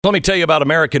Let me tell you about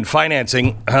American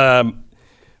financing.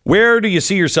 Where do you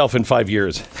see yourself in 5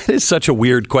 years? It's such a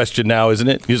weird question now, isn't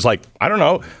it? He's like, I don't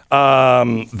know.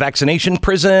 Vaccination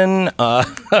prison. I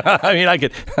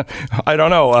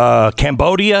don't know.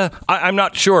 Cambodia. I'm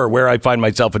not sure where I find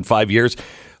myself in 5 years.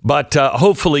 But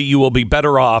hopefully you will be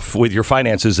better off with your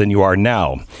finances than you are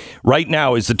now. Right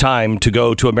now is the time to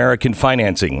go to American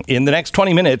Financing. In the next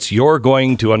 20 minutes, you're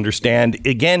going to understand,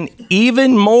 again,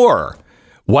 even more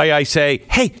why I say,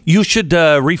 hey, you should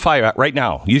refi right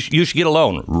now. You should get a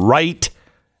loan right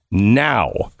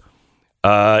now.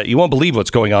 You won't believe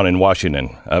what's going on in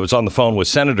Washington. I was on the phone with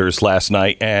senators last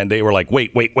night, and they were like,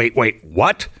 wait,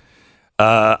 what?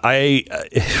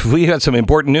 We had some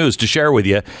important news to share with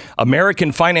you.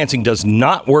 American financing does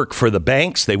not work for the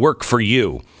banks. They work for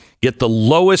you. Get the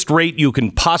lowest rate you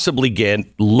can possibly get.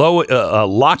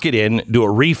 Lock it in. Do a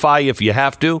refi if you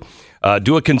have to.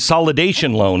 Do a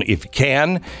consolidation loan if you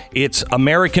can. It's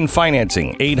American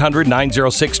Financing.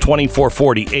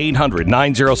 800-906-2440.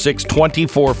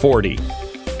 800-906-2440.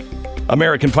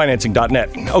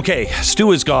 AmericanFinancing.net. Okay,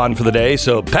 Stu is gone for the day,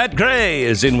 so Pat Gray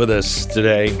is in with us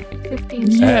today.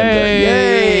 15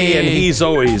 Yay! And he's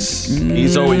always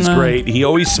great. He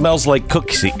always smells like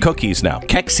cookies now.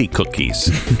 Kexi cookies.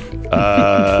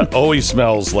 Always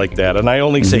smells like that. And I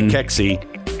only say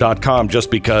Kexi.com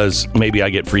just because maybe I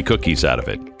get free cookies out of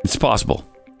it. It's possible.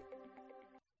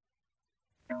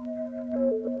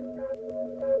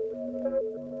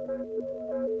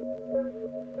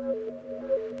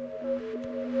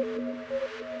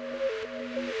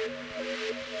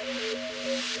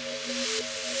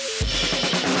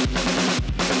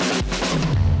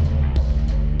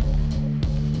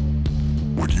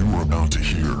 What you are about to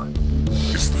hear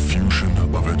is the fusion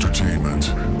of entertainment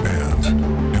and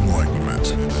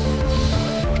enlightenment.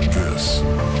 This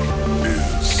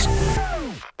is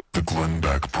the Glenn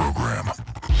Beck Program.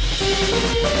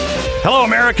 Hello,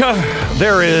 America.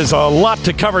 There is a lot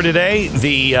to cover today.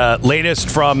 The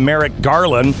latest from Merrick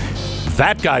Garland.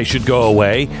 That guy should go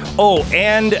away. Oh,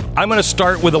 and I'm going to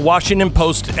start with a Washington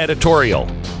Post editorial.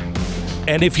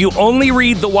 And if you only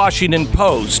read the Washington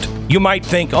Post, you might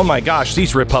think, oh my gosh,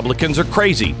 these Republicans are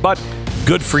crazy. But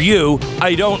good for you,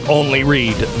 I don't only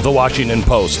read the Washington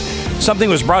Post. Something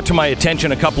was brought to my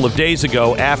attention a couple of days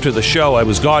ago after the show. I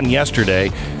was gone yesterday.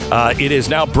 It is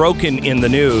now broken in the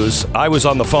news. I was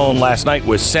on the phone last night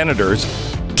with senators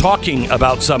talking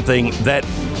about something that,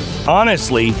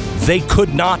 honestly, they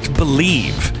could not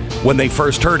believe when they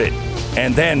first heard it.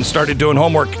 And then started doing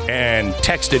homework and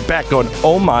texted back going,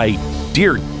 oh my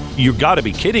dear, you got to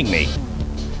be kidding me.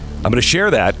 I'm going to share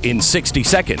that in 60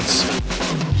 seconds.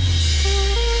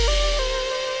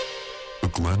 The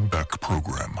Glenn Beck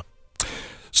Program.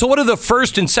 So what do the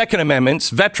First and Second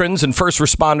Amendments, veterans and first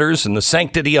responders, and the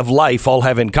sanctity of life all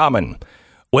have in common?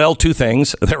 Well, two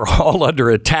things. They're all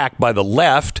under attack by the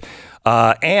left,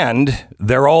 and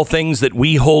they're all things that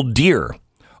we hold dear.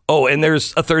 Oh, and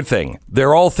there's a third thing.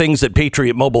 They're all things that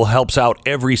Patriot Mobile helps out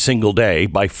every single day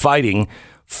by fighting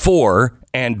for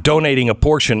and donating a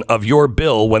portion of your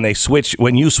bill when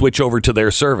you switch over to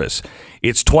their service.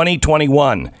 It's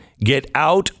 2021. Get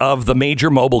out of the major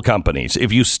mobile companies.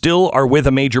 If you still are with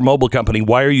a major mobile company,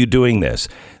 why are you doing this?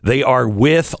 They are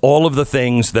with all of the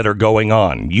things that are going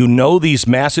on. You know these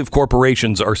massive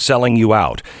corporations are selling you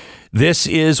out. This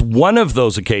is one of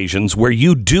those occasions where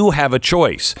you do have a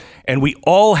choice, and we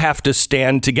all have to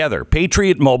stand together.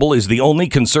 Patriot Mobile is the only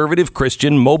conservative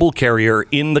Christian mobile carrier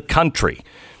in the country.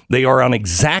 They are on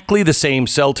exactly the same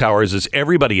cell towers as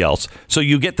everybody else, so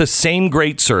you get the same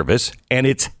great service, and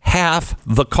it's half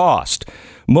the cost.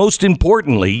 Most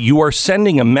importantly, you are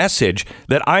sending a message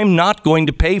that I'm not going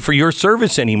to pay for your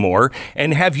service anymore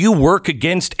and have you work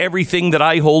against everything that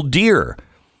I hold dear.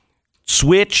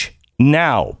 Switch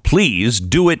now. Please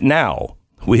do it now.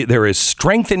 There is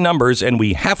strength in numbers, and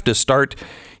we have to start.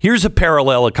 Here's a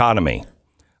parallel economy.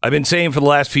 I've been saying for the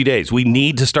last few days, we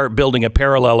need to start building a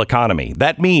parallel economy.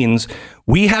 That means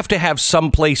we have to have some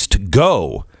place to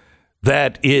go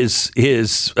that is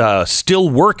still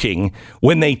working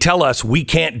when they tell us we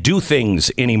can't do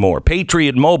things anymore.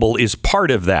 Patriot Mobile is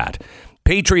part of that.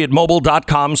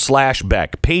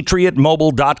 PatriotMobile.com/Beck.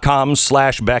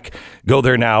 PatriotMobile.com/Beck. Go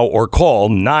there now or call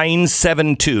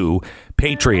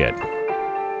 972-PATRIOT.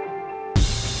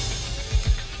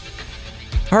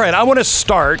 All right, I want to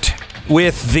start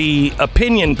with the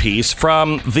opinion piece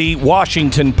from the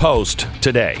Washington Post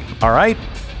today. All right?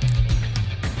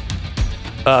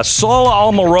 Saul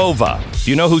Almarova. Do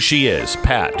you know who she is?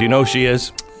 Pat, do you know who she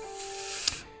is?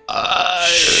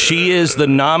 She is the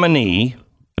nominee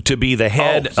to be the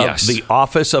head of the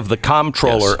Office of the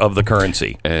Comptroller of the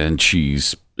Currency. And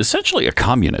she's essentially a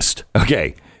communist.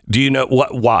 Okay. Do you know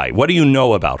why? What do you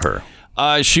know about her?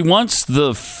 She wants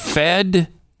the Fed.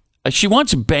 She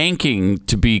wants banking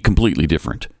to be completely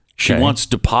different. She wants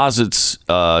deposits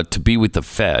to be with the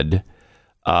Fed,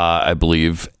 I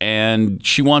believe, and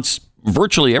she wants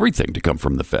virtually everything to come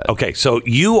from the Fed. Okay, so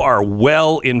you are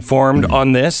well informed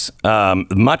on this,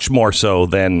 much more so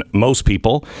than most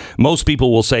people. Most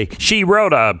people will say, she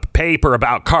wrote a paper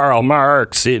about Karl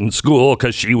Marx in school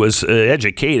because she was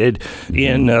educated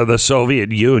in the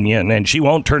Soviet Union, and she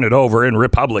won't turn it over in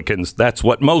Republicans. That's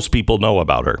what most people know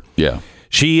about her. Yeah.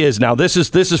 She is now. This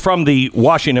is from the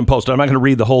Washington Post. I'm not going to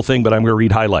read the whole thing, but I'm going to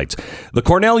read highlights. The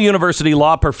Cornell University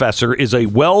law professor is a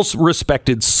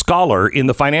well-respected scholar in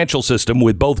the financial system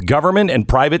with both government and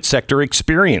private sector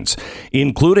experience,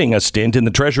 including a stint in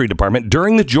the Treasury Department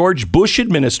during the George Bush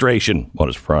administration. What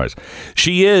a surprise!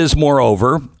 She is,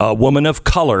 moreover, a woman of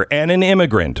color and an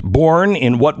immigrant, born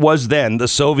in what was then the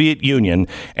Soviet Union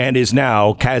and is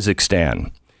now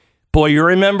Kazakhstan. Boy, you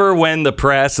remember when the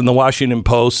press and the Washington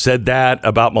Post said that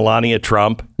about Melania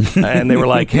Trump? And they were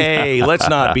like, hey, let's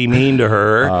not be mean to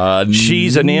her.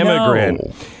 She's an immigrant.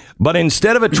 No. But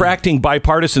instead of attracting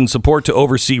bipartisan support to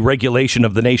oversee regulation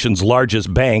of the nation's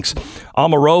largest banks,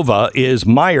 Omarova is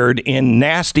mired in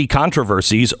nasty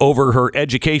controversies over her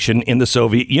education in the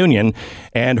Soviet Union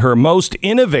and her most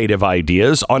innovative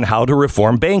ideas on how to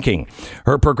reform banking.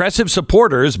 Her progressive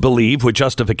supporters believe, with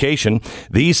justification,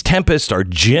 these tempests are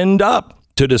ginned up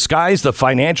to disguise the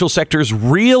financial sector's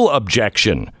real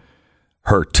objection,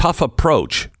 her tough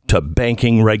approach to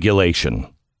banking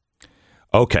regulation.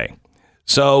 Okay.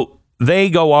 So they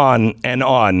go on and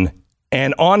on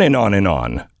and on and on and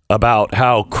on about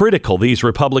how critical these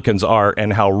Republicans are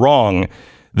and how wrong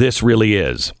this really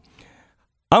is.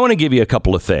 I want to give you a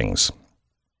couple of things.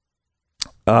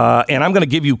 And I'm going to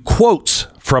give you quotes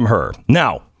from her.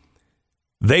 Now,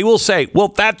 they will say, well,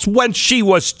 that's when she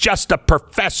was just a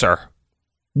professor.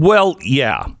 Well,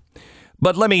 yeah.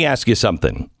 But let me ask you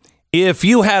something. If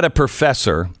you had a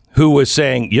professor who was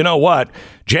saying, you know what,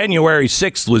 January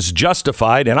 6th was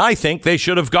justified, and I think they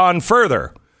should have gone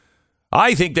further.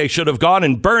 I think they should have gone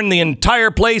and burned the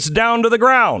entire place down to the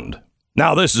ground.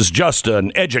 Now, this is just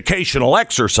an educational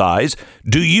exercise.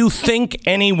 Do you think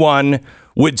anyone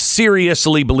would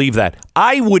seriously believe that?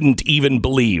 I wouldn't even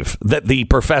believe that the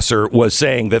professor was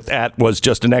saying that that was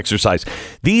just an exercise.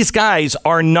 These guys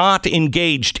are not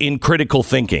engaged in critical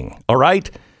thinking, all right?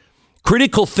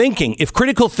 Critical thinking, if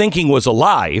critical thinking was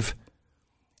alive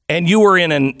and you were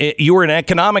in an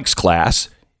economics class,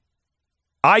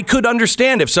 I could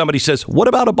understand if somebody says, what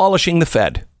about abolishing the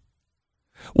Fed?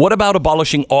 What about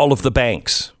abolishing all of the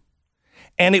banks?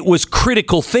 And it was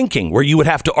critical thinking where you would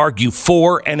have to argue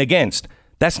for and against.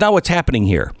 That's not what's happening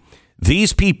here.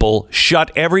 These people shut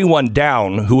everyone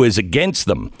down who is against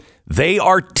them. They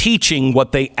are teaching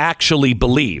what they actually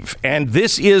believe. And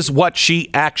this is what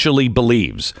she actually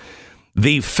believes.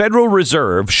 The Federal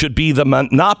Reserve should be the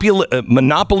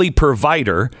monopoly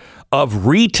provider of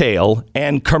retail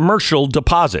and commercial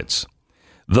deposits.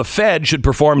 The Fed should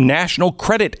perform national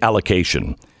credit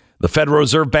allocation. The Federal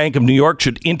Reserve Bank of New York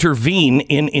should intervene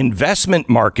in investment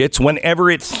markets whenever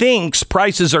it thinks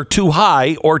prices are too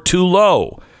high or too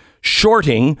low,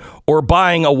 shorting or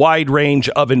buying a wide range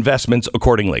of investments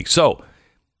accordingly. So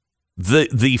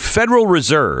the Federal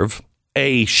Reserve,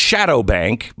 a shadow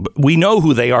bank, we know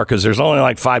who they are because there's only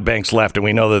like 5 banks left, and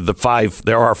we know that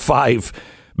there are 5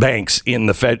 banks in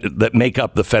the Fed that make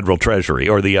up the Federal Treasury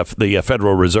or the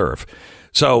Federal Reserve.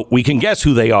 So we can guess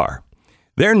who they are.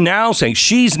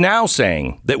 She's now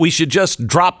saying that we should just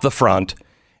drop the front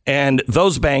and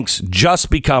those banks just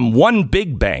become one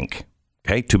big bank.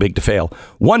 Okay, too big to fail.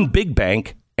 One big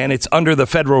bank, and it's under the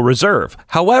Federal Reserve.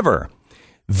 However,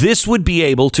 this would be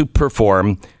able to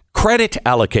perform credit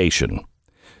allocation.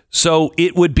 So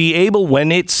it would be able,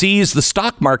 when it sees the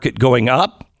stock market going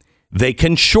up, they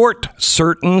can short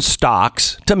certain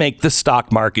stocks to make the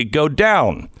stock market go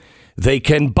down. They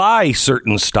can buy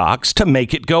certain stocks to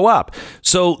make it go up.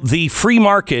 So the free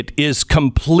market is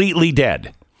completely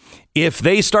dead. If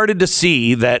they started to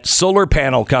see that solar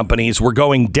panel companies were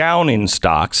going down in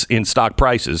stock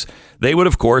prices, they would,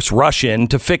 of course, rush in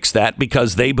to fix that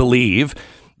because they believe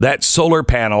that solar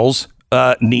panels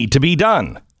need to be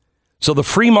done. So the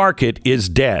free market is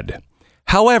dead.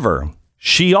 However,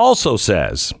 she also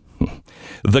says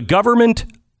the government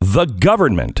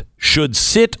should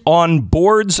sit on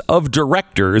boards of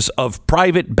directors of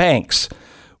private banks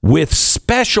with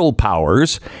special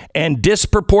powers and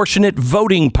disproportionate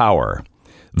voting power.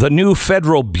 The new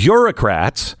federal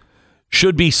bureaucrats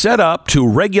should be set up to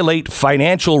regulate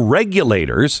financial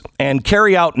regulators and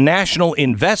carry out national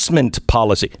investment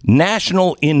policy,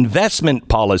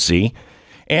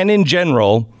 and in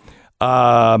general,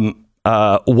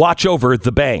 watch over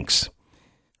the banks.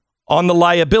 On the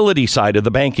liability side of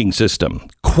the banking system,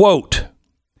 quote,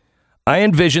 I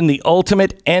envision the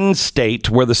ultimate end state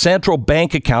where the central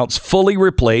bank accounts fully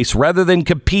replace rather than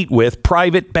compete with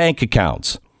private bank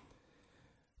accounts.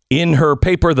 In her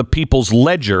paper, The People's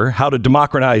Ledger, How to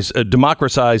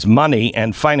Democratize Money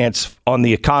and Finance on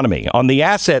the Economy. On the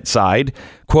asset side,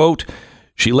 quote,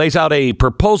 she lays out a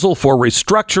proposal for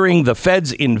restructuring the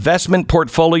Fed's investment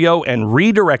portfolio and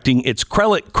redirecting its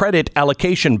credit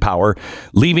allocation power,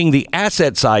 leaving the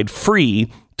asset side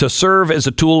free to serve as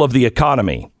a tool of the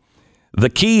economy. The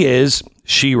key is,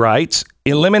 she writes,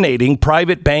 eliminating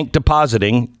private bank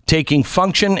depositing, taking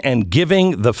function and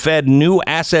giving the Fed new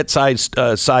asset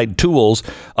side tools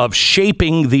of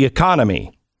shaping the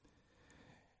economy.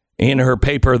 In her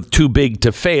paper, Too Big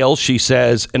to Fail, she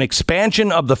says an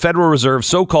expansion of the Federal Reserve's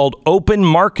so-called open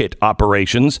market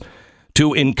operations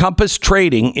to encompass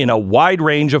trading in a wide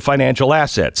range of financial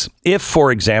assets. If,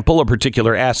 for example, a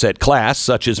particular asset class,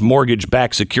 such as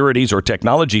mortgage-backed securities or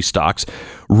technology stocks,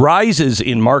 rises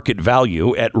in market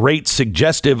value at rates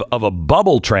suggestive of a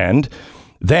bubble trend,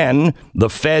 then the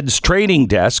Fed's trading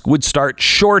desk would start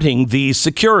shorting these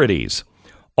securities.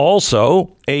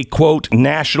 Also, a, quote,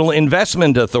 national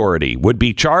investment authority would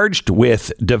be charged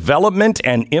with development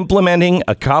and implementing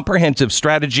a comprehensive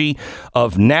strategy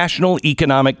of national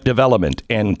economic development,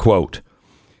 end quote.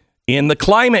 In the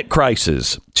climate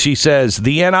crisis, she says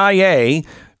the NIA,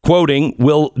 quoting,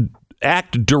 will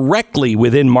act directly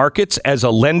within markets as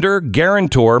a lender,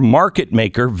 guarantor, market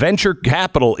maker, venture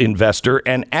capital investor,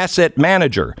 and asset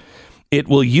manager. It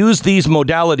will use these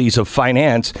modalities of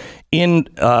finance in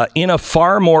a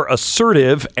far more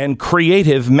assertive and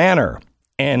creative manner,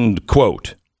 end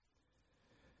quote.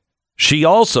 She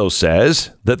also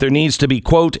says that there needs to be,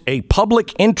 quote, a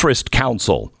public interest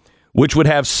council, which would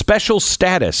have special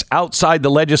status outside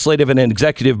the legislative and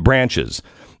executive branches.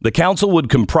 The council would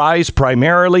comprise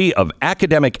primarily of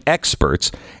academic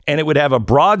experts, and it would have a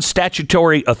broad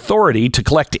statutory authority to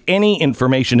collect any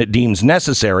information it deems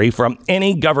necessary from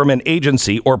any government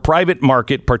agency or private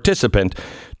market participant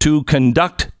to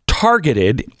conduct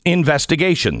targeted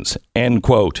investigations, end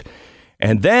quote.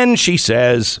 And then she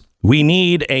says, we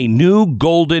need a new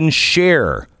golden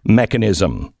share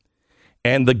mechanism,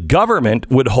 and the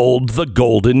government would hold the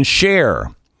golden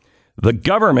share. The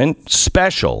government,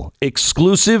 special,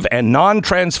 exclusive, and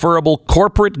non-transferable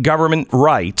corporate government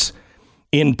rights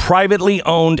in privately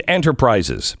owned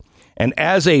enterprises. And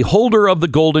as a holder of the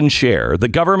golden share, the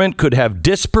government could have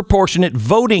disproportionate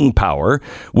voting power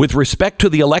with respect to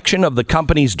the election of the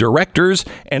company's directors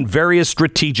and various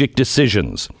strategic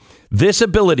decisions. This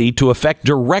ability to affect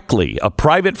directly a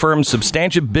private firm's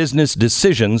substantive business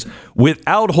decisions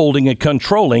without holding a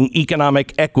controlling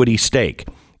economic equity stake.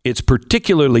 It's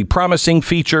particularly promising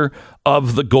feature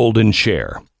of the golden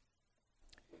share.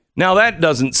 Now, that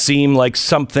doesn't seem like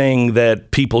something that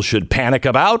people should panic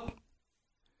about.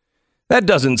 That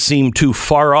doesn't seem too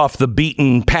far off the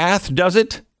beaten path, does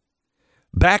it?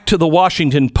 Back to the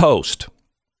Washington Post.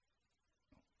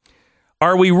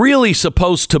 Are we really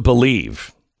supposed to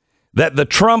believe that the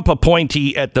Trump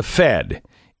appointee at the Fed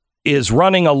is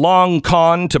running a long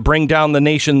con to bring down the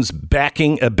nation's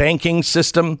banking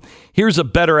system? Here's a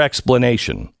better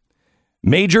explanation.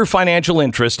 Major financial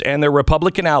interest and their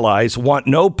Republican allies want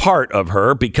no part of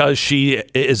her because she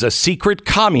is a secret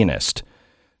communist.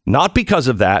 Not because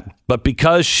of that, but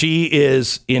because she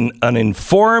is an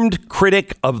informed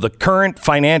critic of the current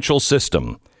financial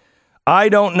system. I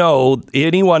don't know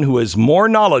anyone who is more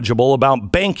knowledgeable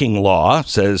about banking law,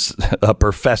 says a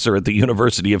professor at the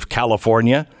University of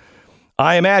California.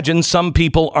 I imagine some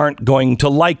people aren't going to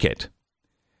like it.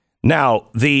 Now,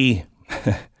 the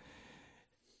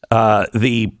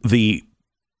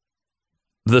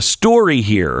story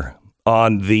here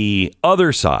on the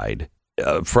other side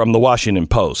from the Washington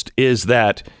Post is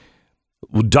that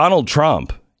Donald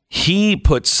Trump, he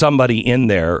put somebody in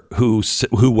there who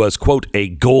was, quote, a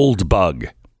gold bug.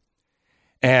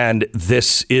 And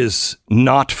this is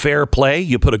not fair play.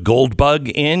 You put a gold bug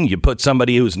in, you put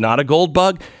somebody who's not a gold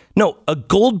bug. No, a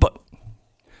gold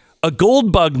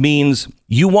bug means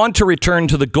you want to return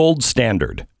to the gold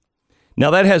standard. Now,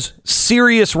 that has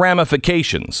serious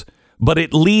ramifications, but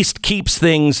at least keeps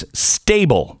things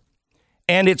stable.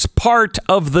 And it's part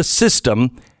of the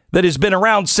system that has been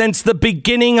around since the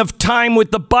beginning of time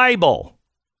with the Bible.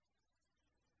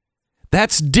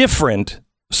 That's different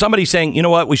Somebody saying, you know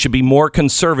what, we should be more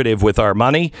conservative with our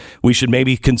money. We should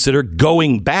maybe consider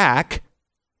going back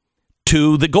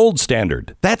to the gold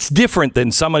standard. That's different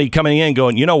than somebody coming in and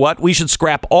going, you know what, we should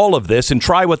scrap all of this and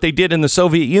try what they did in the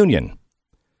Soviet Union.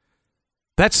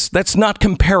 That's not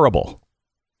comparable.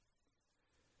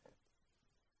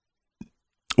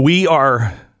 We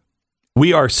are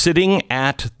sitting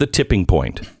at the tipping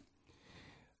point.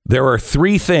 There are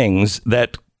three things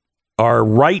that are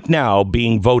right now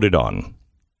being voted on.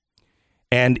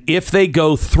 And if they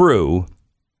go through,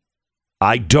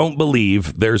 I don't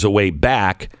believe there's a way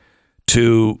back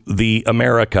to the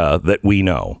America that we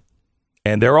know.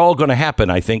 And they're all going to happen,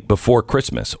 I think, before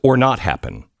Christmas or not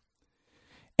happen.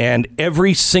 And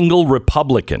every single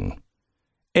Republican,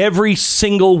 every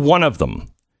single one of them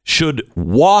should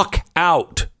walk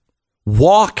out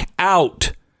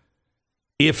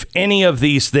if any of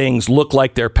these things look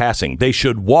like they're passing. They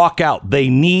should walk out. They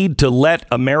need to let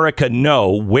America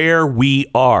know where we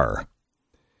are.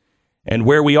 And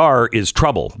where we are is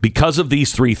trouble because of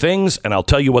these three things. And I'll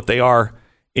tell you what they are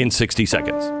in 60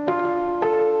 seconds.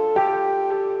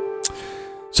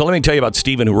 So let me tell you about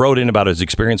Stephen, who wrote in about his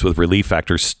experience with Relief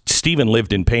Factor. Stephen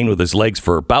lived in pain with his legs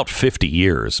for about 50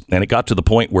 years. And it got to the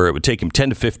point where it would take him 10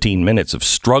 to 15 minutes of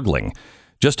struggling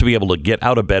just to be able to get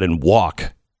out of bed and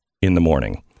walk in the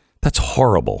morning. That's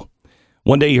horrible.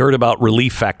 One day he heard about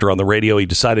Relief Factor on the radio. He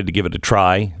decided to give it a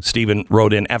try. Stephen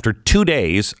wrote in, after 2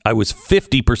 days, I was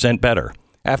 50% better.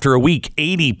 After a week,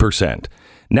 80%.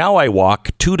 Now I walk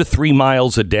 2 to 3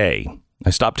 miles a day. I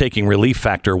stopped taking Relief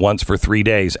Factor once for 3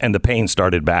 days and the pain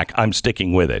started back. I'm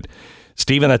sticking with it.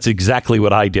 Stephen, that's exactly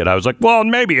what I did. I was like, well,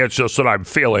 maybe it's just that I'm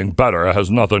feeling better. It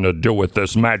has nothing to do with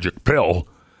this magic pill.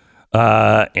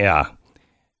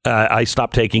 I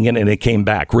stopped taking it and it came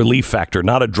back. Relief Factor,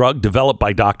 not a drug developed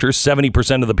by doctors.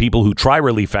 70% of the people who try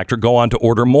Relief Factor go on to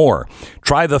order more.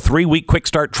 Try the 3-week quick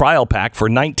start trial pack for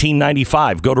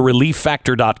 $19.95. Go to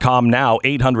relieffactor.com now.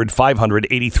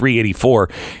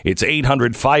 800-500-8384. It's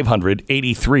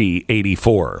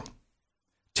 800-500-8384.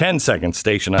 10 seconds,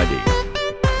 station ID.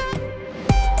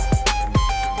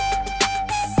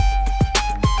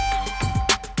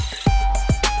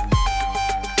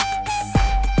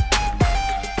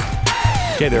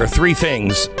 Okay, there are three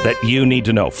things that you need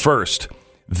to know. First,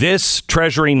 this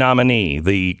Treasury nominee,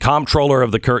 the comptroller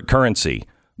of the currency,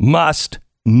 must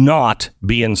not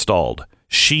be installed.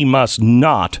 She must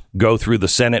not go through the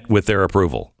Senate with their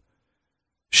approval.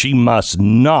 She must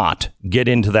not get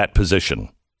into that position.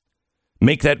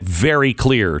 Make that very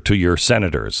clear to your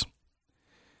senators.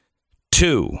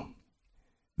 2,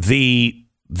 the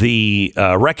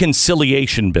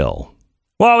reconciliation bill.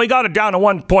 Well, we got it down to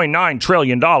 $1.9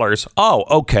 trillion. Oh,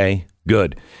 okay,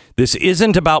 good. This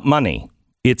isn't about money.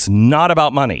 It's not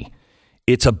about money.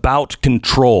 It's about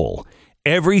control.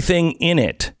 Everything in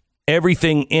it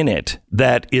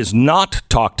that is not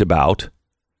talked about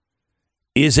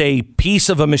is a piece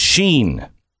of a machine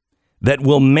that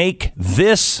will make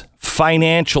this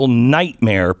financial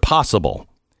nightmare possible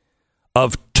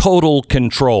of total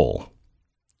control.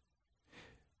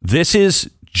 This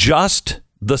is just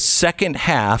the second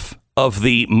half of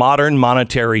the modern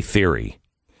monetary theory.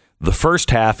 The first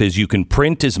half is you can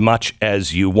print as much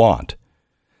as you want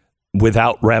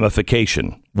without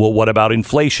ramification. Well, what about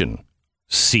inflation?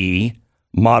 See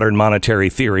Modern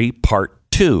Monetary Theory, Part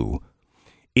 2.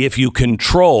 If you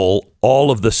control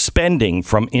all of the spending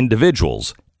from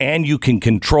individuals and you can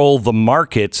control the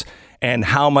markets and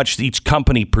how much each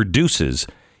company produces,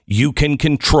 you can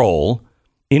control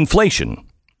inflation.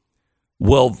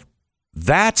 Well,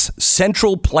 that's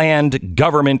central planned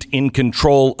government in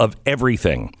control of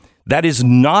everything. That is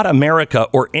not America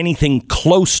or anything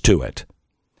close to it.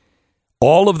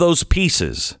 All of those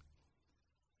pieces,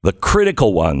 the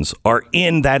critical ones, are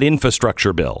in that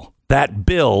infrastructure bill. That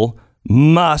bill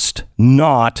must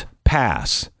not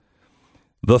pass.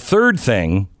 The third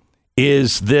thing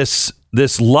is this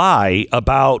lie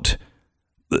about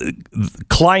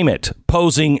climate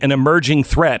posing an emerging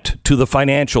threat to the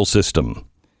financial system.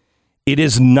 It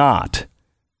is not.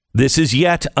 This is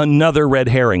yet another red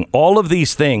herring. All of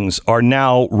these things are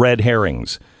now red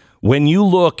herrings. When you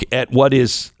look at what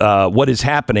is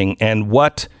happening and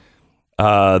what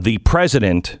the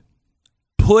president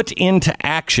put into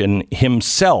action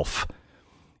himself,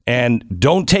 and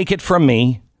don't take it from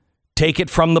me, take it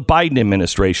from the Biden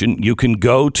administration. You can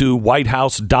go to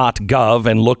whitehouse.gov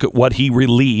and look at what he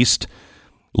released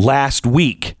last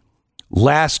week.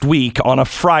 Last week on a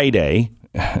Friday.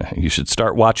 You should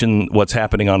start watching what's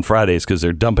happening on Fridays because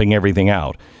they're dumping everything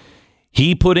out.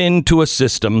 He put into a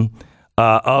system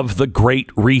of the Great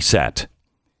Reset.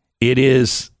 It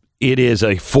is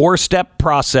a 4-step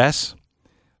process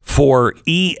for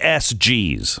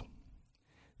ESGs.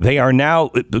 They are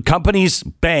now, companies,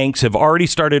 banks have already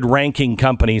started ranking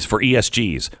companies for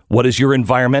ESGs. What is your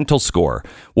environmental score?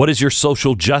 What is your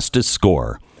social justice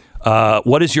score?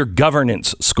 What is your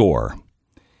governance score?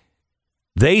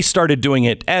 They started doing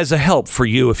it as a help for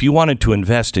you if you wanted to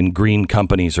invest in green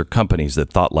companies or companies that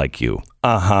thought like you.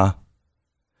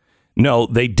 No,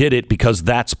 they did it because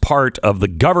that's part of the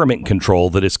government control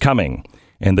that is coming.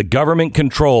 And the government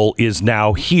control is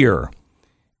now here.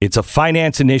 It's a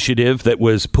finance initiative that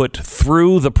was put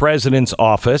through the president's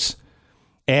office,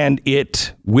 and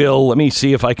it will, let me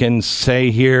see if I can say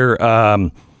here,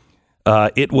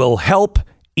 it will help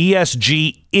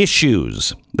ESG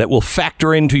issues that will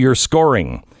factor into your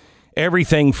scoring.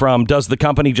 Everything from, does the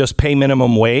company just pay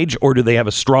minimum wage, or do they have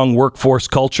a strong workforce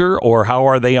culture, or how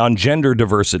are they on gender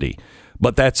diversity?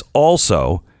 But that's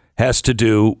also has to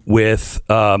do with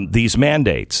these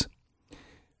mandates.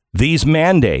 These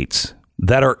mandates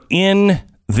that are in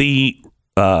the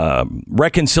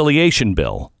reconciliation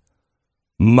bill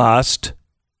must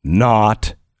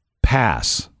not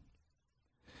pass.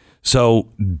 So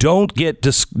don't get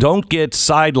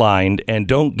sidelined and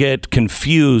don't get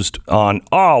confused on,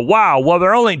 oh, wow, well,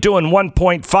 they're only doing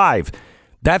 1.5.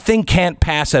 That thing can't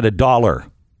pass at $1.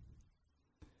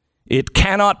 It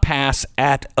cannot pass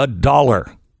at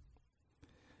 $1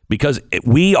 because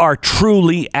we are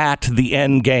truly at the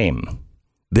end game.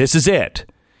 This is it.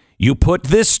 You put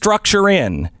this structure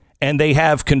in and they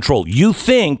have control. You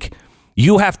think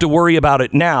you have to worry about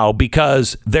it now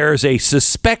because there's a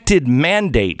suspected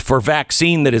mandate for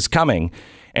vaccine that is coming.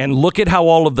 And look at how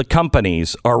all of the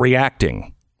companies are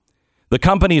reacting. The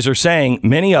companies are saying,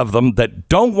 many of them that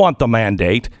don't want the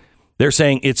mandate, they're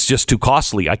saying it's just too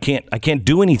costly. I can't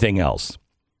do anything else.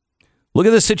 Look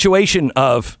at the situation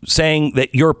of saying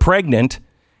that you're pregnant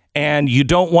and you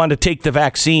don't want to take the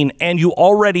vaccine and you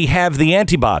already have the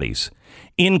antibodies.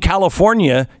 In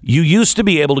California, you used to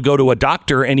be able to go to a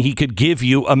doctor and he could give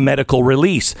you a medical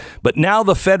release. But now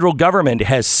the federal government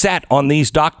has sat on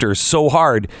these doctors so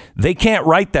hard, they can't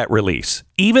write that release.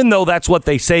 Even though that's what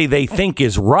they say they think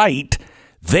is right,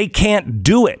 they can't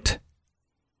do it.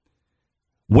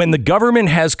 When the government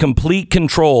has complete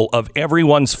control of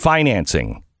everyone's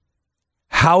financing,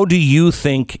 how do you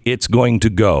think it's going to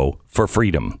go for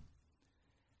freedom?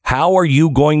 How are you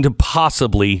going to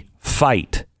possibly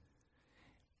fight?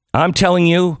 I'm telling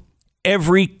you,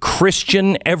 every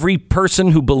Christian, every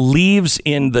person who believes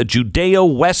in the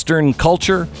Judeo-Western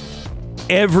culture,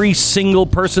 every single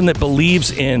person that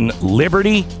believes in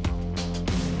liberty,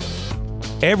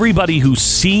 everybody who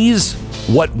sees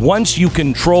what once you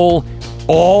control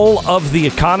all of the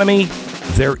economy,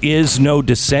 there is no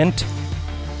dissent.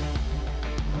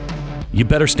 You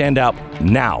better stand out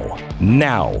now.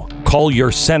 Now. Call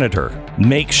your senator.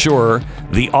 Make sure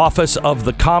the office of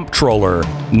the comptroller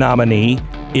nominee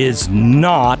is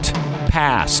not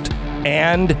passed.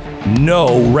 And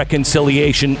no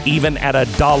reconciliation even at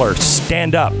 $1.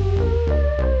 Stand up.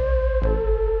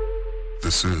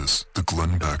 This is the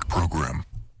Glenn Beck Program.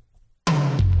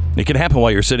 It can happen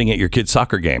while you're sitting at your kid's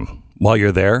soccer game. While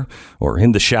you're there, or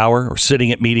in the shower, or sitting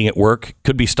at meeting at work,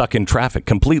 could be stuck in traffic,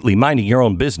 completely minding your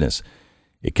own business.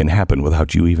 It can happen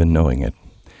without you even knowing it.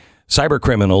 Cyber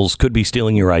criminals could be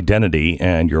stealing your identity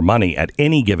and your money at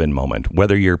any given moment,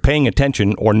 whether you're paying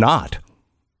attention or not.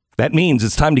 That means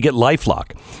it's time to get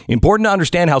LifeLock. Important to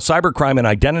understand how cybercrime and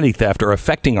identity theft are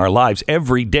affecting our lives.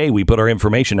 Every day we put our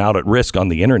information out at risk on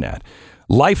the internet.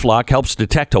 LifeLock helps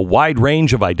detect a wide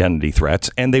range of identity threats,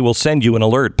 and they will send you an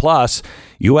alert. Plus,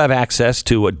 you have access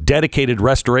to a dedicated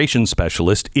restoration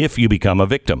specialist if you become a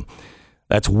victim.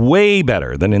 That's way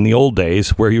better than in the old days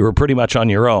where you were pretty much on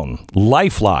your own.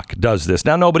 LifeLock does this.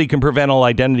 Now, nobody can prevent all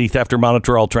identity theft or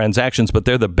monitor all transactions, but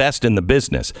they're the best in the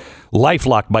business.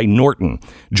 LifeLock by Norton.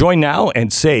 Join now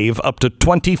and save up to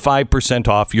 25%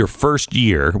 off your first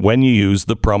year when you use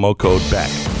the promo code BECK.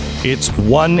 It's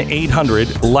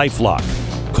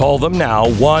 1-800-LifeLock. Call them now,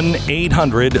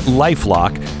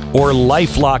 1-800-LifeLock or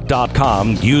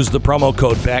lifelock.com. Use the promo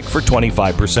code BECK for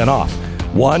 25% off.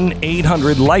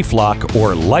 1-800-LifeLock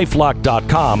or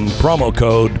lifelock.com, promo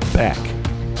code BECK.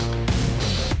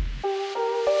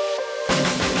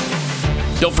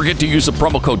 Don't forget to use the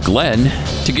promo code Glenn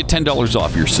to get $10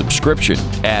 off your subscription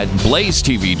at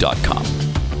blazetv.com.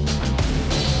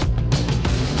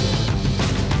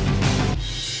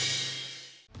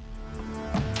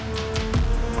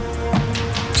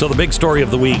 So the big story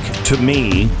of the week to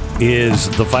me is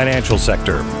the financial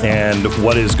sector and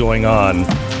what is going on,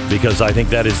 because I think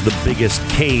that is the biggest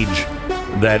cage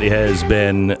that has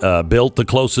been built, the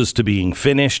closest to being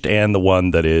finished, and the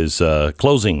one that is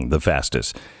closing the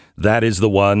fastest. That is the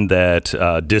one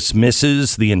that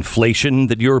dismisses the inflation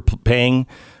that you're paying.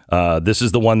 This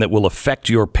is the one that will affect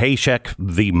your paycheck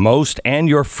the most and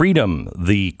your freedom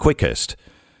the quickest.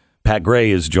 Pat Gray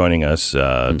is joining us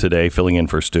today, filling in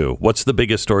for Stu. What's the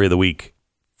biggest story of the week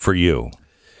for you?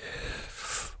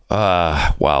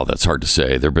 Wow, that's hard to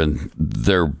say. There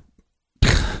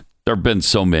have been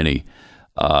so many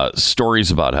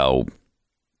stories about how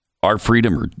our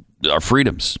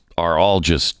freedoms are all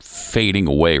just fading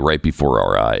away right before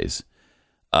our eyes.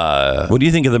 What do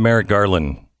you think of the Merrick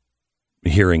Garland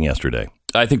hearing yesterday?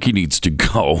 I think he needs to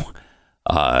go.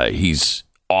 He's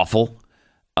awful.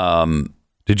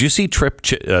 Did you see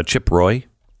Chip Roy?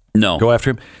 No. Go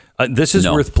after him? This is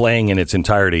worth playing in its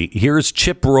entirety. Here's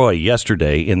Chip Roy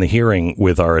yesterday in the hearing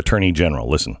with our Attorney General.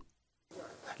 Listen.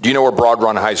 Do you know where Broad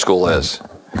Run High School is?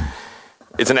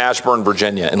 It's in Ashburn,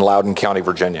 Virginia, in Loudoun County,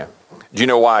 Virginia. Do you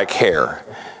know why I care?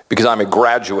 Because I'm a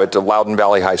graduate of Loudoun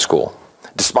Valley High School.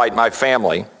 Despite my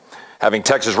family having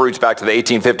Texas roots back to the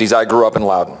 1850s, I grew up in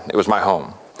Loudoun. It was my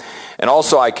home. And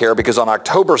also I care because on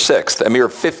October 6th, a mere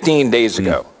 15 days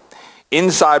ago,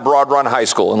 inside Broad Run High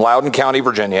School in Loudoun County,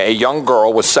 Virginia, a young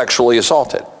girl was sexually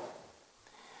assaulted.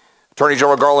 Attorney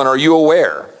General Garland, are you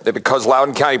aware that because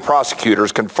Loudoun County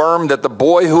prosecutors confirmed that the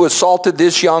boy who assaulted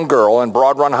this young girl in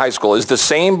Broad Run High School is the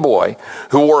same boy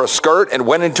who wore a skirt and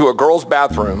went into a girl's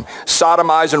bathroom,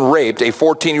 sodomized and raped a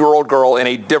 14-year-old girl in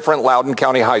a different Loudoun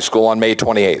County high school on May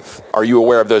 28th? Are you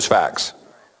aware of those facts?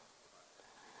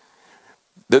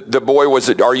 The boy was,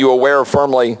 are you aware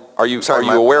further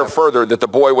that the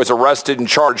boy was arrested and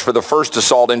charged for the first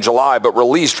assault in July, but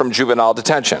released from juvenile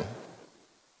detention?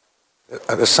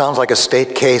 This sounds like a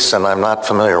state case, and I'm not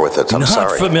familiar with it. I'm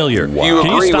sorry. Not familiar. Wow. You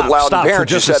agree with Loudoun stop parents? for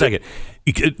just a second.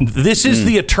 This is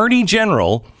the Attorney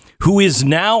General who is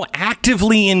now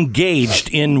actively engaged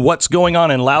in what's going on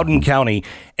in Loudoun County,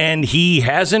 and he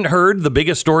hasn't heard the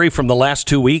biggest story from the last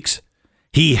 2 weeks.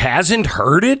 He hasn't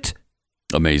heard it?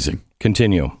 Amazing.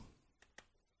 Continue.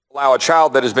 Allow a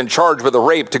child that has been charged with a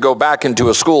rape to go back into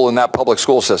a school in that public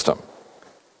school system.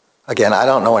 Again, I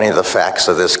don't know any of the facts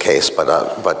of this case, but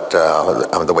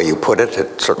the way you put it,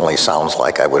 it certainly sounds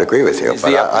like I would agree with you.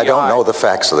 But I don't know the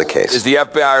facts of the case. Is the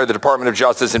FBI or the Department of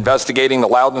Justice investigating the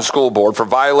Loudoun School Board for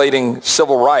violating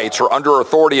civil rights or under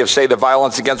authority of, say, the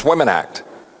Violence Against Women Act?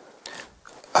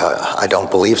 I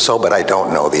don't believe so, but I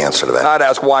don't know the answer to that. I'd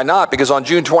ask why not, because on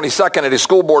June 22nd at a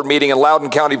school board meeting in Loudoun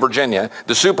County, Virginia,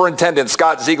 the superintendent,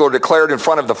 Scott Ziegler, declared in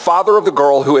front of the father of the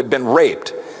girl who had been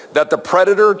raped that the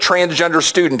predator, transgender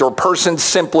student, or person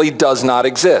simply does not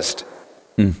exist.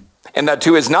 And that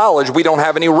to his knowledge, we don't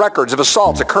have any records of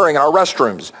assaults occurring in our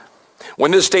restrooms.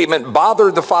 When this statement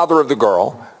bothered the father of the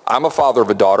girl, I'm a father of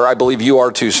a daughter, I believe you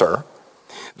are too, sir.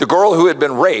 The girl who had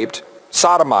been raped,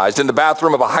 sodomized in the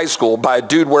bathroom of a high school by a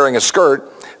dude wearing a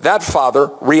skirt, that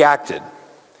father reacted.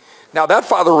 Now that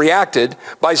father reacted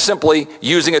by simply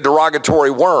using a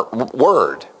derogatory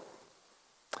word.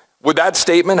 Would that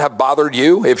statement have bothered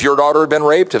you if your daughter had been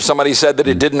raped, if somebody said that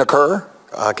it didn't occur?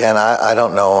 Again, I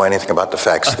don't know anything about the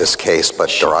facts of this case, but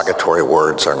derogatory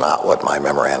words are not what my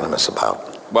memorandum is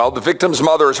about. Well, the victim's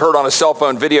mother is heard on a cell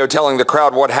phone video telling the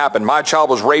crowd what happened. My child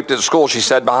was raped at school, she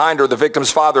said. Behind her, the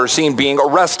victim's father is seen being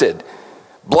arrested,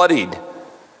 bloodied.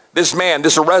 This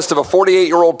arrest of a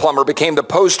 48-year-old plumber became the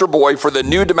poster boy for the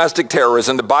new domestic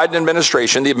terrorism the Biden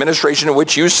administration, the administration in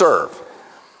which you serve,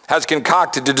 has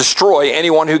concocted to destroy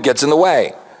anyone who gets in the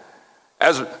way.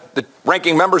 As the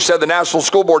ranking member said, the National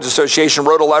School Boards Association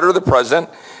wrote a letter to the president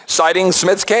citing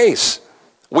Smith's case.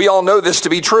 We all know this to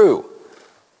be true.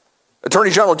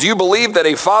 Attorney General, do you believe that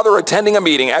a father attending a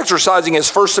meeting, exercising his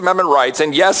First Amendment rights,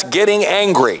 and yes, getting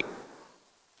angry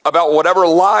about whatever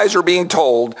lies are being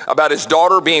told about his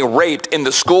daughter being raped in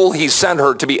the school he sent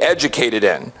her to be educated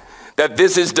in, that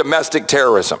this is domestic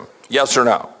terrorism? Yes or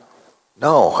no?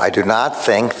 No, I do not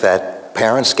think that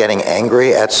parents getting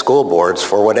angry at school boards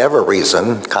for whatever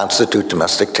reason constitute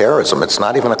domestic terrorism. It's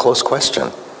not even a close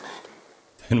question.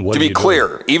 To be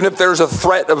clear, even if there's a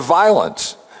threat of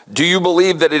violence, do you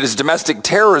believe that it is domestic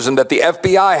terrorism that the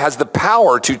FBI has the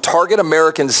power to target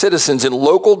American citizens in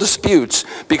local disputes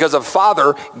because a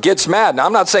father gets mad? Now,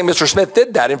 I'm not saying Mr. Smith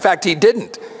did that. In fact, he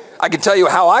didn't. I can tell you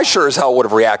how I sure as hell would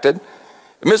have reacted.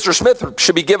 Mr. Smith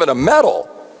should be given a medal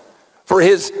for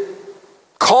his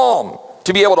calm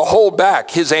to be able to hold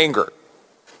back his anger.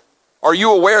 Are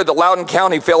you aware that Loudoun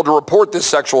County failed to report this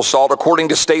sexual assault according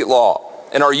to state law?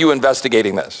 And are you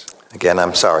investigating this? Again,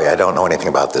 I'm sorry, I don't know anything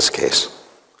about this case.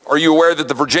 Are you aware that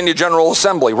the Virginia General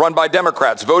Assembly, run by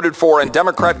Democrats, voted for and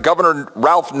Democrat Governor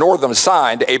Ralph Northam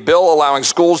signed a bill allowing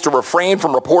schools to refrain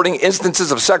from reporting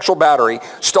instances of sexual battery,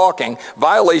 stalking,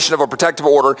 violation of a protective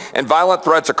order, and violent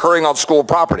threats occurring on school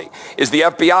property? Is the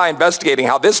FBI investigating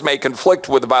how this may conflict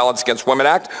with the Violence Against Women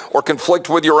Act or conflict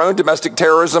with your own domestic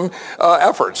terrorism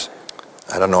efforts?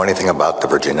 I don't know anything about the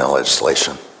Virginia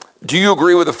legislation. Do you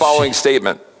agree with the following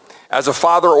statement? As a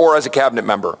father or as a cabinet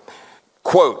member,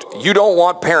 quote, you don't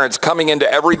want parents coming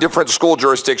into every different school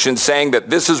jurisdiction saying that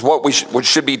this is what what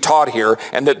should be taught here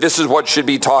and that this is what should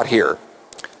be taught here.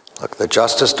 Look, the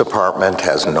Justice Department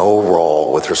has no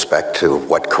role with respect to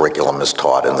what curriculum is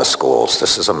taught in the schools.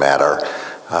 This is a matter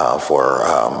for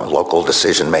local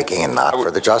decision-making and not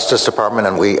for the Justice Department,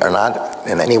 and we are not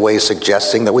in any way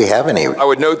suggesting that we have any. I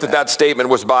would note that that statement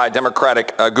was by a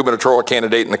Democratic gubernatorial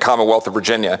candidate in the Commonwealth of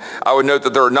Virginia. I would note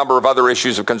that there are a number of other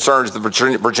issues of concerns to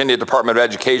the Virginia Department of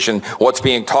Education, what's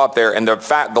being taught there, and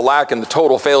the lack and the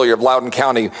total failure of Loudoun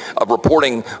County of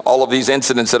reporting all of these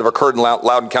incidents that have occurred in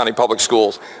Loudoun County Public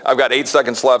Schools. I've got 8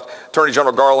 seconds left. Attorney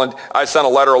General Garland, I sent a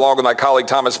letter along with my colleague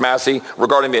Thomas Massey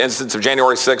regarding the incidents of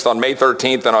January 6th on May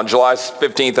 13th and on July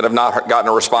 15th that have not gotten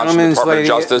a response from the Department of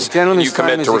Justice. And you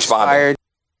commit to responding.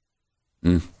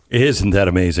 Isn't that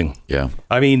amazing? Yeah.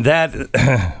 I mean,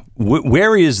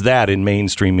 where is that in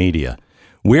mainstream media?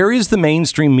 Where is the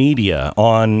mainstream media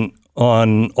on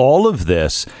all of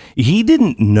this? He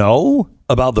didn't know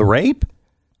about the rape?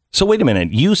 So wait a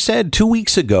minute. You said 2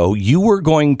 weeks ago you were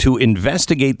going to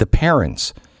investigate the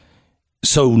parents.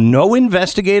 So no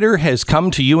investigator has come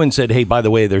to you and said, hey, by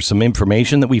the way, there's some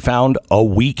information that we found a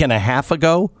week and a half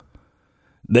ago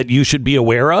that you should be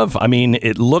aware of? I mean,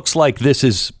 it looks like this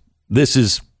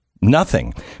is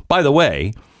nothing. By the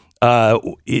way,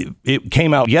 it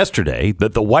came out yesterday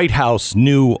that the White House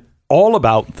knew all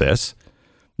about this.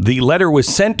 The letter was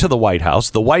sent to the White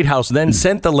House. The White House then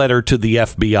sent the letter to the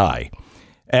FBI.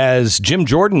 As Jim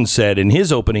Jordan said in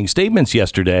his opening statements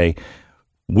yesterday,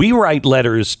 we write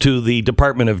letters to the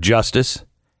Department of Justice,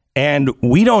 and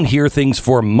we don't hear things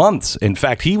for months. In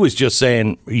fact, he was just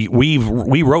saying,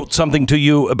 we wrote something to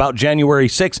you about January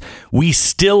 6th. We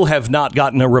still have not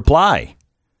gotten a reply.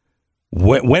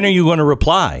 When are you going to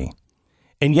reply?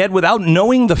 And yet, without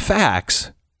knowing the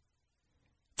facts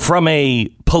from a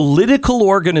political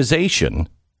organization,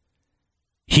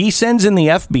 he sends in the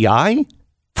FBI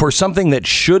for something that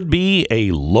should be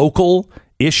a local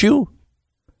issue.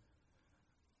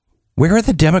 Where are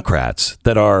the Democrats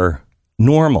that are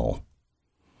normal?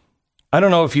 I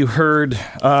don't know if you heard,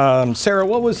 Sarah,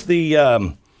 what was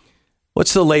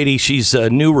what's the lady? She's a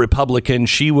new Republican.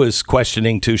 She was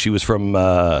questioning, too. She was from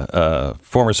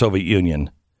former Soviet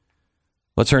Union.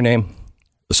 What's her name?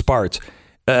 Sparks.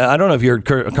 I don't know if you heard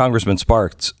Congressman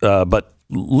Sparks, but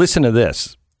listen to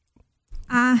this.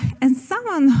 As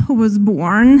someone who was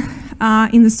born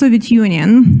in the Soviet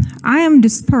Union, I am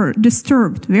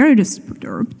disturbed, very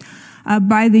disturbed,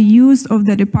 by the use of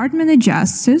the Department of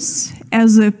Justice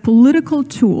as a political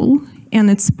tool and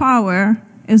its power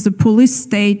as a police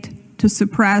state to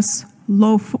suppress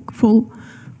lawful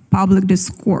public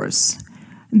discourse.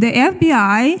 The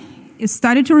FBI is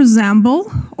starting to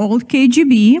resemble old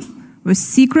KGB with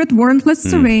secret warrantless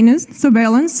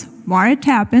surveillance,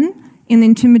 wiretapping, and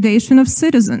intimidation of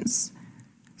citizens.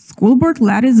 School board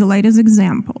letter is the latest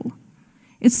example.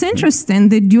 It's interesting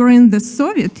that during the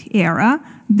Soviet era,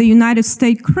 the United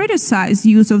States criticized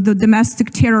use of the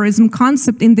domestic terrorism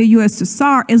concept in the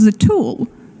USSR as a tool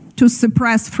to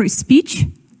suppress free speech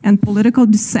and political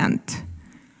dissent.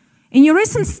 In your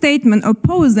recent statement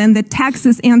opposing the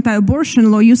Texas anti-abortion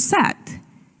law, you said,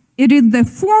 it is the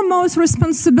foremost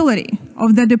responsibility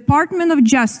of the Department of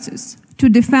Justice to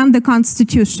defend the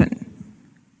Constitution.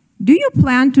 Do you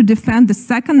plan to defend the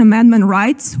Second Amendment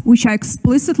rights, which are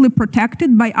explicitly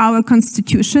protected by our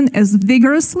Constitution, as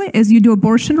vigorously as you do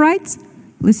abortion rights?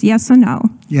 Please, yes or no?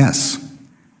 Yes.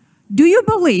 Do you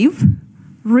believe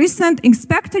recent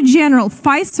Inspector General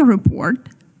FISA report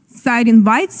citing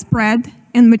widespread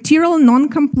and material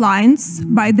non-compliance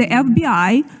by the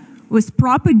FBI with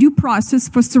proper due process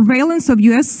for surveillance of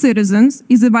U.S. citizens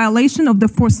is a violation of the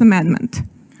Fourth Amendment?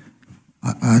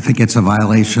 I think it's a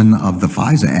violation of the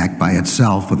FISA Act by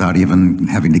itself without even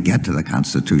having to get to the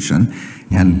Constitution.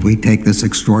 And we take this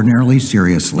extraordinarily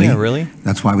seriously. Yeah, really?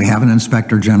 That's why we have an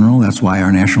Inspector General. That's why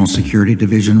our National Security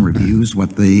Division reviews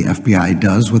what the FBI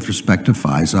does with respect to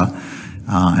FISA.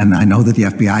 And I know that the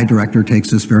FBI director takes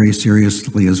this very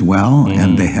seriously as well.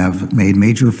 And they have made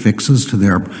major fixes to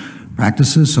their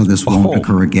practices, so this won't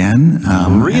occur again.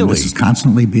 Really? And this is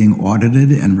constantly being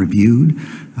audited and reviewed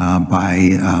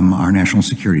by our National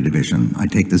Security Division. I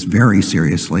take this very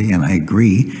seriously, and I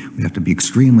agree we have to be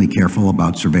extremely careful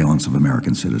about surveillance of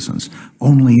American citizens,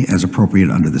 only as appropriate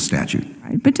under the statute.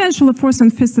 Potential Fourth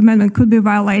and Fifth Amendment could be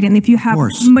violated if you have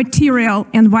material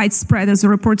and widespread, as the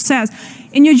report says.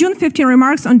 In your June 15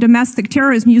 remarks on domestic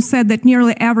terrorism, you said that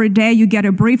nearly every day you get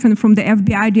a briefing from the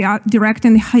FBI director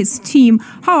and his team.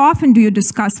 How often do you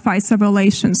discuss FISA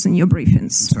violations in your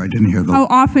briefings? Sorry, I didn't hear the... How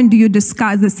often do you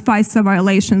discuss these FISA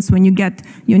violations when you get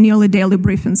your nearly daily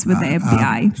briefings with the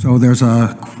FBI? So there's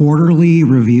a quarterly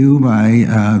review by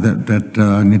that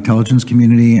the intelligence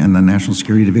community and the National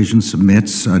Security Division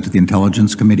submits to the intelligence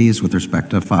committees with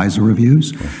respect to FISA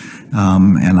reviews.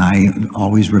 And I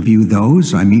always review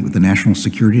those. I meet with the National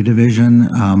Security Division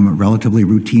relatively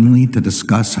routinely to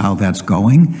discuss how that's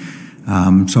going.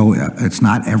 So it's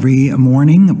not every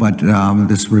morning, but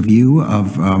this review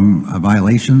of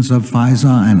violations of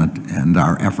FISA and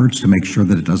our efforts to make sure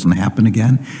that it doesn't happen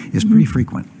again is pretty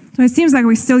frequent. So it seems like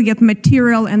we still get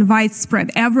material and widespread.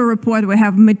 Every report we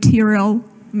have material,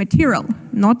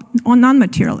 not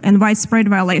non-material, and widespread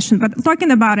violation. But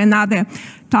talking about another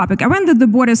topic, I went to the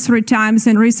border 3 times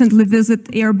and recently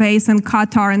visited air base in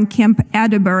Qatar and Camp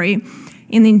Atterbury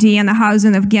in Indiana,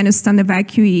 housing Afghanistan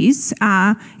evacuees.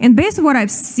 And based on what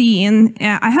I've seen,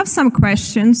 I have some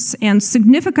questions and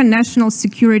significant national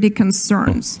security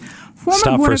concerns.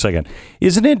 Stop for a second.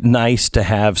 Isn't it nice to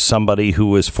have somebody who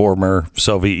was former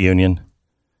Soviet Union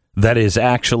that is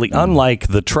actually, unlike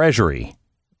the Treasury,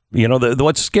 you know,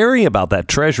 what's scary about that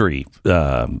Treasury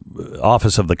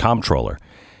Office of the Comptroller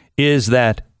is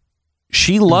that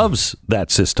she loves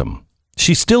that system.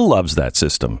 She still loves that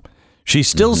system. She's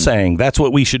still saying that's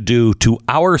what we should do to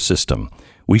our system.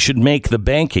 We should make the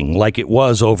banking like it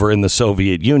was over in the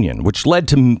Soviet Union, which led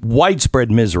to widespread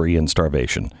misery and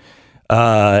starvation.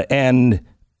 And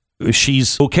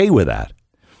she's okay with that.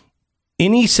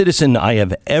 Any citizen I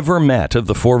have ever met of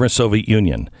the former Soviet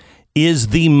Union is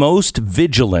the most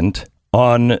vigilant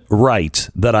on rights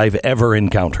that I've ever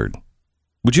encountered.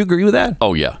 Would you agree with that?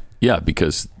 Oh, yeah. Yeah,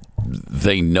 because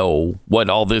they know what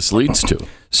all this leads to.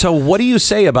 So what do you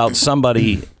say about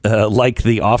somebody like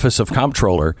the Office of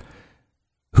Comptroller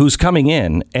who's coming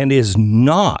in and is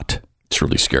not? It's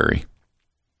really scary.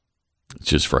 It's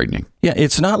just frightening. Yeah,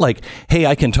 it's not like, hey,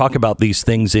 I can talk about these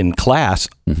things in class.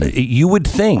 You would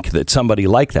think that somebody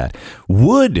like that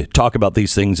would talk about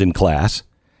these things in class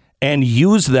and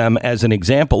use them as an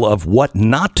example of what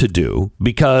not to do,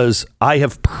 because I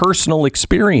have personal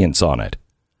experience on it.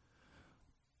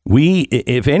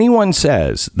 If anyone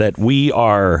says that we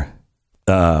are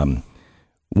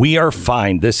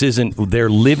fine, this isn't, they're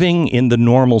living in the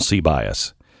normalcy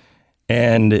bias.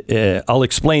 And I'll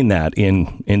explain that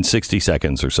in 60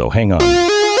 seconds or so. Hang on.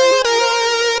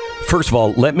 First of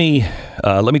all, let me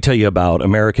tell you about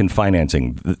American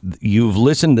financing. You've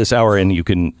listened this hour, and you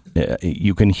can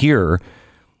hear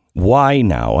why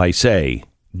now I say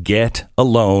get a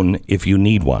loan if you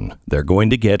need one. They're going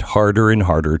to get harder and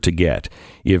harder to get.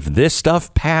 If this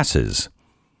stuff passes,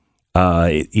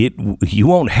 you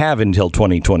won't have until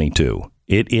 2022.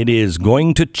 It is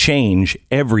going to change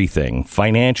everything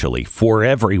financially for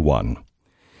everyone.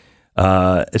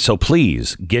 So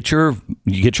please get your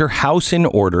house in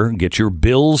order, get your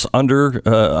bills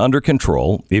under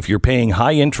control. If you're paying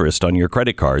high interest on your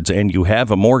credit cards and you have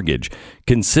a mortgage,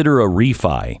 consider a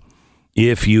refi.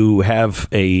 If you have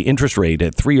a interest rate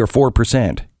at 3 or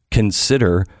 4%,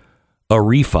 consider a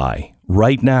refi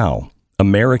right now.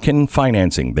 American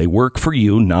Financing. They work for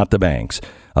you, not the banks.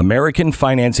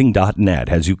 AmericanFinancing.net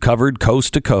has you covered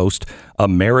coast to coast.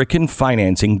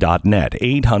 AmericanFinancing.net.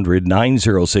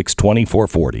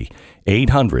 800-906-2440.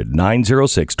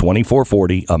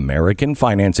 800-906-2440.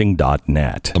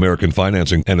 AmericanFinancing.net. American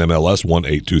Financing, NMLS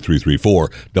 182334.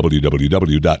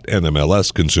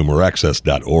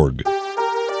 www.nmlsconsumeraccess.org.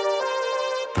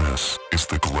 This is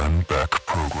the Glenn Beck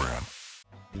Program.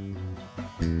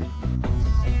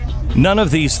 None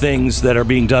of these things that are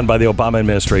being done by the Obama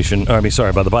administration, by the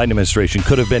Biden administration,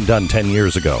 could have been done 10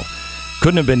 years ago.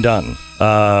 Couldn't have been done.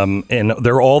 And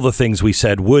they're all the things we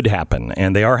said would happen.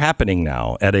 And they are happening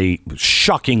now at a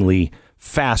shockingly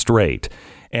fast rate.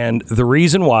 And the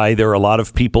reason why there are a lot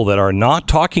of people that are not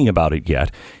talking about it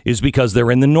yet is because they're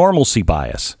in the normalcy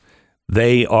bias.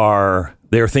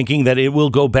 They're thinking that it will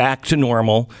go back to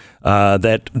normal,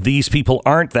 that these people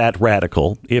aren't that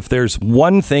radical. If there's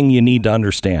one thing you need to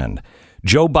understand,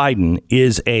 Joe Biden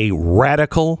is a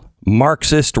radical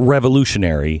Marxist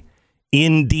revolutionary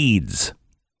in deeds.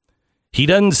 He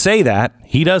doesn't say that.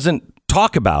 He doesn't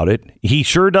talk about it. He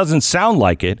sure doesn't sound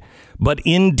like it. But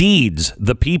in deeds,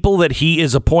 the people that he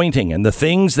is appointing and the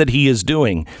things that he is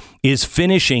doing is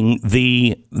finishing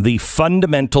the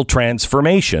fundamental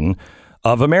transformation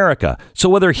of America. So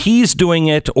whether he's doing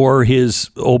it or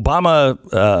his Obama,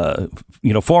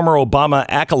 former Obama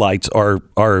acolytes are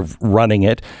running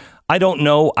it, I don't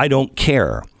know. I don't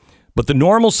care. But the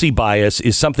normalcy bias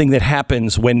is something that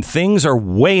happens when things are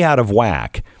way out of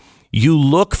whack. You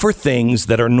look for things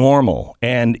that are normal,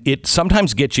 and it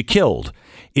sometimes gets you killed.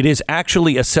 It is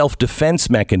actually a self-defense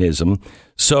mechanism,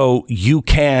 so you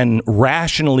can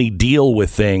rationally deal with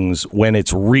things when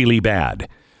it's really bad.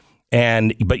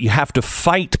 But you have to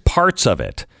fight parts of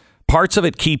it. Parts of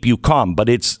it keep you calm, but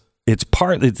it's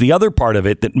the other part of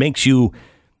it that makes you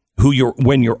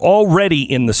when you're already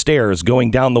in the stairs going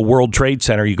down the World Trade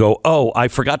Center, you go, oh, I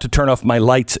forgot to turn off my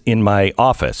lights in my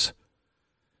office.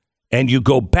 And you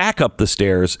go back up the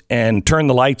stairs and turn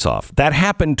the lights off. That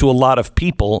happened to a lot of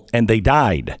people, and they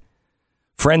died.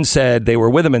 Friends said they were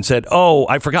with him and said, oh,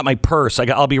 I forgot my purse.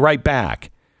 I'll be right back.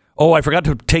 Oh, I forgot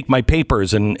to take my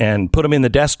papers and put them in the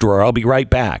desk drawer. I'll be right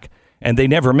back. And they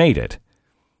never made it.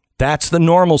 That's the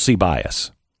normalcy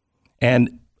bias.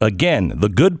 And again, the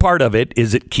good part of it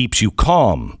is it keeps you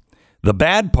calm. The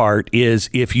bad part is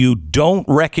if you don't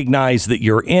recognize that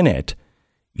you're in it,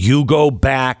 you go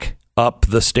back up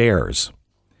the stairs.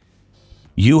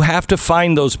 You have to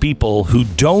find those people who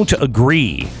don't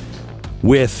agree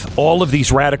with all of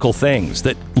these radical things,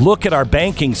 that look at our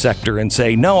banking sector and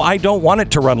say, no, I don't want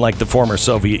it to run like the former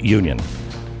Soviet Union.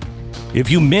 If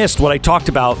you missed what I talked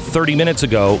about 30 minutes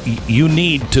ago, you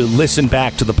need to listen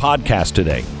back to the podcast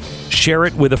today. Share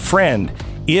it with a friend.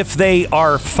 If they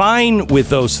are fine with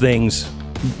those things,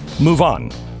 move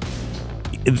on.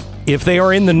 If they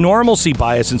are in the normalcy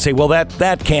bias and say, well,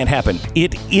 that can't happen.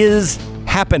 It is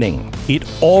happening. It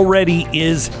already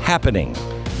is happening.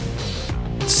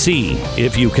 See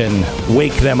if you can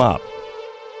wake them up.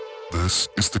 This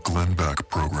is the Glenn Beck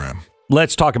Program.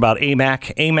 Let's talk about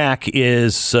AMAC. AMAC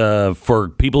is for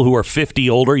people who are 50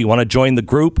 older. You want to join the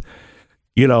group?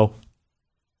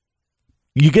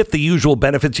 You get the usual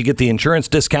benefits. You get the insurance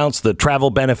discounts, the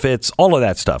travel benefits, all of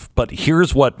that stuff. But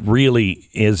here's what really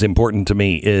is important to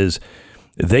me is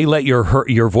they let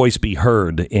your voice be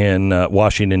heard in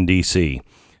Washington, D.C.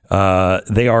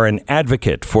 They are an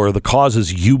advocate for the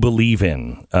causes you believe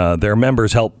in. Their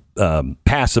members help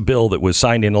pass a bill that was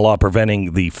signed into law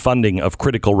preventing the funding of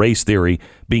critical race theory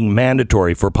being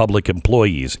mandatory for public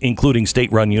employees, including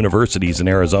state-run universities in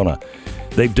Arizona.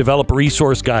 They've developed a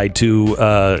resource guide to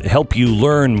help you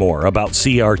learn more about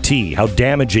CRT, how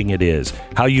damaging it is,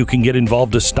 how you can get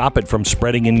involved to stop it from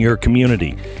spreading in your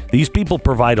community. These people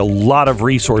provide a lot of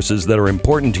resources that are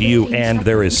important to you, and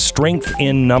there is strength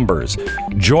in numbers.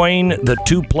 Join the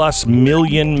 2+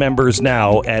 million members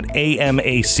now at amac.us/Beck.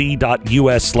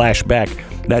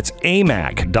 That's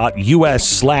amac.us/Beck.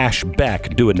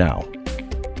 Do it now.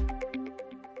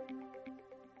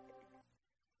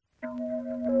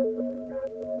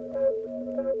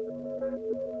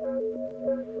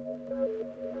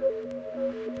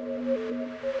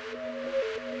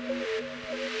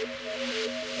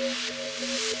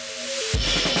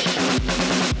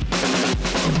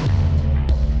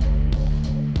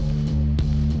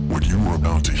 What you are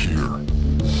about to hear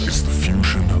is the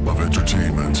fusion of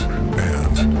entertainment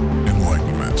and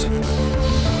enlightenment.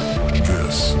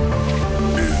 This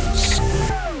is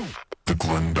the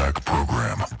Glenn Beck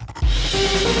Program.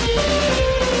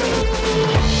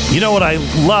 You know what I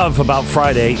love about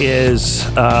Friday is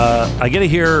I get to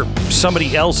hear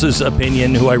somebody else's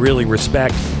opinion who I really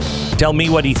respect tell me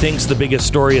what he thinks the biggest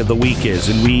story of the week is.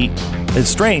 And it's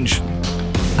strange.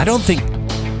 I don't think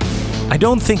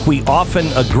we often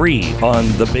agree on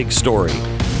the big story.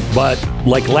 But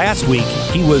like last week,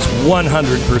 he was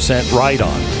 100% right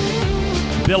on.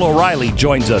 Bill O'Reilly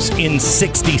joins us in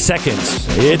 60 seconds.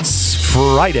 It's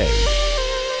Friday.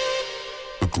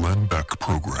 The Glenn Beck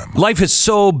Program. Life is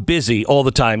so busy all the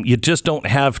time. You just don't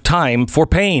have time for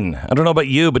pain. I don't know about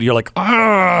you, but you're like,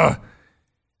 ah.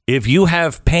 If you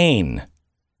have pain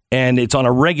and it's on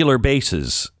a regular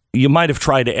basis, you might have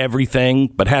tried everything,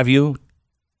 but have you?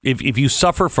 If you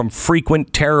suffer from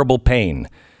frequent, terrible pain,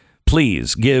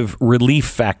 please give Relief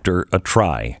Factor a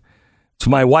try. It's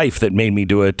my wife that made me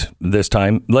do it this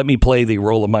time. Let me play the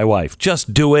role of my wife.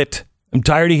 Just do it. I'm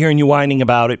tired of hearing you whining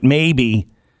about it. Maybe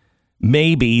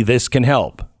this can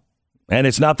help. And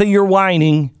it's not that you're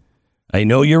whining. I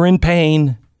know you're in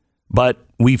pain, but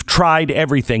we've tried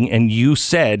everything, and you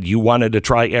said you wanted to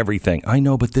try everything. I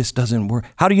know, but this doesn't work.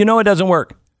 How do you know it doesn't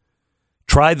work?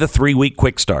 Try the 3-week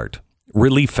quick start.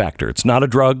 Relief Factor. It's not a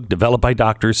drug developed by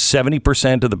doctors.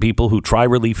 70% of the people who try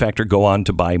Relief Factor go on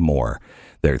to buy more.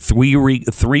 Their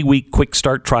three-week quick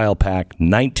start trial pack,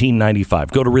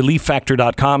 $19.95. Go to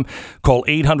ReliefFactor.com. Call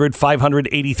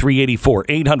 800-500-8384.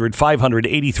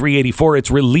 800-500-8384.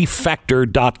 It's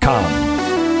ReliefFactor.com.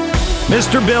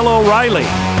 Mr. Bill O'Reilly,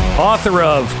 author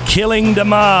of Killing the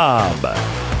Mob,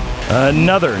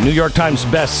 another New York Times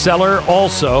bestseller,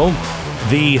 also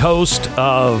the host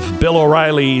of Bill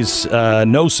O'Reilly's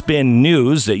No Spin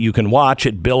News that you can watch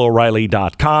at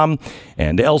BillO'Reilly.com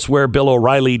and elsewhere,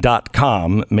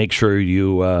 BillO'Reilly.com. Make sure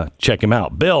you check him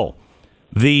out. Bill,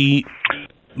 the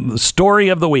story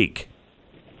of the week.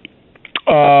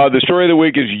 The story of the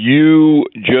week is you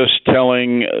just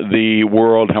telling the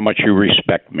world how much you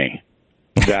respect me.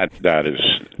 That is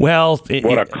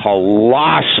what a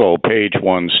colossal page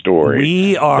one story.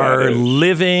 We are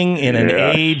living in an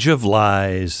age of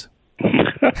lies.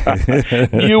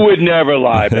 You would never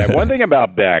lie, Beck. One thing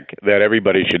about Beck that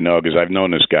everybody should know, because I've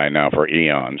known this guy now for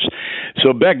eons.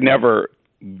 So Beck never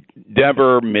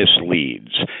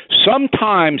misleads.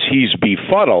 Sometimes he's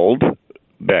befuddled,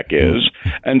 Beck is,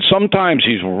 and sometimes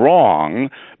he's wrong,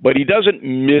 but he doesn't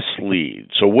mislead.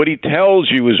 So what he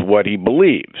tells you is what he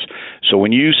believes. So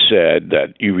when you said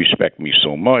that you respect me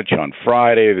so much on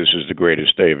Friday, this is the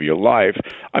greatest day of your life,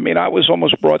 I mean, I was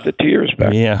almost brought to tears,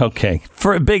 Beck. Yeah, okay.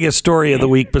 For a biggest story of the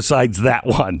week besides that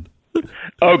one.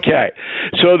 Okay.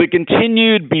 So the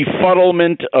continued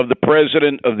befuddlement of the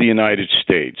President of the United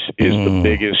States is the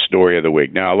biggest story of the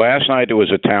week. Now, last night there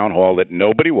was a town hall that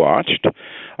nobody watched.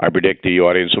 I predict the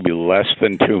audience will be less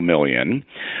than 2 million.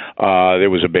 There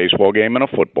was a baseball game and a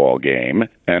football game,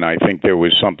 and I think there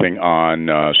was something on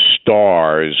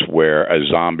Stars where a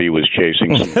zombie was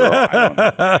chasing some girl. I don't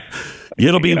know.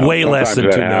 It'll be way less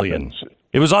than 2 million. Happens.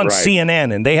 It was on Right.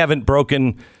 CNN, and they haven't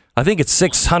broken, I think it's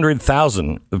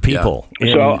 600,000 people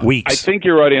in weeks. I think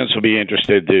your audience will be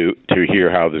interested to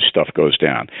hear how this stuff goes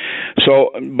down.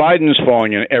 So Biden's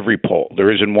falling in every poll.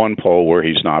 There isn't one poll where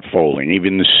he's not falling.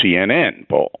 Even the CNN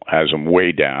poll has him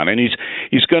way down, and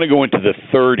he's going to go into the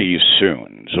 30s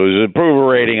soon. So his approval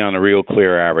rating on the Real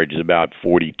Clear average is about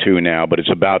 42 now, but it's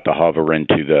about to hover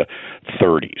into the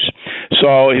 30s.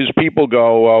 So his people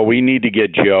go, well, we need to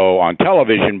get Joe on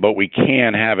television, but we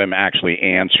can't have him actually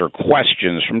answer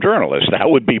questions from journalists. That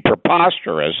would be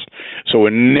preposterous. So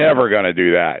we're never going to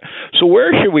do that. So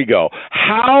where should we go?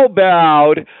 How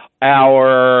about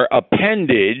our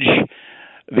appendage,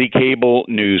 the cable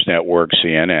news network,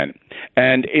 CNN?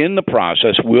 And in the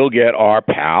process, we'll get our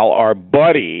pal, our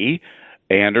buddy,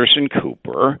 Anderson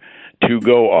Cooper, to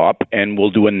go up, and we'll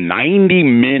do a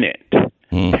 90-minute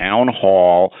town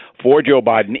hall for Joe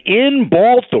Biden in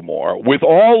Baltimore with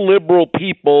all liberal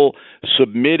people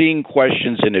submitting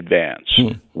questions in advance.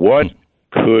 What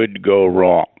could go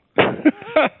wrong?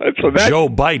 So Joe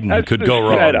Biden could go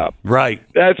wrong. Setup. Right.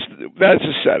 That's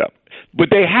a setup. But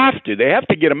they have to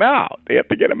get him out. They have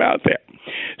to get him out there.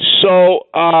 So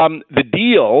the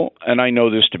deal, and I know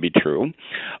this to be true,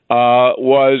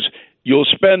 was you'll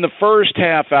spend the first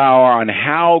half hour on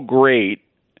how great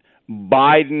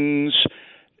Biden's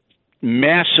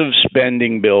massive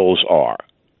spending bills are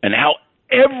and how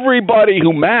everybody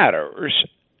who matters,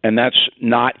 and that's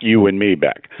not you and me,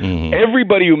 Beck,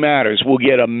 everybody who matters will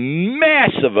get a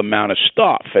massive amount of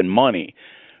stuff and money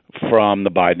from the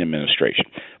Biden administration.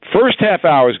 First half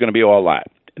hour is going to be all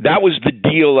that. That was the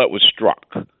deal that was struck,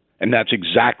 and that's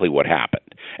exactly what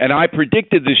happened. And I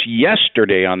predicted this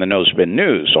yesterday on the No Spin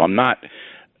News, so I'm not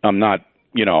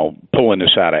pulling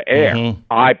this out of air.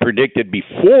 I predicted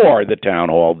before the town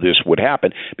hall this would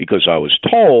happen because I was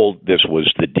told this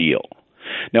was the deal.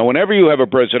 Now, whenever you have a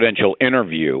presidential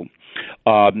interview,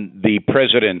 the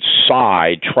president's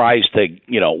side tries to,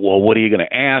 well, what are you going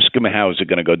to ask him? How is it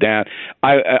going to go down?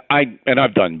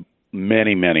 I've done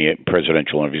many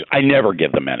presidential interviews. I never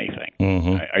give them anything.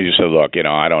 I just say, look,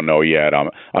 I don't know yet.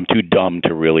 I'm too dumb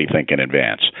to really think in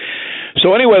advance.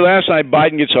 So anyway, last night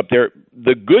Biden gets up there.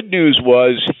 The good news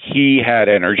was he had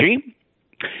energy.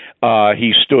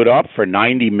 He stood up for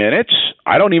 90 minutes.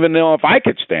 I don't even know if I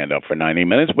could stand up for 90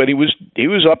 minutes, but he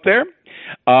was up there,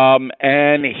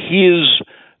 and his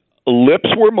lips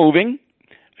were moving.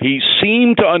 He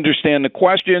seemed to understand the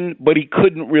question, but he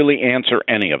couldn't really answer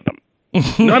any of them.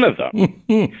 None of them.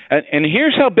 And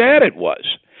here's how bad it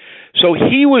was. So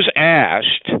he was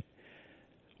asked,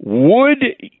 would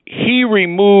he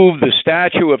remove the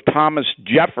statue of Thomas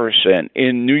Jefferson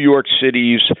in New York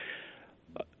City's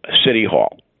City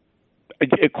Hall?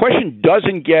 A question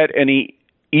doesn't get any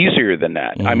easier than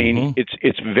that. I mean,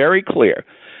 it's very clear.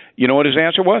 You know what his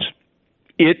answer was?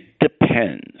 It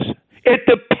depends. It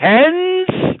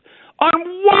depends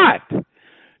on what?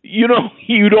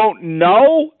 you don't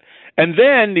know. And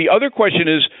then the other question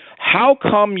is, how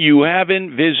come you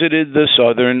haven't visited the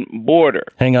southern border?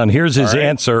 Hang on. Here's his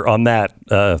answer on that.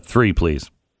 3, please.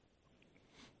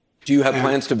 Do you have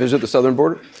plans to visit the southern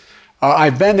border?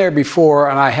 I've been there before,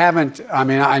 and I haven't. I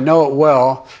mean, I know it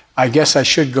well. I guess I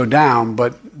should go down,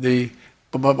 but the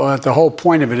whole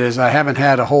point of it is I haven't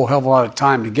had a whole hell of a lot of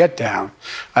time to get down.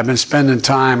 I've been spending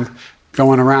time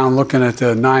going around looking at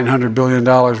the $900 billion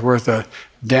worth of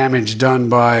damage done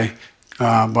by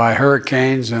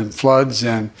hurricanes and floods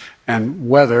and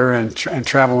weather and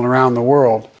traveling around the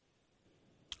world.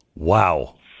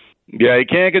 Wow. Yeah, he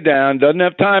can't get down. Doesn't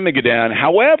have time to get down.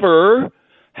 However,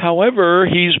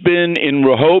 he's been in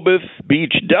Rehoboth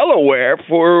Beach, Delaware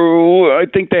for, I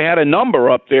think they had a number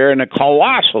up there in a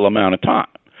colossal amount of time.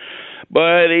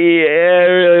 But he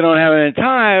really don't have any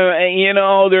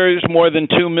time. There's more than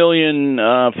 2 million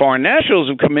foreign nationals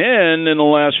who've come in the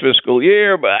last fiscal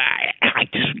year, but I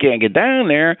just can't get down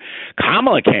there.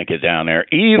 Kamala can't get down there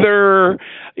either.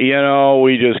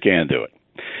 We just can't do it.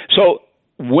 So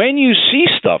when you see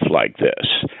stuff like this,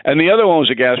 and the other one was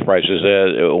the gas prices,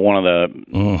 one of the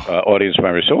audience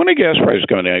members said, when are gas prices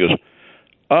coming down? He goes,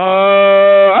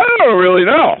 I don't really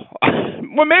know.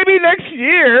 Well, maybe next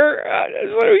year.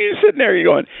 You're sitting there,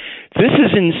 you're going, this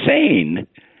is insane.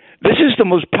 This is the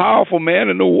most powerful man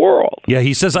in the world. Yeah,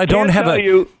 he says, I don't have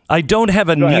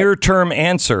a near-term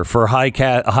answer for high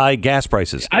gas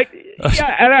prices. Hey,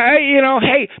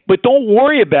 but don't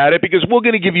worry about it because we're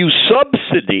going to give you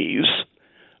subsidies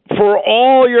for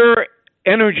all your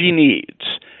energy needs.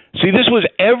 See, this was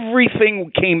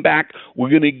everything came back. We're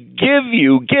going to give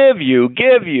you.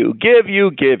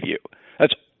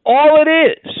 That's all it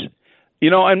is.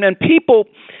 And then people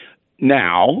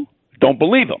now don't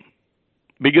believe him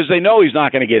because they know he's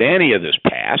not going to get any of this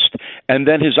passed. And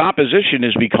then his opposition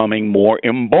is becoming more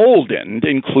emboldened,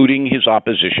 including his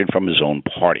opposition from his own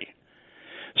party.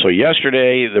 So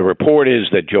yesterday, the report is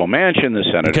that Joe Manchin, the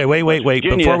senator. Okay,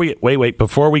 wait.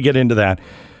 Before we get into that,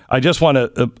 I just want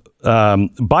to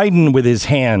Biden with his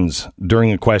hands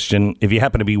during a question. If you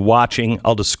happen to be watching,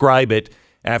 I'll describe it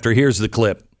after. Here's the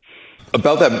clip.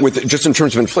 About that, with just in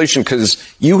terms of inflation,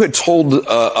 because you had told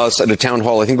us at a town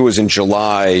hall, I think it was in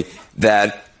July,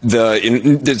 that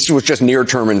this was just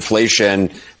near-term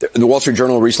inflation. The Wall Street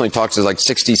Journal recently talked to like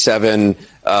 67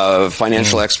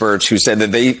 financial experts who said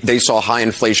that they saw high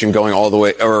inflation going all the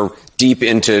way or deep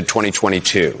into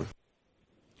 2022.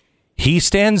 He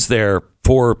stands there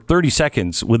for 30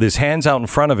 seconds with his hands out in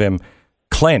front of him,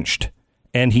 clenched,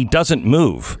 and he doesn't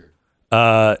move,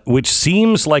 which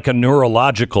seems like a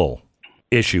neurological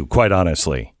issue, quite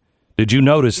honestly. Did you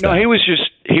notice that? No, he was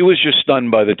just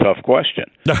stunned by the tough question.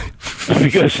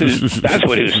 Because that's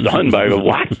what he was stunned by.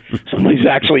 What? Somebody's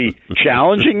actually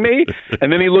challenging me?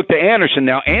 And then he looked at Anderson.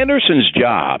 Now, Anderson's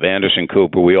job, Anderson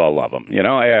Cooper, we all love him.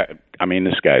 I mean,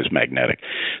 this guy's magnetic.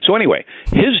 So anyway,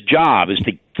 his job is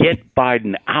to get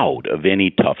Biden out of any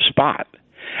tough spot.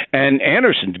 And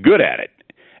Anderson's good at it.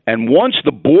 And once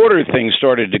the border thing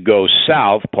started to go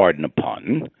south, pardon the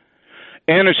pun,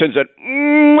 Anderson said,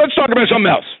 let's talk about something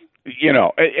else.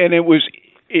 And it was,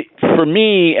 for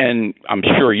me, and I'm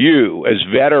sure you, as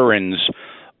veterans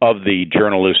of the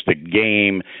journalistic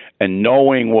game and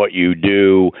knowing what you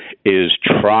do is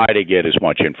try to get as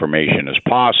much information as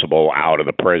possible out of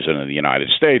the President of the United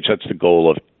States. That's the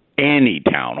goal of any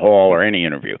town hall or any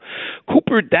interview.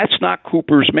 Cooper, that's not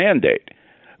Cooper's mandate.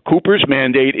 Cooper's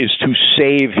mandate is to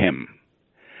save him.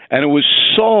 And it was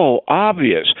so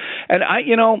obvious. And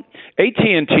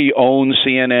AT&T owns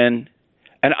CNN.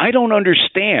 And I don't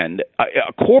understand.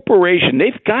 A corporation,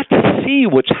 they've got to see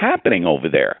what's happening over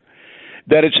there.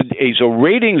 That it's a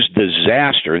ratings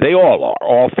disaster. They all are.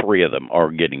 All three of them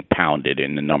are getting pounded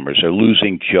in the numbers. They're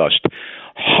losing just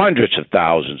hundreds of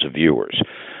thousands of viewers.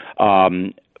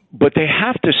 But they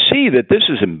have to see that this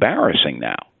is embarrassing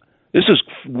now. This is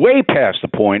way past the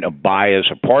point of bias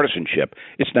or partisanship.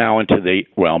 It's now into the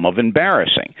realm of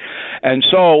embarrassing. And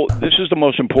so this is the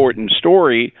most important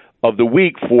story of the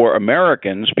week for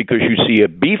Americans because you see a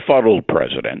befuddled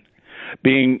president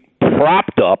being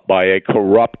propped up by a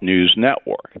corrupt news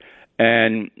network.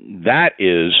 And that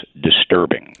is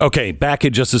disturbing. Okay, back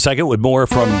in just a second with more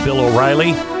from Bill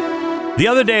O'Reilly. The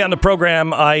other day on the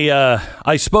program,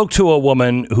 I spoke to a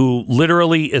woman who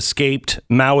literally escaped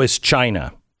Maoist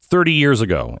China 30 years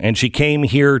ago, and she came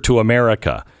here to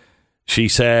America. She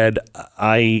said,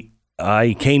 I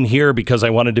came here because I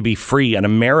wanted to be free, and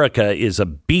America is a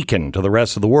beacon to the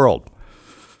rest of the world.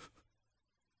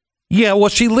 Yeah, well,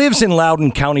 she lives in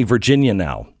Loudoun County, Virginia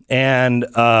now, and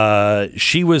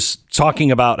she was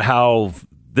talking about how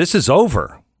this is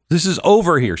over. This is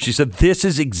over here. She said this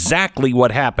is exactly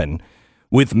what happened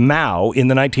with Mao in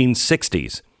the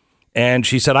 1960s. And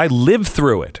she said, I lived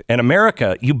through it. And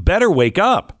America, you better wake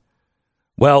up.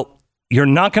 Well, you're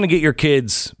not going to get your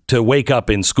kids to wake up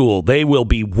in school. They will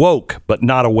be woke, but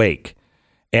not awake.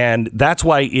 And that's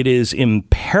why it is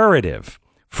imperative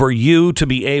for you to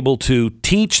be able to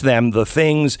teach them the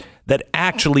things that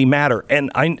actually matter. And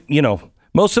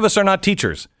most of us are not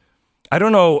teachers. I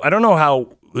don't know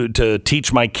how to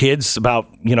teach my kids about,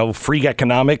 free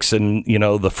economics and,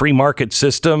 the free market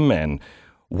system and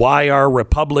why our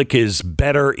republic is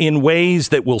better in ways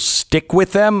that will stick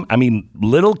with them. I mean,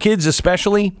 little kids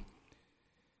especially.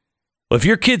 If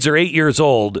your kids are 8 years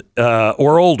old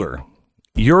or older,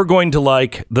 you're going to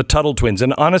like the Tuttle Twins.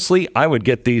 And honestly, I would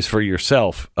get these for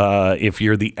yourself. If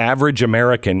you're the average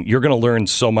American, you're going to learn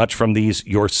so much from these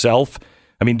yourself.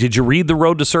 I mean, did you read The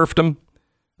Road to Serfdom?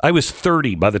 I was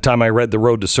 30 by the time I read The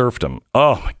Road to Serfdom.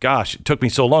 Oh, my gosh, it took me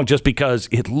so long just because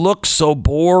it looks so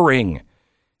boring.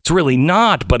 It's really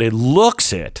not, but it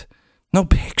looks it. No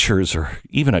pictures or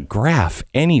even a graph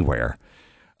anywhere.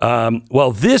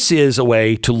 Well, this is a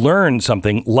way to learn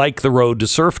something like The Road to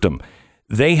Serfdom.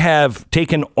 They have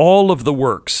taken all of the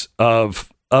works of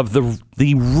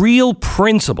the real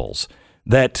principles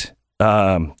that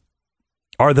are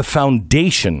the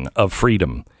foundation of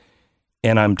freedom.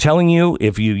 And I'm telling you,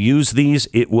 if you use these,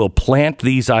 it will plant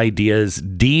these ideas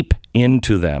deep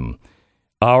into them.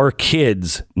 Our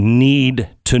kids need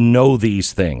to know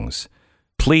these things.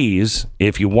 Please,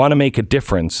 if you want to make a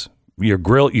difference,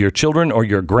 your children or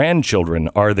your grandchildren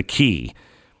are the key.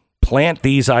 Plant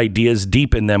these ideas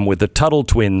deep in them with the Tuttle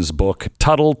Twins book,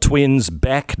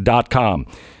 TuttleTwinsBeck.com.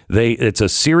 It's a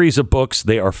series of books.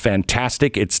 They are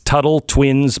fantastic. It's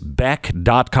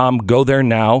TuttleTwinsBeck.com. Go there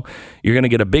now. You're going to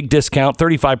get a big discount,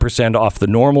 35% off the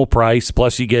normal price.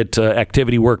 Plus, you get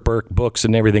activity workbook books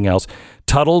and everything else.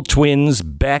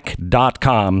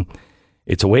 TuttleTwinsBeck.com.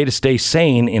 It's a way to stay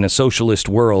sane in a socialist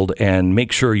world and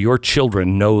make sure your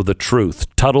children know the truth.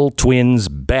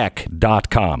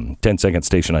 TuttleTwinsBeck.com. 10-second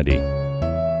station ID.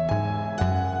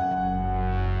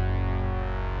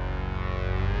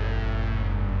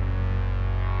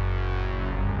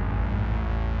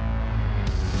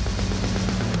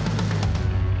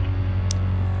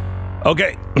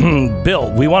 Okay,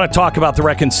 Bill, we want to talk about the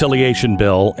reconciliation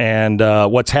bill and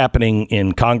what's happening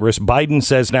in Congress. Biden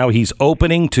says now he's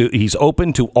open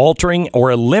to altering or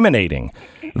eliminating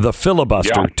the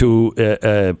filibuster to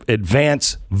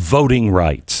advance voting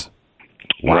rights.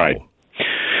 Wow. Right.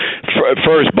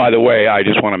 First, by the way, I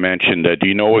just want to mention that. Do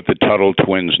you know what the Tuttle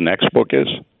Twins' next book is?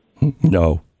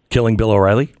 No. Killing Bill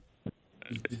O'Reilly?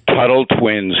 Tuttle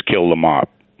Twins Kill the Mob.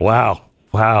 Wow.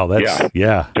 That's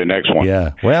the next one.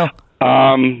 Yeah. Well.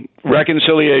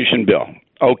 Reconciliation bill.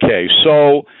 Okay,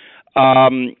 so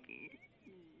Biden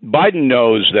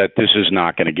knows that this is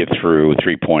not going to get through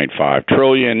 $3.5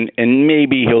 trillion, and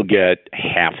maybe he'll get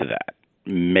half of that.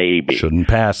 Maybe. Shouldn't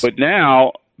pass. But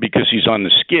now, because he's on the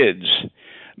skids,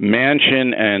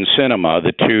 Manchin and Sinema,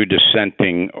 the two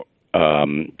dissenting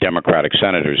Democratic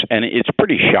senators, and it's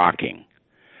pretty shocking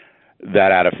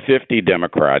that out of 50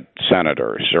 Democrat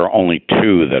senators, there are only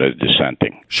 2 that are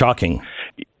dissenting. Shocking.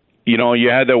 You know, you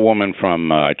had that woman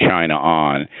from China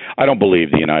on. I don't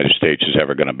believe the United States is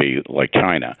ever going to be like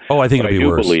China. Oh, I think it'll be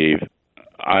worse.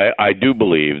 I do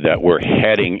believe that we're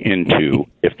heading into,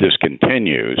 if this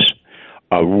continues,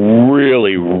 a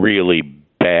really, really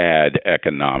bad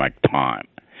economic time.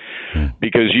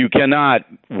 Because you cannot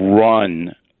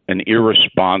run an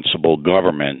irresponsible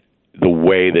government the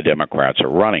way the Democrats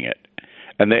are running it.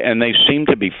 And they seem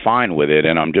to be fine with it.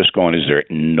 And I'm just going, is there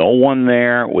no one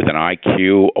there with an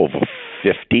IQ over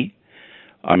 50?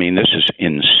 I mean, this is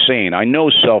insane. I know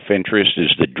self-interest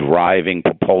is the driving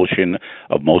propulsion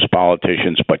of most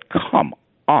politicians, but come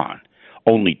on.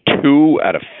 Only 2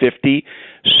 out of 50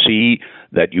 see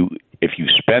that if you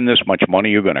spend this much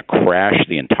money, you're going to crash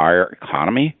the entire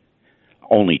economy?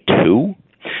 Only 2?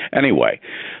 Anyway,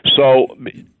 so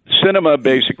Sinema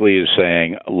basically is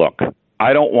saying, look,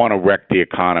 I don't want to wreck the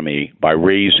economy by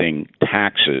raising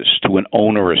taxes to an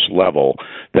onerous level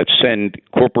that send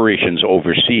corporations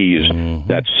overseas,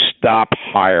 that stop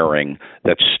hiring,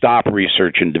 that stop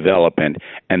research and development,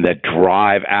 and that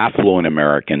drive affluent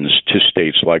Americans to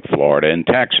states like Florida and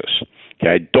Texas.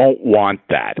 Okay, I don't want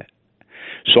that.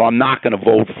 So I'm not going to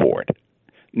vote for it.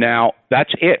 Now,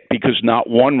 that's it, because not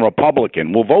one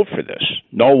Republican will vote for this.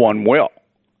 No one will.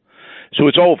 So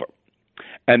it's over.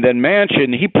 And then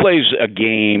Manchin, he plays a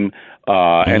game,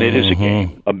 and it is a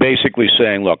game, basically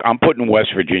saying, look, I'm putting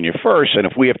West Virginia first, and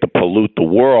if we have to pollute the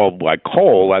world like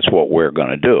coal, that's what we're going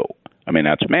to do. I mean,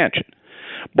 that's Manchin.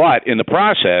 But in the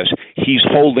process, he's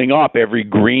holding up every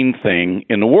green thing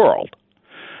in the world.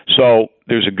 So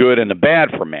there's a good and a bad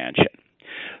for Manchin.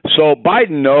 So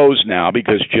Biden knows now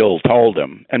because Jill told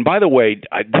him. And by the way,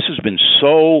 this has been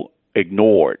so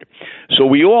ignored. So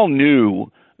we all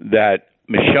knew that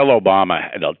Michelle Obama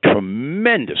had a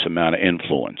tremendous amount of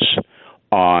influence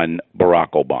on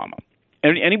Barack Obama.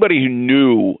 And anybody who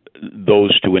knew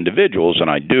those two individuals, and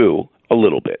I do a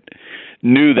little bit,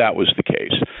 knew that was the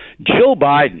case. Jill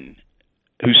Biden,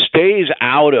 who stays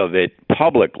out of it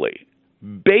publicly,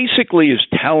 basically is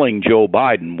telling Joe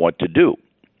Biden what to do.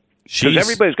 Because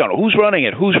everybody's going, who's running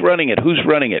it? Who's running it? Who's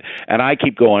running it? And I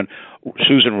keep going,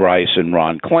 Susan Rice and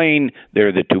Ron Klain,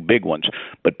 they're the two big ones.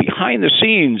 But behind the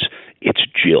scenes, it's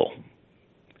Jill.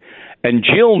 And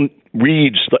Jill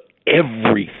reads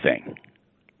everything,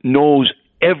 knows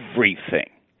everything.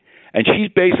 And she's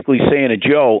basically saying to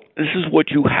Joe, this is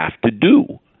what you have to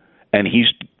do. And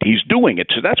he's doing it.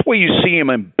 So that's why you see him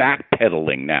in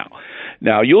backpedaling now.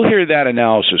 Now, you'll hear that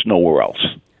analysis nowhere else.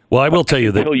 Well, I will tell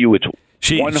you that it's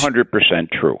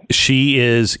 100% true. She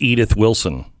is Edith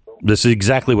Wilson. This is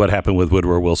exactly what happened with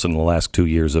Woodrow Wilson in the last 2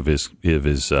 years of his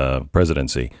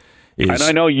presidency. And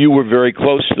I know you were very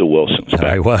close to the Wilsons.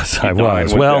 I was.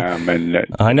 Well,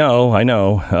 I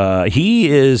know. He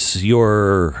is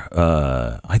your,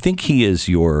 I think he is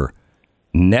your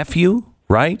nephew,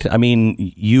 right? I mean,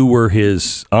 you were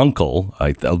his uncle,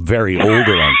 a very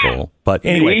older uncle. But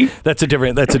anyway, that's a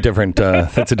different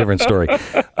story.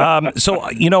 So,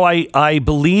 you know, I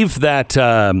believe that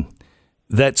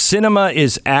that Sinema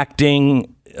is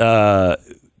acting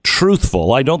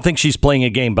truthful. I don't think she's playing a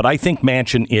game, but I think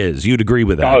Manchin is. You'd agree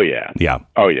with that? Oh, yeah. Yeah.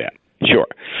 Oh, yeah. Sure.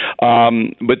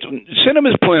 But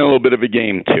Sinema's playing a little bit of a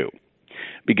game, too,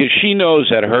 because she knows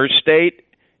that her state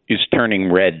is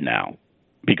turning red now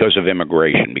because of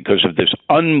immigration, because of this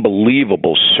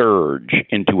unbelievable surge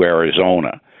into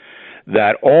Arizona,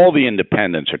 that all the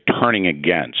independents are turning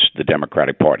against the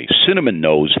Democratic Party. Sinema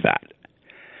knows that.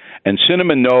 And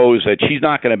Sinema knows that she's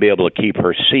not going to be able to keep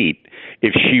her seat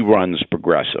if she runs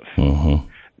progressive. Mm-hmm.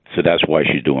 So that's why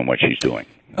she's doing what she's doing.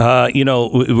 You know,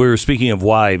 we were speaking of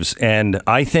wives, and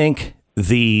I think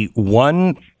the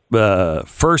one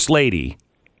first lady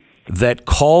that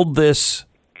called this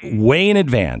way in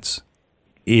advance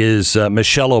is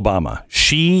Michelle Obama.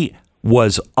 She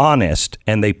was honest,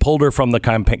 and they pulled her from the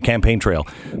campaign trail.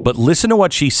 But listen to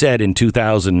what she said in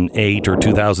 2008 or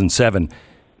 2007,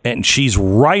 and she's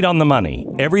right on the money.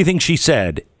 Everything she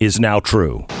said is now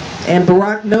true. And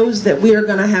Barack knows that we are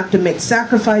going to have to make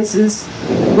sacrifices.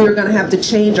 We're going to have to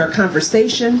change our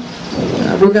conversation.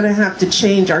 We're going to have to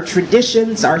change our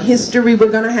traditions, our history.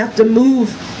 We're going to have to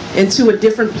move into a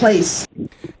different place.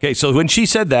 Okay, so when she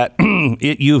said that,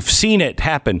 you've seen it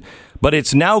happen, but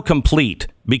it's now complete,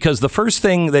 because the first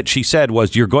thing that she said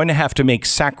was you're going to have to make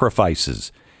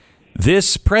sacrifices.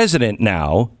 This president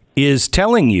now is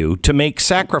telling you to make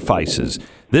sacrifices.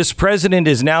 This president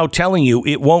is now telling you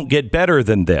it won't get better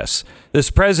than this. This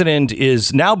president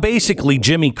is now basically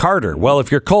Jimmy Carter. Well,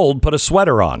 if you're cold, put a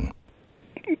sweater on.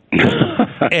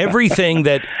 Everything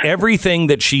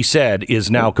that she said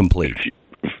is now complete.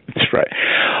 That's right.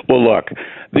 Well, look,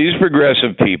 these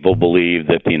progressive people believe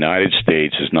that the United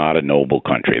States is not a noble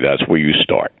country. That's where you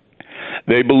start.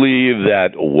 They believe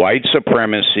that white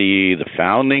supremacy, the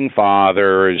founding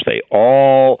fathers, they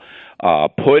all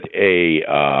put a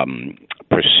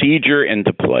procedure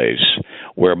into place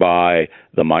whereby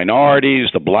the minorities,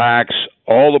 the blacks,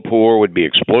 all the poor would be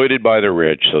exploited by the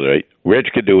rich so the rich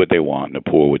could do what they want and the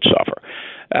poor would suffer.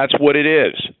 That's what it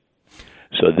is.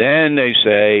 So then they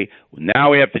say,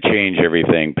 now we have to change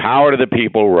everything. Power to the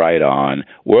people, right on.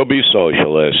 We'll be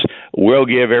socialists. We'll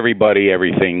give everybody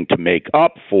everything to make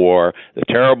up for the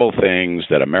terrible things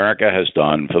that America has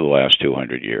done for the last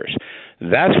 200 years.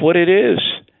 That's what it is.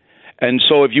 And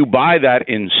so if you buy that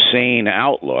insane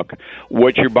outlook,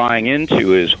 what you're buying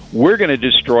into is we're going to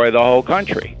destroy the whole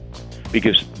country,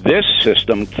 because this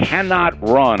system cannot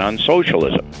run on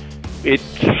socialism. It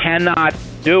cannot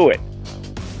do it.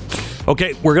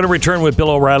 Okay, we're going to return with Bill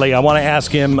O'Reilly. I want to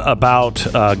ask him about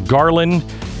Garland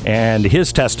and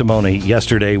his testimony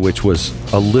yesterday, which was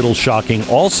a little shocking.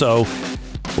 Also,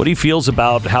 what he feels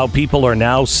about how people are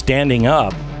now standing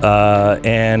up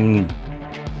and,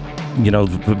 you know,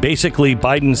 basically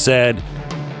Biden said,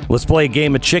 let's play a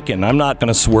game of chicken. I'm not going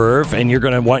to swerve, and you're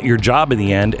going to want your job in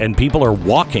the end. And people are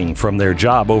walking from their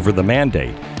job over the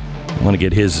mandate. I want to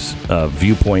get his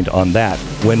viewpoint on that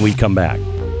when we come back.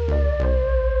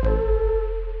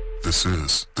 This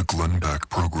is the Glenn Beck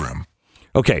Program.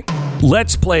 Okay,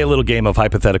 let's play a little game of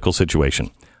hypothetical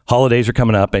situation. Holidays are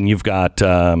coming up, and you've got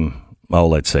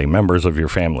let's say members of your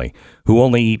family who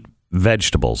only eat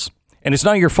vegetables. And it's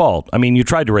not your fault. I mean, you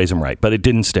tried to raise them right, but it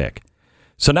didn't stick.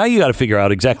 So now you got to figure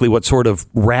out exactly what sort of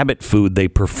rabbit food they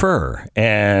prefer.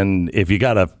 And if you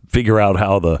got to figure out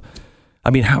how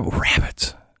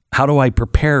rabbits, how do I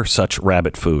prepare such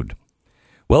rabbit food?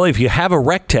 Well, if you have a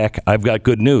RecTech, I've got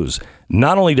good news.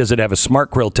 Not only does it have a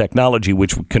smart grill technology,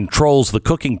 which controls the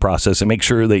cooking process and makes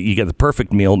sure that you get the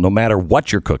perfect meal no matter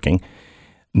what you're cooking.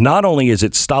 Not only is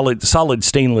it solid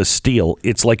stainless steel,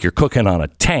 it's like you're cooking on a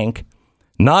tank.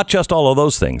 Not just all of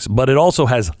those things, but it also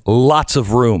has lots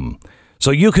of room.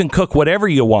 So you can cook whatever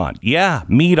you want. Yeah,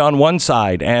 meat on one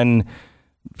side and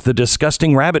the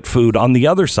disgusting rabbit food on the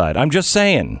other side. I'm just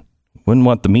saying, wouldn't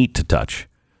want the meat to touch.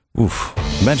 Oof.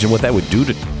 Imagine what that would do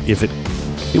if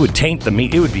it would taint the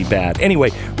meat. It would be bad.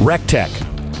 Anyway, RecTech.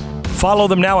 Follow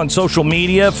them now on social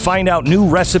media. Find out new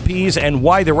recipes and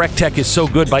why the RecTech is so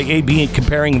good by A/B and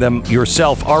comparing them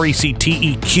yourself.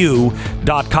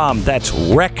 RecTeq.com. That's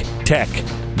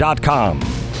RecTech.com.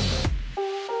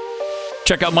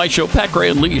 Check out my show, Pat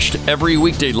Gray Unleashed, every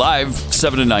weekday live,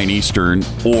 7 to 9 Eastern,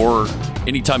 or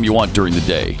anytime you want during the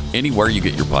day, anywhere you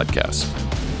get your podcasts.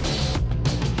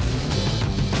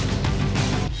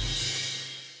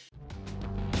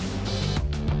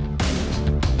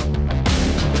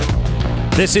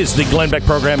 This is the Glenn Beck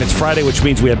program. It's Friday, which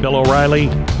means we have Bill O'Reilly.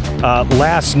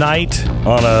 Last night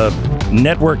on a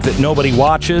network that nobody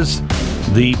watches,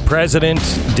 the president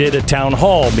did a town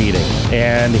hall meeting,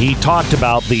 and he talked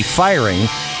about the firing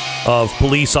of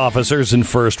police officers and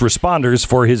first responders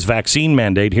for his vaccine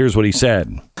mandate. Here's what he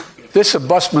said. This is a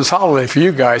busman's holiday for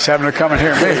you guys, having to come and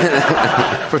hear me.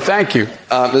 But thank you.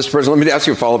 Mr. President, let me ask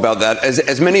you a follow about that.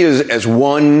 As many as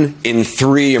 1 in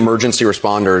 3 emergency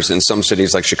responders in some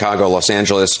cities like Chicago, Los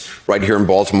Angeles, right here in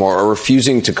Baltimore, are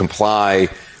refusing to comply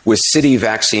with city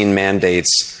vaccine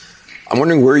mandates. I'm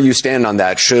wondering where you stand on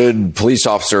that. Should police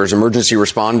officers, emergency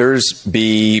responders,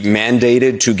 be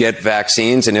mandated to get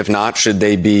vaccines? And if not, should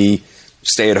they be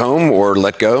stay at home or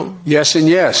let go? Yes and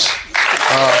yes.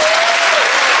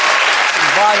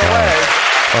 By the way,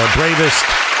 our bravest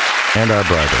and our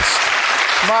brightest.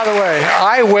 By the way,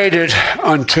 I waited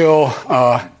until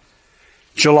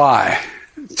July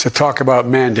to talk about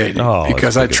mandating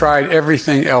because I tried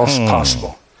everything else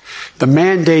possible. The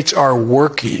mandates are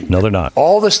working. No, they're not.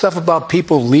 All the stuff about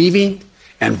people leaving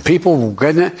and people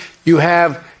getting it, you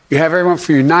have everyone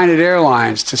from United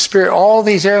Airlines to Spirit, all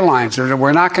these airlines.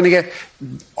 We're not going to get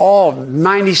all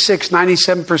 96,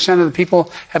 97% of the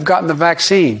people have gotten the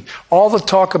vaccine. All the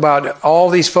talk about all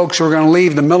these folks who are going to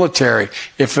leave the military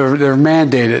if they're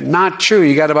mandated. Not true.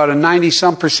 You got about a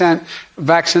 90-some%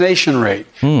 vaccination rate.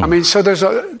 I mean, so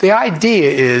the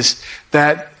idea is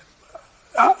that,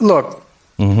 look,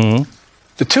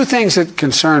 the two things that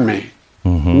concern me,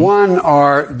 one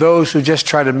are those who just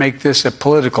try to make this a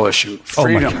political issue.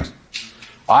 Freedom.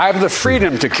 I have the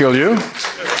freedom to kill you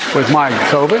with my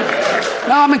COVID.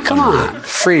 No, I mean, come on.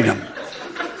 Freedom.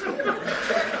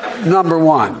 Number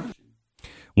one.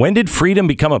 When did freedom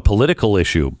become a political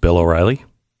issue, Bill O'Reilly?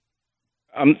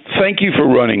 Thank you for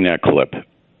running that clip,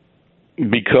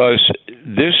 because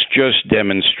this just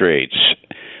demonstrates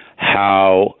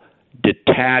how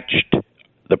detached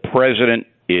the president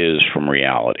is from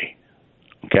reality.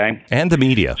 Okay? And the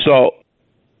media. So,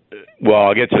 well,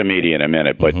 I'll get to the media in a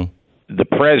minute, but the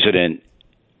president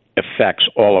affects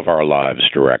all of our lives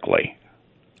directly.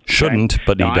 Shouldn't,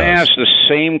 but he does. I asked the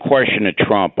same question to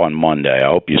Trump on Monday. I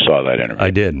hope you saw that interview.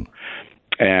 I did.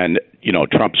 And,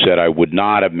 Trump said I would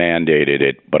not have mandated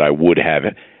it, but I would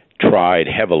have tried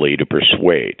heavily to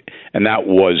persuade. And that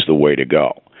was the way to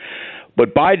go.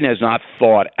 But Biden has not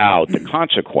thought out the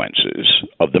consequences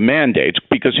of the mandates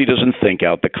because he doesn't think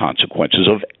out the consequences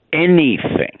of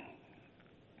anything.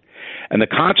 And the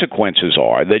consequences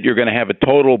are that you're going to have a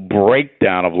total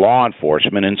breakdown of law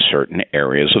enforcement in certain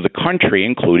areas of the country,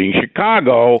 including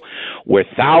Chicago, where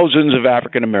thousands of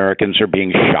African Americans are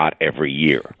being shot every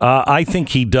year. I think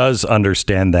he does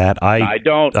understand that. I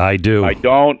don't. I do. I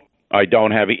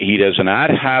don't have. He does not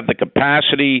have the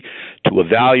capacity to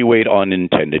evaluate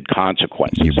unintended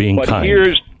consequences. You're being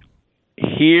kind.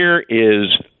 Here is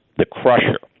the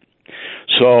crusher.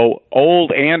 So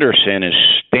old Anderson is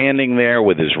standing there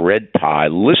with his red tie,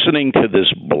 listening to this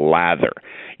blather.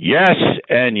 Yes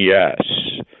and yes,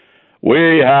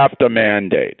 we have to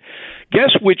mandate.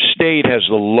 Guess which state has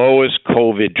the lowest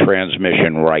COVID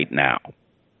transmission right now?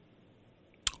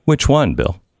 Which one,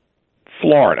 Bill?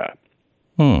 Florida.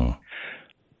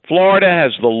 Florida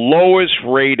has the lowest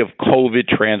rate of COVID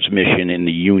transmission in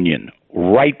the union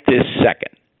right this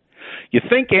second. You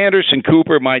think Anderson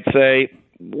Cooper might say,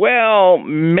 well,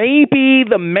 maybe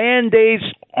the mandates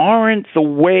aren't the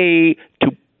way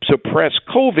to suppress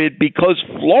COVID, because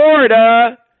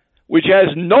Florida, which has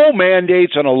no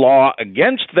mandates and a law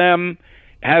against them,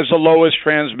 has the lowest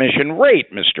transmission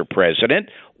rate, Mr. President.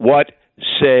 What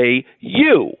say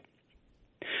you?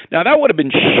 Now, that would have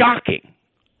been shocking.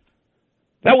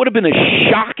 That would have been a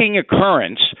shocking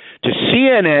occurrence to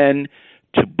CNN,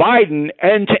 to Biden,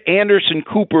 and to Anderson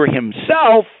Cooper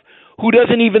himself, who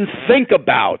doesn't even think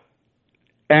about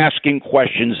asking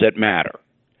questions that matter.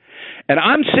 And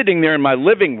I'm sitting there in my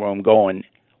living room going,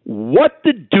 what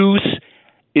the deuce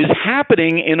is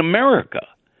happening in America?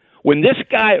 When this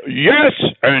guy, yes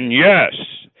and yes,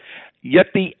 yet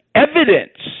the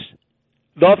evidence,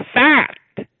 the fact,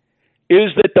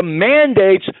 is that the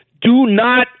mandates do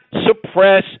not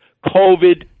suppress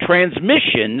COVID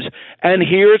transmissions, and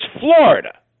here's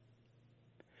Florida.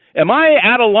 Am I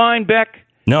out of line, Beck?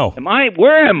 No.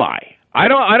 Where am I? I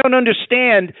don't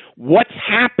understand what's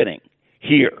happening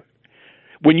here.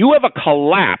 When you have a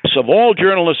collapse of all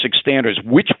journalistic standards,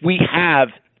 which we have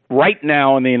right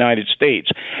now in the United States,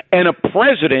 and a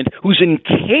president who's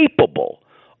incapable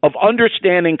of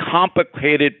understanding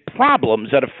complicated problems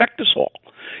that affect us all,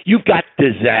 you've got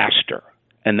disaster,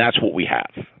 and that's what we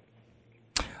have.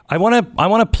 I want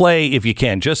to play, if you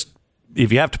can, just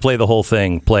if you have to play the whole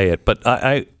thing, play it. But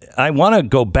I want to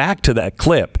go back to that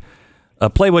clip.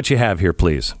 Play what you have here,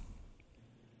 please.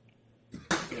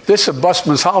 This is a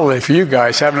busman's holiday for you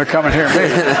guys, having to come and hear me.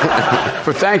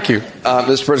 But thank you.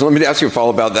 Mr. President, let me ask you a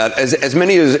follow about that. As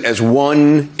many as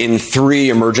 1 in 3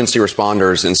 emergency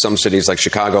responders in some cities like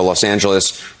Chicago, Los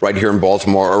Angeles, right here in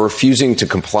Baltimore, are refusing to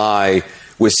comply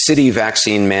with city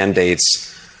vaccine mandates.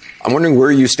 I'm wondering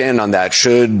where you stand on that.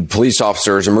 Should police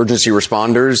officers, emergency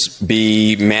responders,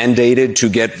 be mandated to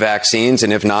get vaccines?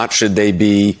 And if not, should they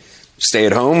be stay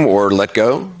at home or let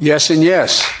go? Yes and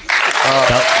yes.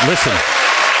 Listen,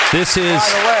 this is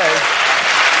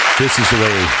the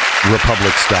way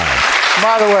republics die.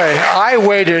 By the way, I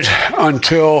waited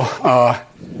until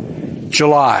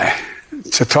July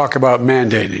to talk about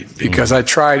mandating because I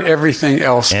tried everything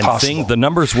else possible. The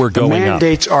numbers were going up. The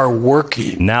mandates are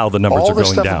working. Now the numbers are going down.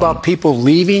 All the stuff about people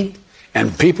leaving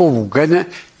and people getting it,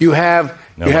 you have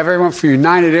everyone from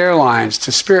United Airlines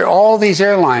to Spirit, all these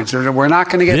airlines. We're not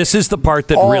going to get. This is the part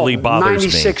that really bothers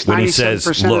me when he says,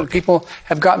 "Look, of the people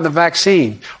have gotten the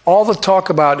vaccine." All the talk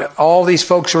about all these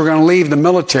folks who are going to leave the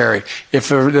military if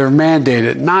they're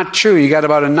mandated, not true. You got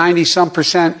about a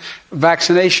 90-some%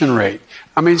 vaccination rate.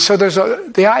 I mean, so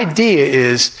the idea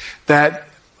is that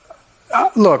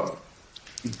look,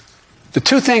 the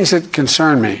two things that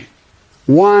concern me.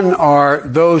 One are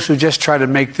those who just try to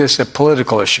make this a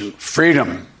political issue.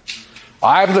 Freedom.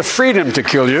 I have the freedom to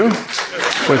kill you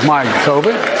with my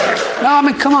COVID. No, I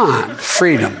mean, come on.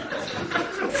 Freedom.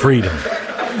 Freedom.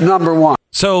 Number one.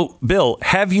 So, Bill,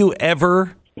 have you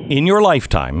ever in your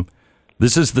lifetime,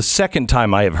 this is the second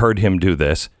time I have heard him do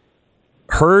this,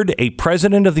 heard a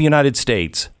president of the United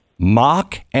States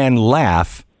mock and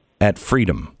laugh at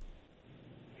freedom?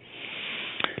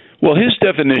 Well, his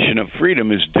definition of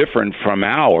freedom is different from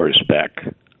ours,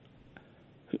 Beck.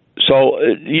 So,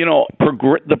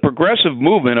 the progressive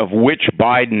movement of which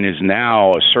Biden is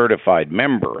now a certified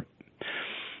member,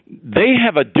 they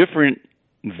have a different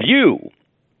view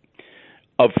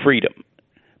of freedom.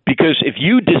 Because if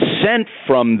you dissent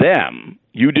from them,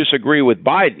 you disagree with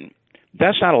Biden,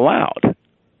 that's not allowed.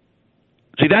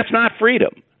 See, that's not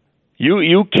freedom.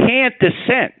 You can't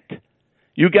dissent.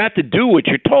 You got to do what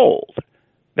you're told.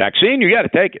 Vaccine, you got to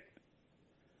take it.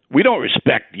 We don't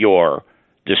respect your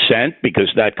dissent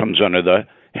because that comes under the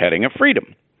heading of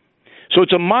freedom. So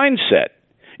it's a mindset.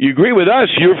 You agree with us,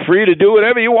 you're free to do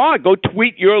whatever you want. Go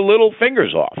tweet your little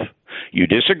fingers off. You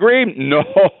disagree?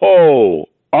 No.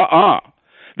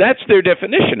 That's their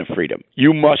definition of freedom.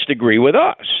 You must agree with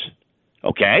us.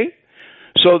 Okay?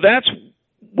 So that's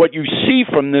what you see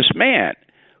from this man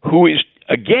who is,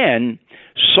 again,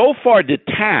 so far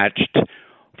detached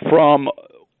from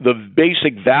the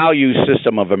basic value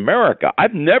system of America.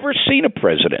 I've never seen a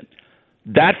president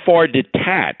that far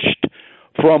detached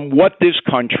from what this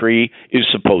country is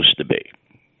supposed to be.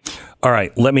 All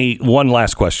right, one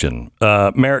last question.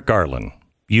 Merrick Garland,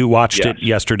 you watched it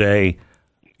yesterday.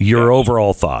 Your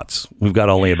overall thoughts? We've got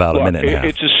only about a minute and a half.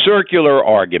 It's a circular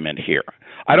argument here.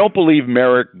 I don't believe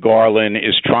Merrick Garland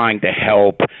is trying to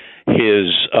help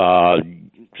his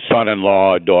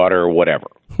son-in-law, daughter, whatever.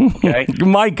 Okay.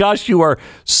 My gosh, you are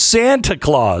Santa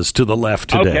Claus to the left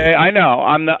today. Okay, I know.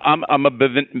 I'm a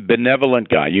benevolent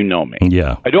guy. You know me.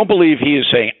 Yeah. I don't believe he is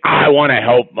saying I want to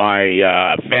help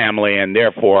my family and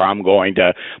therefore I'm going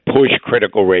to push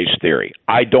critical race theory.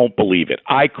 I don't believe it.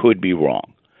 I could be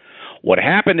wrong. What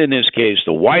happened in this case,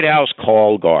 the White House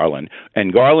called Garland,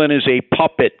 and Garland is a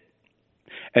puppet,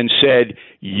 and said,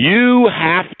 you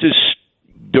have to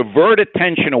divert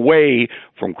attention away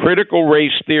from critical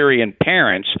race theory and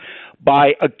parents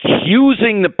by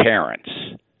accusing the parents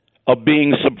of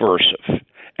being subversive.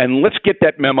 And let's get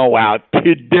that memo out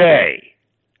today.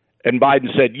 And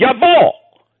Biden said, Jawohl,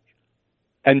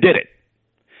 and did it.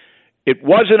 It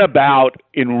wasn't about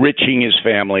enriching his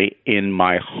family, in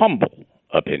my humble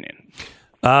opinion.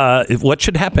 What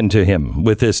should happen to him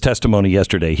with his testimony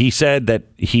yesterday? He said that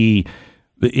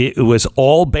it was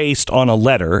all based on a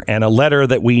letter, and a letter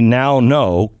that we now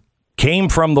know came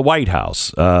from the White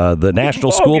House, the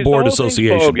National School Board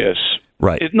Association. Bogus.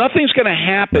 Right. Nothing's going to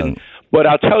happen, but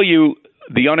I'll tell you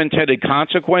the unintended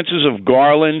consequences of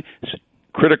Garland's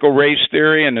critical race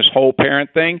theory and this whole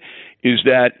parent thing is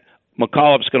that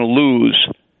McAuliffe's going to lose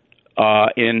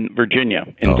in Virginia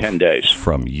in 10 days.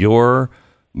 From your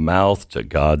mouth to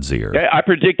God's ear. I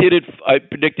predicted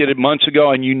it months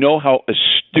ago, and you know how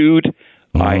astute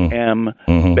I am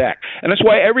back. And that's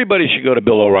why everybody should go to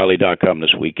BillO'Reilly.com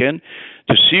this weekend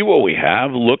to see what we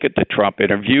have. Look at the Trump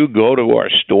interview. Go to our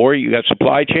store. You got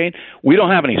supply chain. We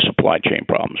don't have any supply chain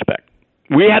problems back.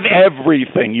 We have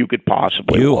everything you could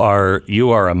possibly want.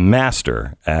 You are a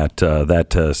master at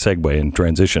that segue and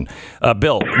transition.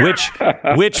 Bill,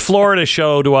 which Florida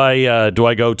show do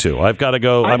I go to? I've got to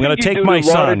go. I'm going to take my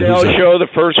son. The Lauderdale show, the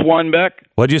first one, Beck.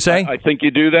 What'd you say? I think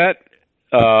you do that.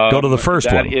 Go to the first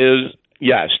one.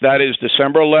 That is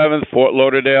December 11th, Fort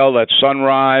Lauderdale. That's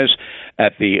sunrise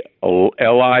at the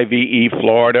LIVE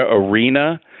Florida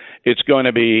Arena. It's going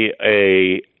to be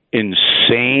a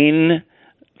insane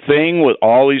thing with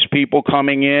all these people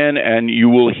coming in, and you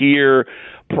will hear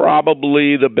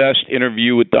probably the best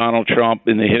interview with Donald Trump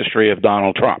in the history of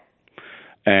Donald Trump.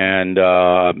 And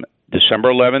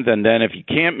December 11th, and then if you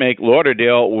can't make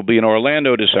Lauderdale, we'll be in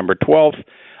Orlando December 12th.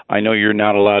 I know you're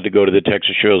not allowed to go to the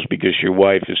Texas shows because your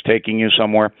wife is taking you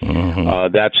somewhere.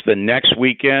 That's the next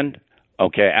weekend,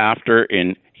 after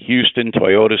in Houston,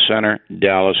 Toyota Center,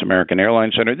 Dallas, American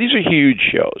Airlines Center. These are huge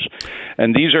shows,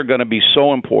 and these are going to be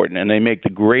so important, and they make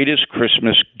the greatest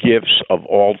Christmas gifts of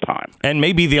all time. And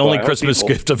maybe the only Christmas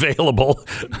gift available.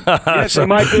 Yes, it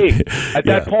might be. At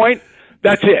that point,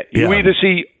 that's it. You either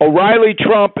see O'Reilly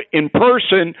Trump in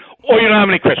person, or you don't have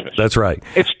any Christmas. That's right.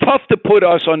 It's tough to put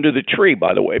us under the tree,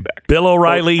 by the way, Beck. Bill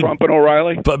O'Reilly. Both Trump and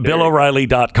O'Reilly. But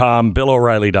BillO'Reilly.com.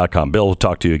 BillO'Reilly.com. Bill, we'll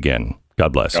talk to you again.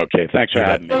 God bless. Okay, thanks for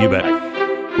having me. You bet.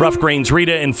 Rough Greens.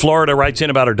 Rita in Florida writes in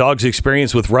about her dog's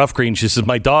experience with Rough Greens. She says,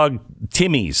 my dog,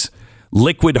 Timmy's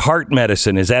liquid heart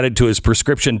medicine is added to his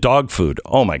prescription dog food.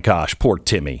 Oh, my gosh. Poor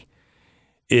Timmy.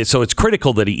 So it's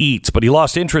critical that he eats, but he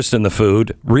lost interest in the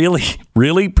food. Really?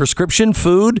 Really? Prescription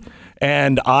food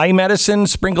and eye medicine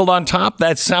sprinkled on top?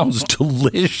 That sounds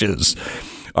delicious.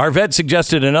 Our vet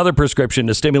suggested another prescription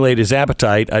to stimulate his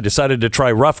appetite. I decided to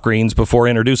try Rough Greens before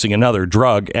introducing another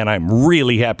drug, and I'm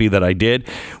really happy that I did.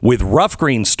 With Rough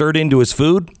Greens stirred into his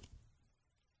food,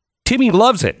 Timmy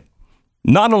loves it.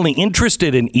 Not only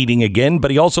interested in eating again, but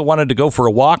he also wanted to go for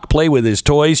a walk, play with his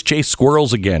toys, chase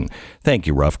squirrels again. Thank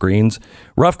you, Rough Greens.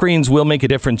 Rough Greens will make a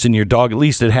difference in your dog. At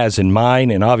least it has in mine,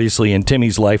 and obviously in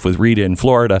Timmy's life with Rita in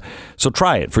Florida. So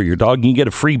try it for your dog. You can get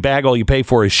a free bag. All you pay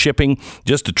for is shipping.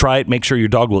 Just to try it, make sure your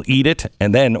dog will eat it,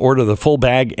 and then order the full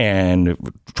bag and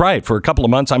try it for a couple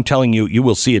of months. I'm telling you, you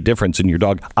will see a difference in your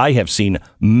dog. I have seen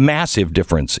massive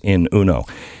difference in Uno.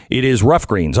 It is Rough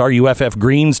Greens,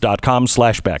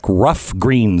 ruffgreens.com/Beck,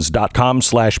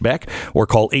 ruffgreens.com/Beck, or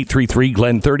call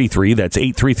 833-GLEN-33. That's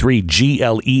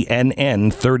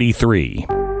 833-GLENN-33.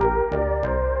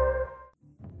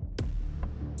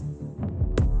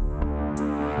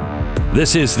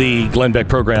 This is the Glenn Beck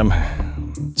program.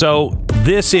 So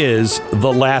this is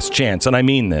the last chance, and I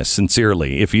mean this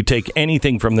sincerely. If you take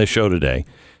anything from this show today,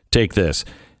 take this.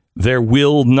 There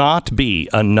will not be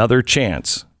another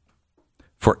chance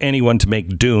for anyone to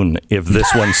make Dune if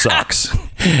this one sucks.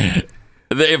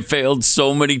 They have failed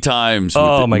so many times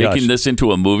making this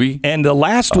into a movie. And the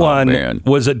last one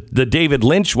was the David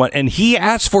Lynch one, and he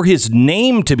asked for his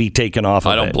name to be taken off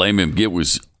of it. I don't blame him. It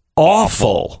was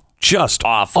awful. Just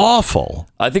awful.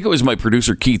 I think it was my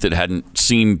producer Keith that hadn't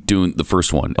seen Dune, the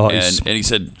first one, and he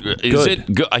said, "Is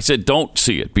it good?" I said, "Don't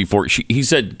see it before." He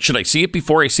said, "Should I see it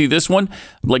before I see this one?"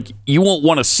 Like, you won't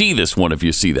want to see this one if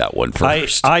you see that one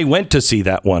first. I went to see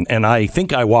that one, and I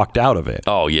think I walked out of it.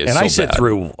 Oh yeah, and I sit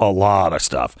through a lot of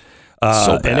stuff,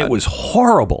 so bad. And it was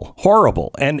horrible.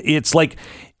 And it's like,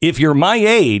 if you're my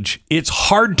age, it's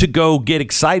hard to go get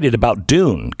excited about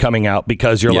Dune coming out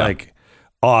because you're like,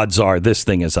 odds are this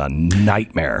thing is a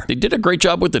nightmare. They did a great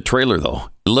job with the trailer, though.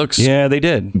 It looks they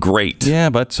did great. Yeah,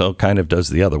 but so kind of does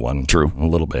the other one. True. A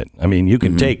little bit. I mean, you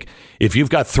can take, if you've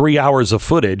got 3 hours of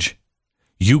footage,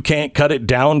 you can't cut it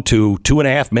down to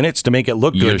 2.5 minutes to make it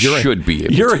look good.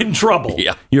 You're in trouble.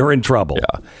 Yeah. You're in trouble.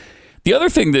 Yeah. The other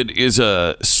thing that is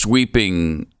a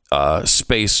sweeping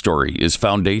space story is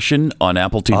Foundation on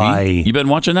Apple TV. You been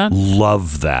watching that?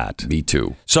 Love that. Me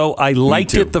too. So I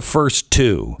liked it the first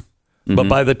 2. But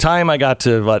by the time I got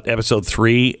to episode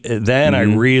 3, then I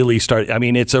really started. I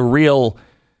mean, it's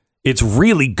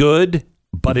really good,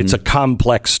 but it's a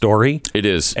complex story. It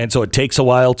is. And so it takes a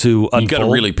while to unfold. You got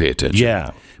to really pay attention.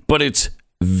 Yeah. But it's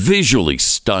visually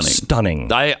stunning.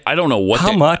 Stunning. I don't know what.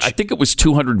 How much? I think it was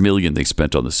 $200 million they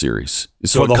spent on the series.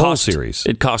 So for the whole series.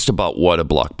 It cost about what a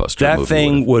blockbuster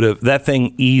movie that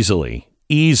thing easily,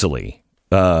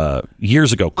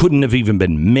 years ago couldn't have even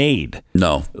been made.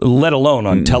 No. Let alone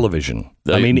on television.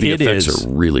 The effects are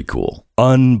really cool.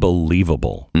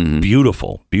 Unbelievable.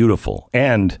 Beautiful.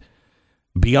 And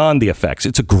beyond the effects,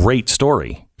 it's a great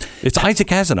story. It's Isaac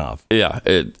Asimov. Yeah.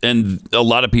 And a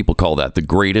lot of people call that the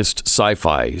greatest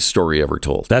sci-fi story ever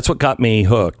told. That's what got me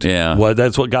hooked. Yeah. Well,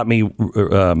 that's what got me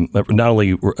not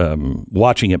only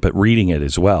watching it, but reading it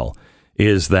as well,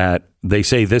 is that they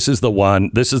say this is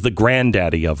the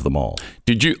granddaddy of them all.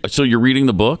 So you're reading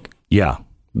the book? Yeah.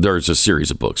 There's a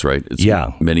series of books, right? It's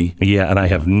yeah. Many? Yeah, and I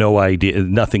have no idea.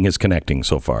 Nothing is connecting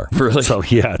so far. Really? So,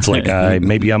 yeah, it's like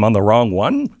maybe I'm on the wrong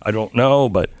one. I don't know,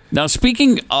 but... Now,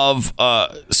 speaking of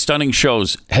stunning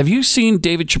shows, have you seen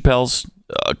David Chappelle's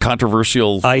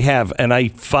controversial... I have, and I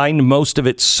find most of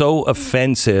it so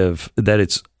offensive that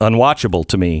it's unwatchable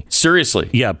to me. Seriously?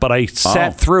 Yeah, but I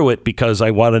sat through it because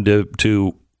I wanted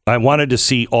to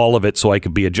see all of it so I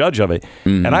could be a judge of it.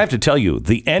 And I have to tell you,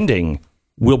 the ending...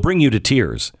 will bring you to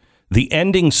tears. The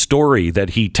ending story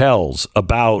that he tells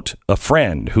about a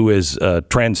friend who is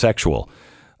transsexual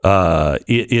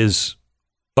is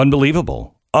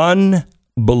unbelievable.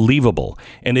 Unbelievable.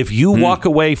 And if you walk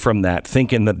away from that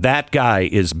thinking that guy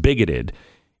is bigoted,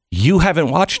 you haven't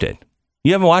watched it.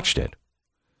 You haven't watched it.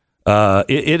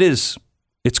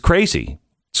 It's crazy.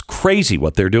 It's crazy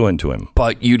what they're doing to him.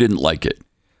 But you didn't like it.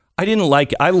 I didn't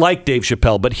like it. I like Dave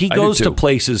Chappelle, but he goes to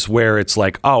places where it's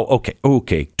like, oh,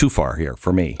 okay, too far here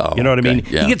for me. Oh, you know what I mean?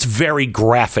 Yeah. He gets very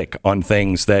graphic on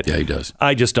things that he does.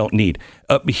 I just don't need.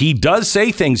 He does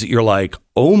say things that you're like,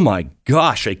 oh my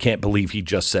gosh, I can't believe he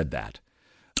just said that.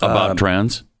 About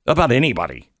trans? About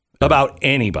anybody. About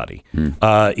anybody.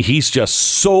 He's just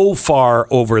so far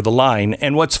over the line.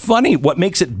 And what's funny, what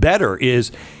makes it better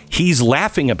is he's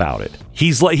laughing about it.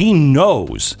 He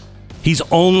knows. He's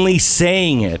only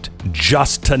saying it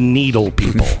just to needle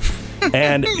people.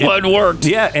 And it worked.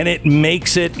 Yeah, and it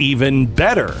makes it even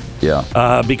better.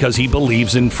 Yeah. Because he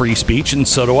believes in free speech, and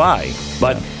so do I.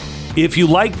 But if you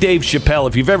like Dave Chappelle,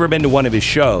 if you've ever been to one of his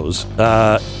shows,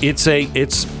 it's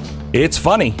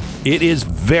funny. It is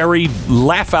very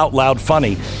laugh out loud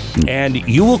funny. And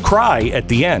you will cry at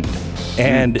the end.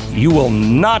 And you will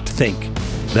not think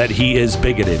that he is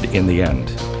bigoted in the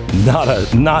end. No,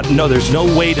 there's no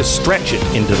way to stretch it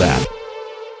into that.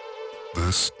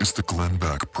 This is the Glenn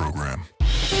Beck Program.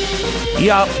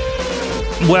 Yeah,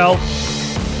 well,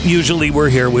 usually we're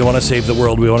here. We want to save the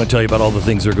world. We want to tell you about all the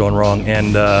things that are going wrong.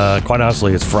 And quite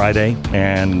honestly, it's Friday,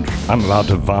 and I'm about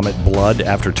to vomit blood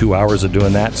after 2 hours of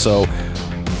doing that. So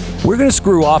we're going to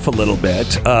screw off a little bit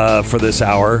for this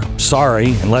hour.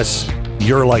 Sorry, unless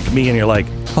you're like me and you're like,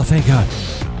 oh, thank God.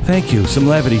 Thank you. Some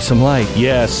levity, some light.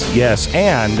 Yes.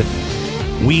 And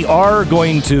we are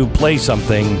going to play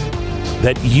something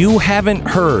that you haven't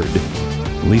heard,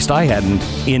 at least I hadn't,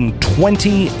 in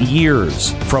 20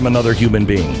 years from another human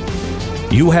being.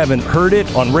 You haven't heard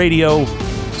it on radio,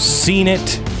 seen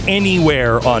it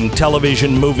anywhere on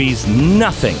television, movies,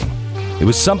 nothing. It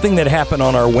was something that happened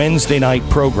on our Wednesday night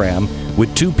program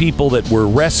with 2 people that were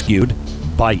rescued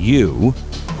by you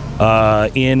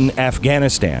in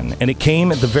Afghanistan. And it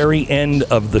came at the very end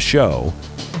of the show.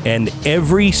 And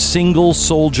every single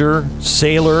soldier,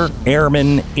 sailor,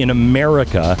 airman in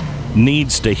America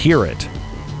needs to hear it.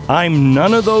 I'm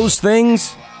none of those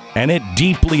things, and it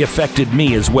deeply affected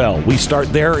me as well. We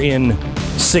start there in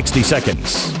 60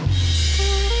 seconds.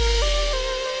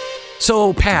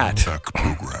 So, Pat,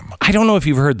 I don't know if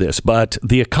you've heard this, but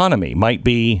the economy might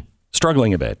be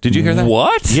struggling a bit. Did you hear that?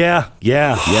 What? Yeah.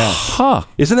 Huh.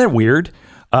 Isn't that weird?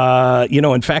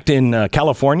 In fact, in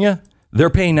California, they're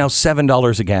paying now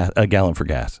 $7 a gallon for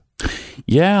gas.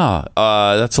 Yeah,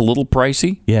 that's a little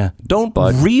pricey. Yeah. Don't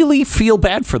really feel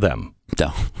bad for them.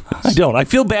 No. I don't. I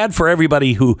feel bad for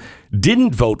everybody who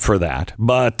didn't vote for that,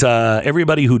 but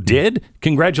everybody who did,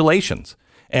 congratulations.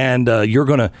 And you're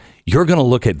gonna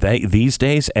look at these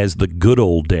days as the good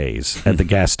old days at the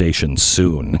gas station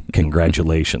soon.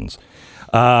 Congratulations.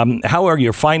 How are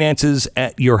your finances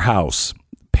at your house?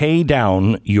 Pay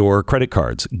down your credit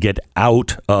cards. Get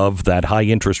out of that high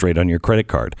interest rate on your credit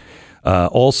card.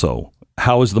 Also,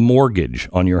 how is the mortgage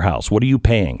on your house? What are you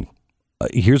paying?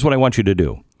 Here's what I want you to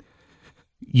do.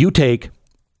 You take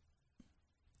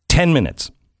 10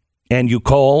 minutes and you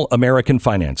call American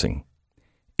Financing.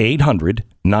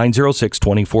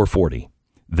 800-906-2440.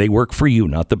 They work for you,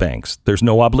 not the banks. There's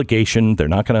no obligation. They're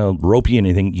not going to rope you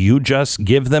anything. You just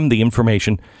give them the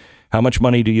information. How much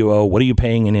money do you owe? What are you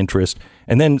paying in interest?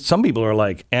 And then some people are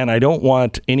like, and I don't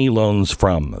want any loans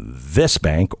from this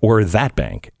bank or that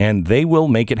bank. And they will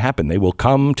make it happen. They will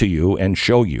come to you and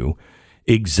show you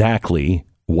exactly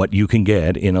what you can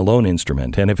get in a loan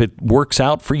instrument. And if it works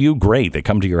out for you, great. They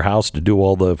come to your house to do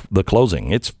all the closing.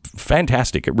 It's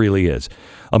fantastic. It really is.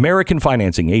 American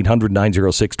Financing,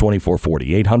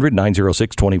 800-906-2440.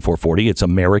 800-906-2440. It's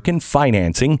American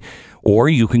Financing, or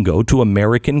you can go to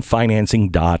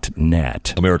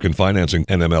AmericanFinancing.net. American Financing,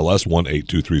 NMLS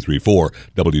 182334,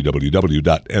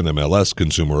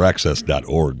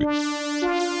 www.nmlsconsumeraccess.org.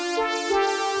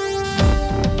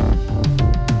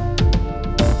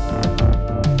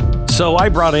 So I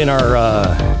brought in our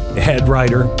head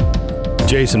writer,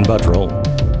 Jason Buttrill,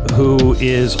 who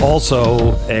is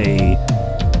also a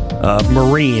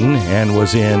Marine and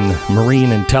was in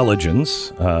Marine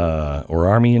Intelligence or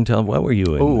Army Intelligence. What were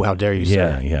you in? Oh, how dare you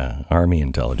say? Yeah, Army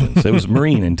Intelligence. It was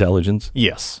Marine Intelligence.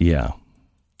 Yes. Yeah.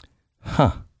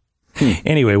 Huh.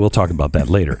 Anyway, we'll talk about that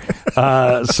later.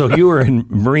 So you were in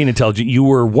Marine Intelligence. You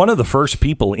were one of the first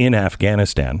people in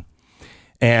Afghanistan.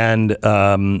 And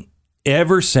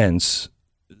ever since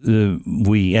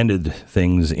we ended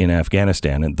things in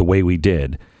Afghanistan and the way we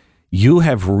did, you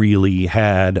have really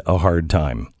had a hard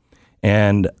time.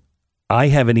 And I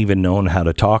haven't even known how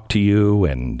to talk to you.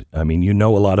 And I mean, you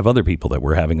know, a lot of other people that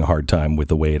were having a hard time with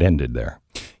the way it ended there.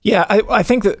 Yeah, I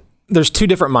think that there's two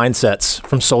different mindsets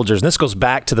from soldiers. And this goes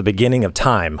back to the beginning of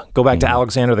time. Go back to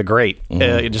Alexander the Great.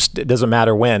 It doesn't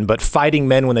matter when, but fighting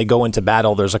men when they go into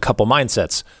battle, there's a couple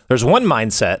mindsets. There's one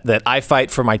mindset that I fight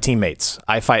for my teammates.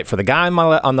 I fight for the guy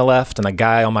on the left and the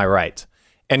guy on my right.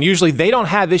 And usually they don't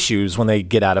have issues when they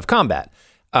get out of combat.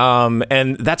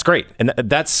 And that's great. And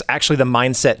that's actually the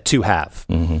mindset to have.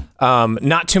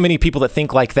 Not too many people that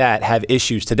think like that have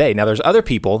issues today. Now, there's other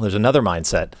people, there's another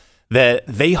mindset that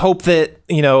they hope that,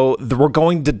 you know, we're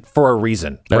going to for a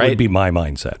reason. That right? would be my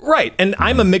mindset. Right. And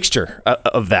I'm a mixture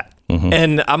of that.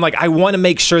 And I'm like, I want to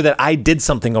make sure that I did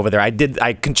something over there.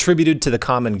 I contributed to the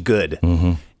common good.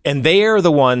 And they are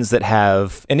the ones that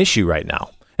have an issue right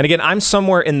now. And again, I'm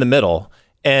somewhere in the middle.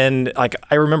 And like,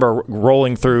 I remember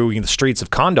rolling through the streets of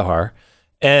Kandahar,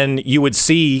 and you would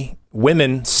see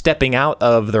women stepping out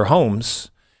of their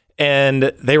homes,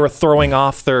 and they were throwing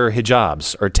off their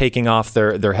hijabs or taking off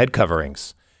their head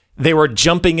coverings. They were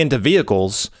jumping into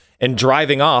vehicles and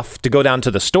driving off to go down to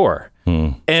the store.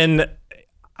 And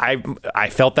I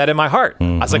felt that in my heart.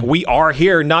 I was like, we are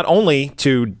here not only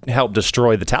to help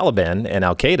destroy the Taliban and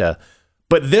Al-Qaeda,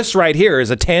 but this right here is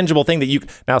a tangible thing that you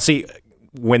now see.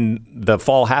 When the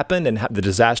fall happened and the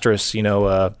disastrous, thing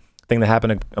that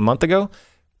happened a month ago,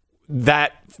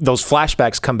 that those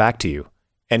flashbacks come back to you,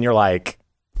 and you're like,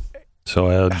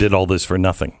 "So I did all this for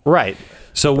nothing." Right.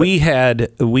 So we had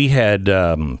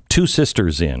two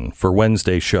sisters in for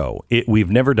Wednesday's show. We've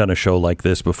never done a show like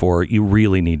this before. You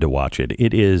really need to watch it.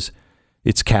 It's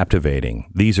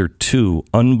captivating. These are two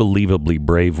unbelievably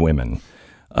brave women.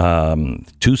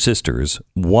 Two sisters.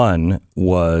 One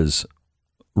was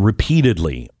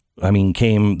repeatedly,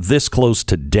 came this close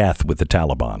to death with the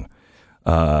Taliban.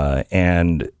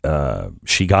 And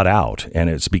she got out, and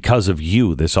it's because of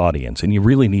you, this audience, and you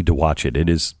really need to watch it.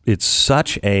 It's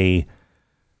such a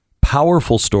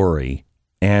powerful story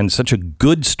and such a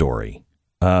good story.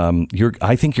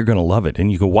 I think you're going to love it,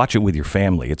 and you can watch it with your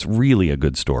family. It's really a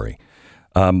good story.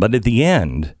 But at the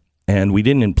end, and we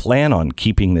didn't plan on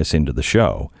keeping this into the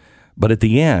show, but at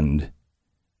the end,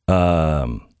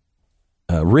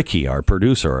 Ricky, our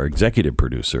producer, our executive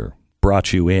producer,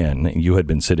 brought you in. You had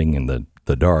been sitting in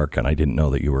the dark, and I didn't know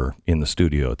that you were in the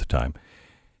studio at the time.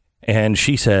 And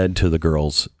she said to the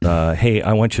girls, hey,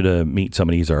 I want you to meet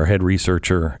somebody. He's our head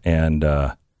researcher, and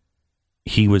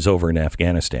he was over in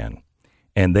Afghanistan.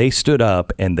 And they stood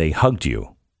up, and they hugged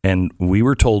you. And we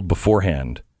were told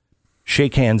beforehand,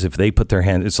 shake hands if they put their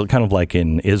hand. It's kind of like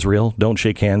in Israel. Don't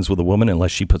shake hands with a woman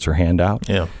unless she puts her hand out.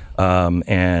 Yeah.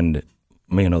 And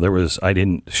I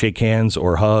didn't shake hands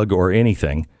or hug or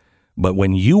anything, but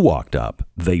when you walked up,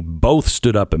 they both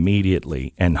stood up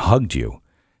immediately and hugged you.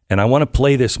 And I want to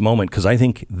play this moment because I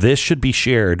think this should be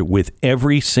shared with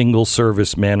every single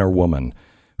serviceman or woman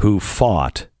who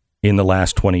fought in the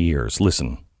last 20 years.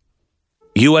 Listen.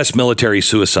 U.S. military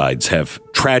suicides have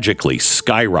tragically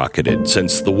skyrocketed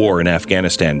since the war in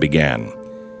Afghanistan began.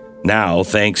 Now,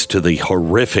 thanks to the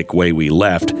horrific way we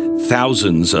left,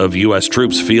 thousands of U.S.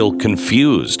 troops feel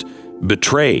confused,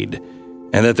 betrayed,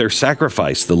 and that their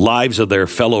sacrifice, the lives of their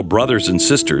fellow brothers and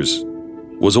sisters,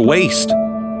 was a waste.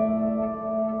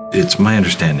 It's my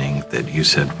understanding that you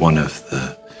said one of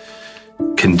the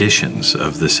conditions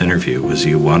of this interview was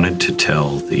you wanted to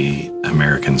tell the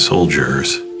American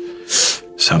soldiers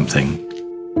something.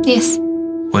 Yes.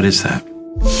 What is that?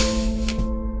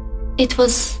 It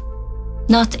was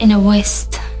not in a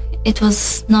waste. It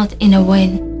was not in a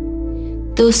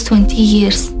win. Those 20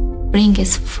 years bring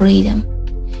us freedom,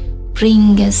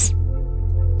 bring us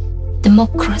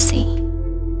democracy,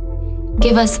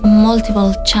 give us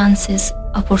multiple chances,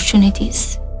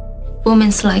 opportunities.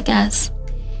 Women like us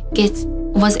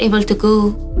was able to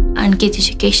go and get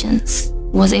educations,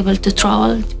 was able to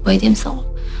travel by themselves,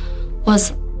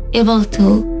 was able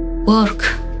to work,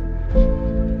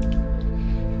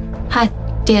 had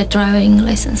their driving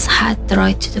license, had the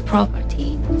right to the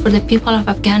property. For the people of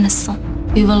Afghanistan,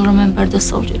 we will remember the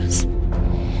soldiers.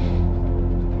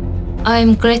 I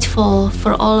am grateful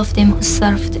for all of them who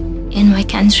served in my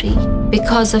country.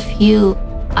 Because of you,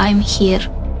 I'm here.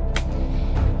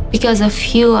 Because of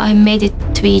you, I made it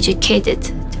to be educated,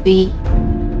 to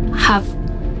have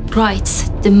rights,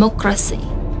 democracy,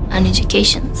 and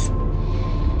educations.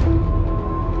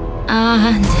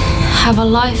 And have a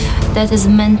life that has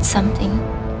meant something,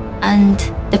 and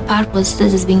the purpose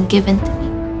that has been given to me.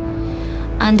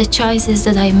 And the choices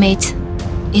that I made,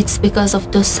 it's because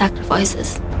of those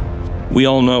sacrifices. We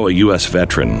all know a U.S.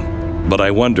 veteran, but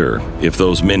I wonder if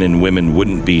those men and women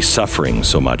wouldn't be suffering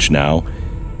so much now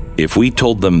if we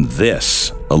told them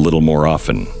this a little more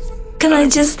often. Can I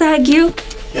just thank you?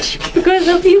 Yes, you can. Because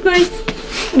of you guys,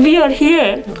 we are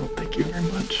here. Oh, thank you very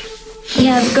much.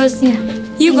 Yeah, because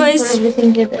you guys,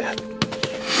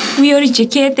 we are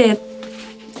educated.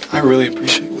 I really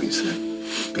appreciate what you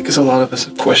said, because a lot of us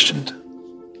have questioned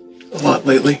a lot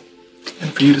lately,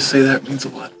 and for you to say that means a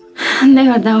lot.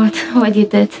 Never doubt what you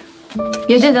did.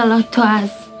 You did a lot to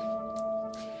us,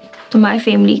 to my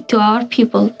family, to our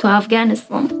people, to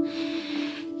Afghanistan.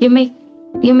 You made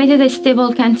it a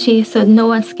stable country so no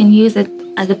one can use it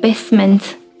as a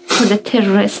basement for the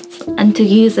terrorists and to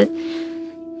use it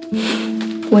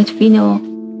what we know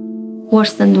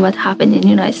worse than what happened in the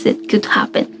United States could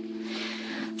happen.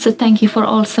 So thank you for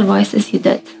all services you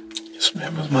did. Yes,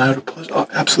 ma'am. It was my utter pleasure,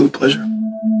 absolute pleasure.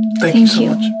 Thank you so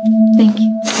much. Thank you.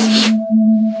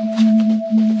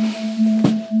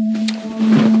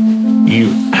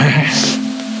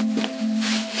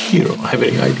 You don't have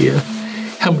any idea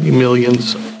how many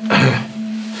millions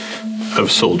of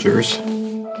soldiers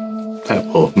that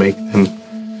will make them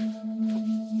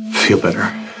feel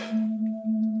better.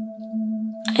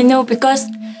 I know, because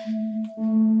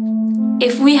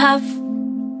if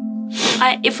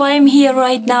I am here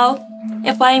right now,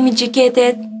 if I am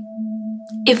educated,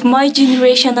 if my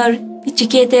generation are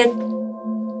educated,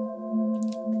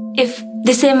 if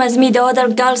the same as me, the other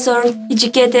girls are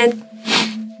educated,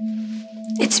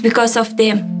 it's because of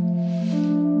them.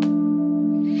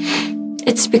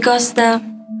 It's because the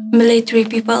military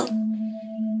people,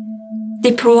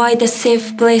 they provide a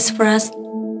safe place for us.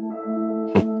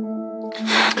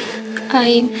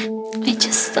 I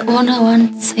just want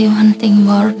to say one thing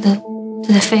more to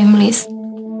the families.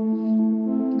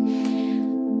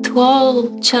 To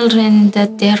all children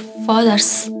that their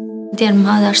fathers, their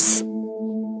mothers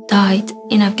died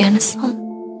in Afghanistan.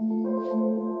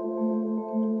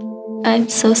 I'm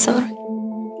so sorry.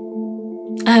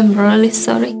 I'm really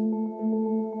sorry.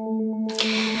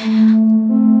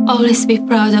 Always be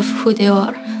proud of who they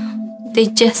are. They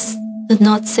just did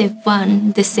not save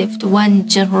one, they saved one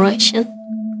generation.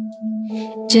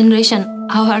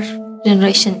 Our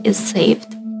generation is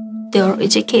saved. They are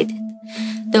educated.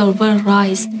 They are well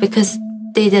raised because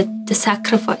they did the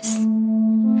sacrifice.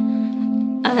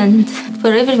 And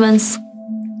for everyone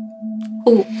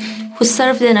who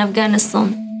served in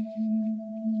Afghanistan,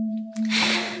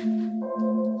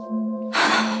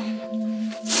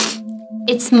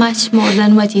 it's much more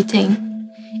than what you think.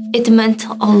 It meant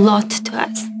a lot to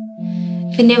us.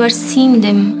 We never seen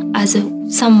them as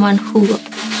someone who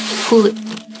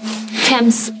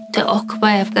comes to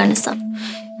occupy Afghanistan.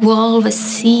 We always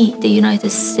see the United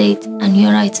States and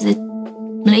United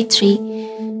military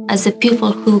as the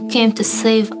people who came to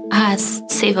save us,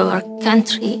 save our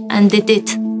country, and they did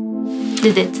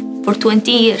it for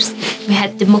 20 years. We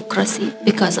had democracy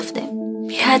because of them.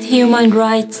 We had human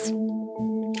rights.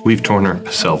 We've torn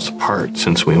ourselves apart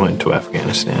since we went to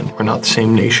Afghanistan. We're not the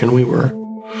same nation we were.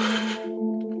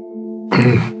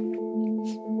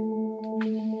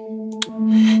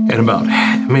 And about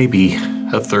maybe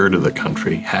a third of the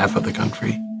country, half of the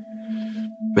country,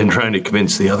 been trying to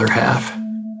convince the other half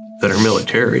that are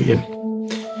military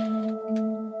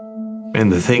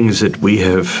and the things that we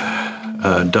have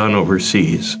done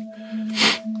overseas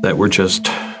that we're just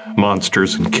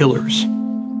monsters and killers.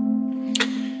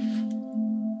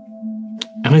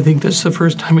 And I think this is the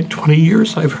first time in 20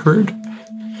 years I've heard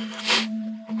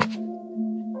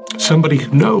somebody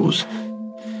who knows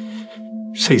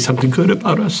say something good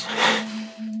about us.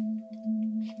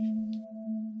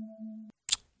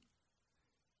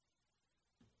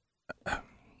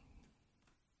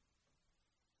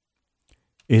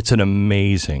 It's an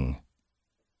amazing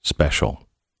special.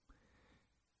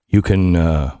 You can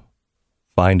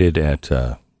find it at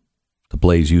the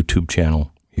Blaze YouTube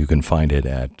channel. You can find it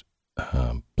at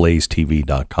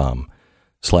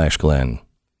blazetv.com/Glenn.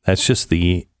 That's just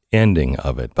the ending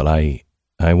of it, but I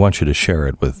want you to share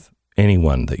it with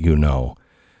anyone that you know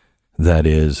that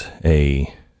is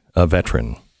a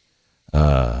veteran,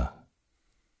 to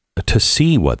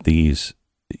see what these,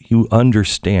 you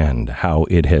understand how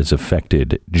it has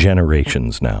affected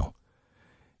generations now.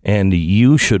 And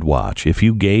you should watch. If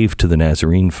you gave to the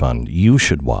Nazarene Fund, you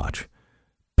should watch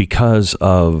because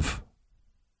of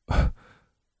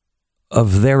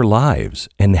their lives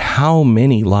and how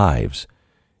many lives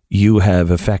you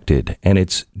have affected. And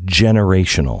it's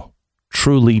generational,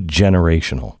 truly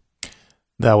generational.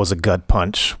 That was a gut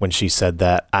punch when she said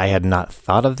that. I had not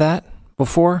thought of that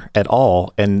before at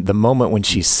all. And the moment when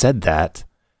she said that,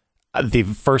 the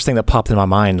first thing that popped in my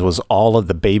mind was all of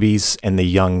the babies and the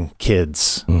young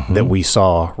kids that we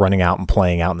saw running out and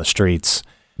playing out in the streets.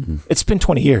 It's been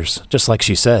 20 years, just like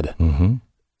she said.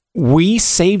 We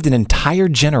saved an entire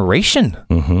generation.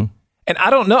 And I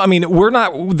don't know. I mean,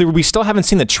 we still haven't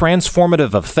seen the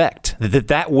transformative effect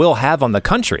that will have on the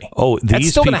country. Oh, that's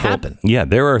still going to happen. Yeah,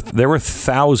 there were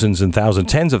thousands and thousands,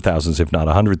 tens of thousands, if not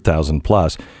 100,000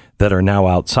 plus, that are now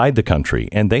outside the country,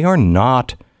 and they're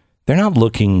not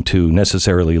looking to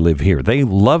necessarily live here. They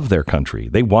love their country.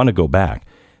 They want to go back.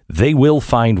 They will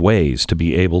find ways to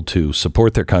be able to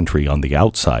support their country on the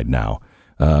outside now.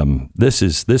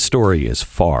 This story is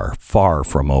far, far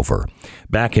from over.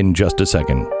 Back in just a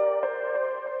second.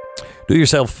 Do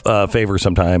yourself a favor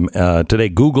sometime. Today,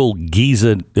 Google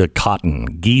Giza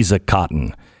cotton. Giza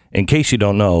cotton. In case you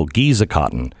don't know, Giza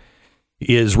cotton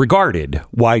is regarded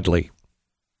widely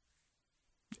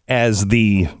as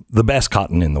the best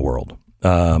cotton in the world.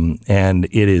 And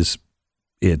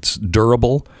it's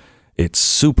durable. It's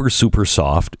super, super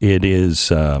soft.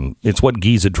 It's what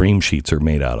Giza Dream Sheets are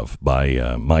made out of by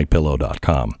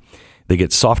MyPillow.com. They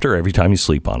get softer every time you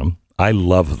sleep on them. I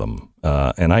love them.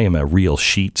 And I am a real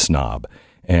sheet snob.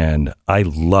 And I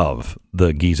love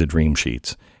the Giza Dream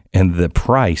Sheets. And the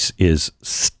price is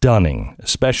stunning,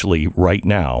 especially right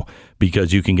now,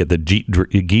 because you can get the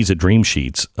Giza Dream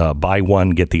Sheets, buy one,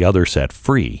 get the other set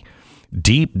free.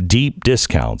 Deep, deep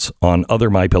discounts on other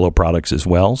MyPillow products as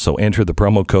well. So enter the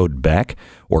promo code BECK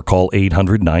or call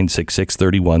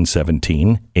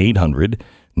 800-966-3117,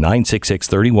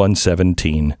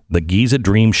 800-966-3117. The Giza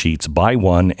Dream Sheets, buy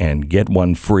one and get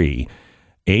one free.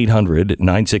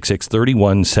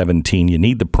 800-966-3117. You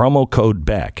need the promo code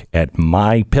BECK at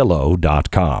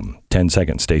mypillow.com.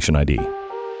 10-second station ID.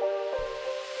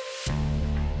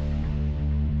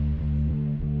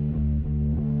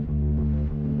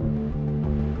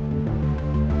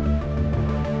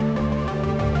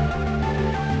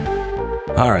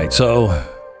 All right, so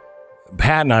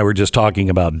Pat and I were just talking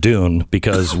about Dune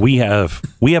because we have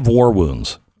war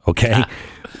wounds, okay?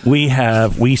 We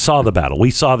saw the battle. We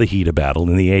saw the heat of battle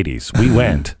in the 80s. We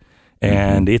went,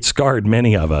 and it scarred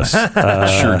many of us.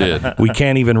 Sure did. We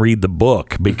can't even read the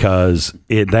book because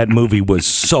that movie was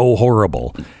so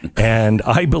horrible. And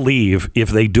I believe if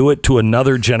they do it to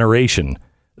another generation,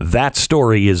 that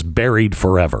story is buried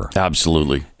forever.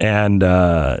 Absolutely. And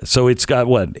so it's got,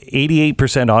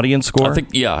 88% audience score? I think,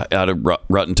 yeah, out of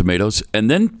Rotten Tomatoes.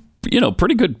 And then,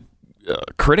 pretty good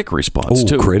critic response,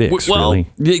 too. Critics, really?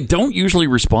 They don't usually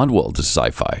respond well to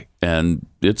sci-fi. And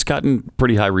it's gotten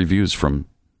pretty high reviews from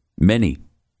many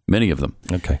of them.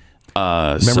 Okay.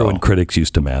 Remember when critics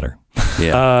used to matter?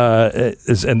 Yeah.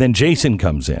 And then Jason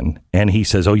comes in, and he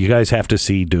says, you guys have to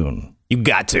see Dune. You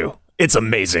got to. It's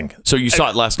amazing. So you saw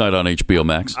it last night on HBO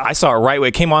Max? I saw it right when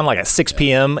it came on, like at 6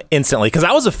 p.m. instantly, because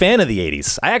I was a fan of the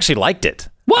 80s. I actually liked it.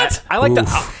 What? I like the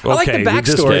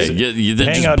backstory. You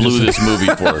just blew this movie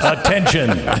for us. Attention.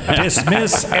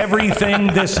 Dismiss everything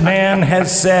this man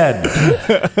has said.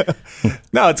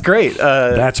 No, it's great.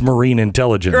 That's Marine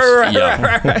intelligence. Right.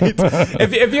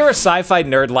 If you're a sci-fi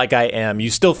nerd like I am, you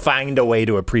still find a way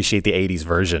to appreciate the 80s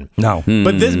version. No.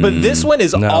 But this one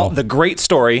is all the great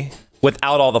story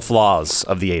without all the flaws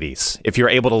of the 80s. If you're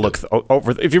able to look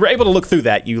if you were able to look through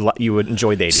that, you would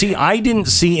enjoy the 80s. See, I didn't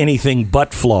see anything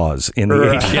but flaws in the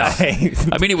 80s. Yeah.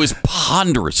 I mean, it was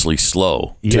ponderously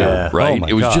slow, too, Yeah. right? Oh my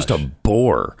it was gosh. just a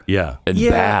bore. Yeah. And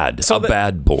bad. So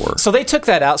bad bore. So they took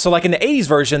that out. So like in the 80s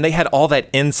version, they had all that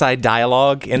inside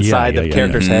dialogue inside the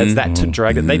characters' heads. That took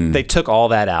dragon. They took all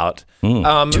that out. Doing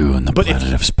the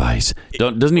Planet of Spice.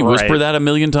 Doesn't he whisper that a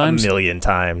million times? A million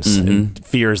times. And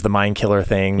fears the mind killer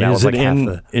thing. That was like half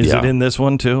the... Is it in this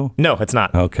one too? No, it's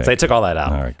not. Okay. So they took all that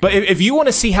out. All right. But if you want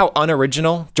to see how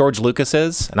unoriginal George Lucas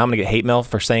is, and I'm going to get hate mail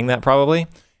for saying that probably,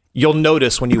 you'll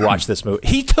notice when you watch this movie.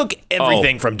 He took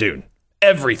everything from Dune.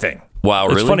 Everything. Wow,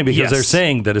 really? It's funny because they're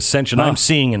saying that Ascension, I'm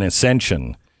seeing in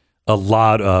Ascension a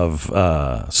lot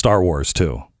of Star Wars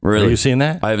too. Really? Are you seeing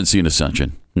that? I haven't seen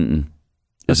Ascension.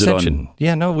 Is Ascension. it on?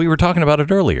 Yeah, no, we were talking about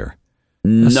it earlier.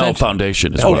 No,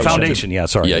 Foundation. Is what I was Foundation. saying. Yeah,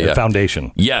 sorry. Yeah.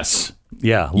 Foundation. Yes.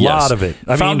 Yeah, a lot of it.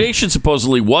 I mean, Foundation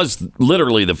supposedly was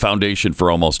literally the foundation for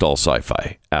almost all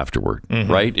sci-fi afterward,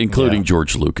 right? Including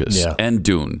George Lucas and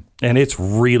Dune. And it's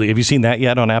really, have you seen that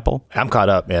yet on Apple? I'm caught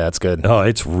up. Yeah, that's good. Oh,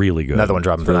 it's really good. Another one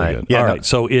dropping Really tonight. good. Yeah, All no. right.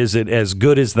 So is it as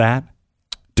good as that?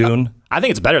 Dune? I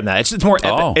think it's better than that. It's more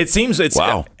epic. It seems it's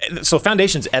wow. So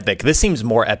Foundation's epic. This seems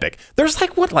more epic. There's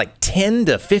like 10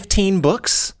 to 15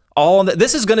 books.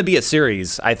 This is going to be a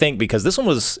series, I think, because this one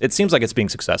was. It seems like it's being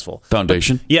successful.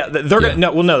 Foundation. Yeah, they're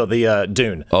gonna the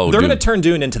Dune. Oh, they're Dune. going to turn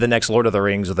Dune into the next Lord of the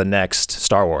Rings or the next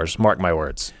Star Wars. Mark my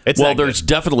words. There's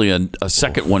definitely a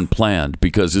second one planned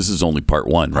because this is only part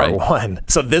one, right? Part one.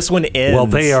 So this one ends. Well,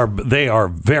 they are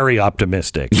very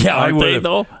optimistic. Yeah, aren't they,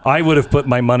 though? I would have put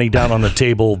my money down on the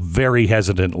table very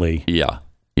hesitantly. Yeah.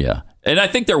 And I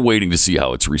think they're waiting to see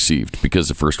how it's received because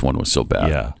the first one was so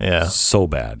bad. Yeah. So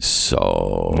bad.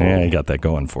 So yeah, you got that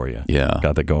going for you. Yeah.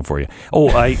 Got that going for you.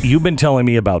 Oh, you've been telling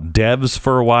me about Devs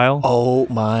for a while. Oh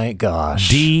my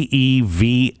gosh.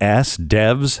 DEVS,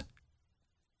 Devs.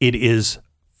 It is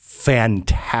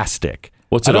fantastic.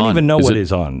 What's I it don't on? even know Is what it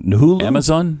is on. Hulu?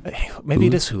 Amazon? Maybe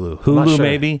it is Hulu. I'm not Hulu, sure.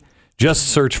 maybe. Just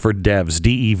search for Devs,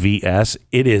 DEVS.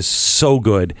 It is so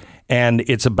good. And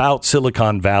it's about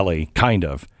Silicon Valley, kind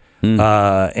of.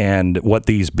 And what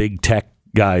these big tech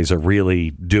guys are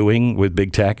really doing with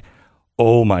big tech.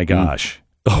 Oh my gosh.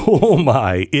 Oh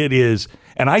my. It is.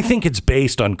 And I think it's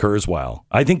based on Kurzweil.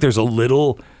 I think there's a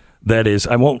little that is,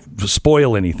 I won't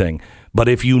spoil anything, but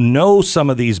if you know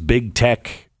some of these big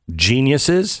tech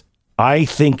geniuses, I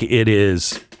think it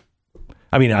is.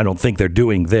 I mean, I don't think they're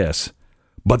doing this,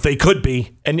 but they could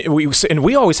be. And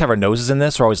we always have our noses in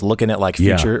this. We're always looking at like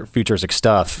futuristic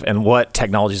stuff and what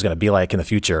technology is going to be like in the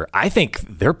future. I think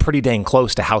they're pretty dang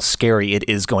close to how scary it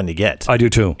is going to get. I do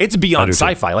too. It's beyond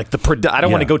sci-fi. Like I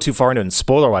don't want to go too far into it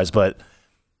spoiler wise, but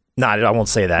I won't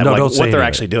say that. No, like don't say what they're anything.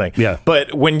 actually doing. Yeah.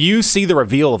 But when you see the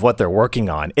reveal of what they're working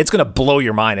on, it's going to blow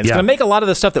your mind. It's going to make a lot of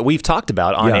the stuff that we've talked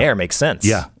about on air make sense.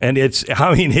 Yeah. And it's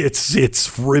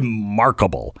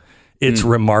remarkable. It's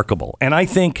remarkable. And I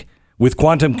think with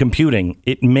quantum computing,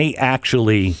 it may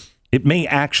actually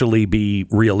be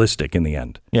realistic in the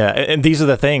end. Yeah, and these are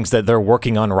the things that they're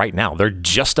working on right now. They're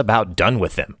just about done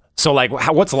with them. So, like,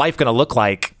 what's life going to look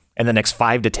like in the next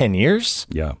 5 to 10 years?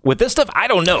 Yeah. With this stuff, I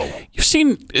don't know. You've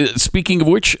seen, speaking of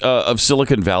which, of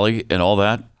Silicon Valley and all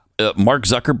that, Mark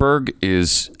Zuckerberg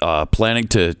is planning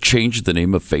to change the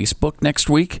name of Facebook next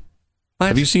week. What?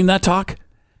 Have you seen that talk?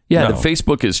 Yeah, No. the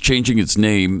Facebook is changing its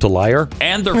name to Liar,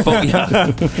 and their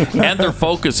and their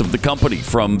focus of the company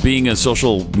from being a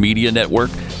social media network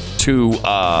to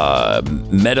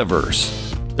metaverse.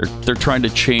 They're trying to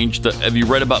change the. Have you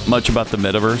read much about the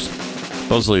metaverse?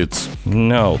 Supposedly, it's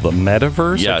the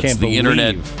metaverse. Yeah, I it's can't the believe.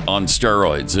 internet on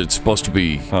steroids. It's supposed to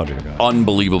be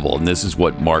unbelievable, and this is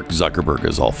what Mark Zuckerberg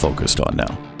is all focused on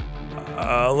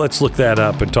now. Let's look that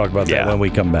up and talk about that when we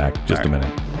come back. Just a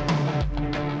minute.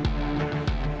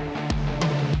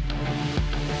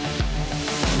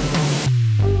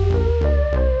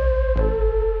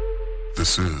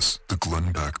 This is the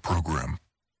Glenn Beck Program.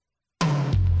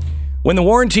 When the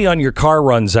warranty on your car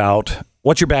runs out,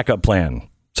 what's your backup plan?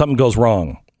 Something goes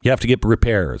wrong. You have to get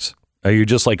repairs. Are you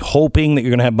just like hoping that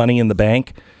you're going to have money in the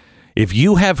bank? If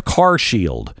you have Car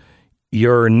Shield,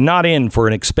 you're not in for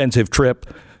an expensive trip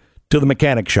to the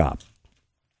mechanic shop.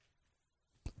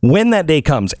 When that day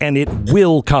comes, and it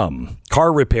will come,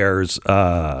 car repairs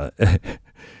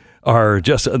are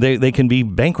just, they can be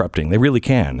bankrupting. They really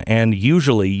can. And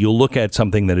usually you'll look at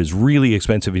something that is really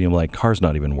expensive and you're like, car's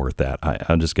not even worth that.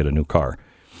 I'll just get a new car.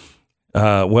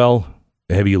 Well,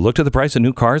 have you looked at the price of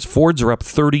new cars? Fords are up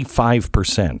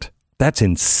 35%. That's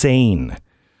insane.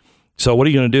 So what are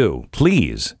you going to do?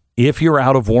 Please, if you're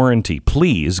out of warranty,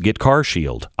 please get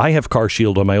CarShield. I have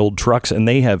CarShield on my old trucks, and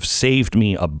they have saved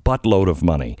me a buttload of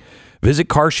money. Visit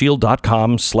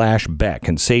carshield.com/Beck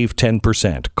and save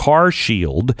 10%.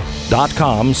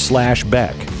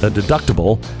 carshield.com/Beck. A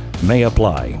deductible may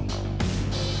apply.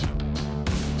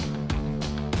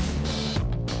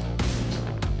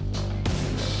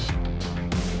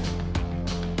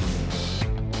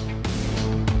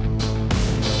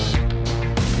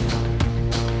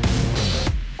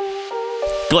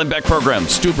 Glenn Beck program,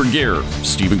 Stuber Gear,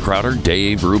 Steven Crowder,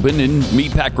 Dave Rubin, and me,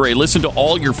 Pat Gray. Listen to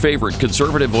all your favorite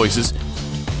conservative voices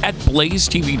at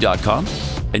blazetv.com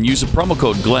and use the promo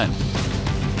code Glenn.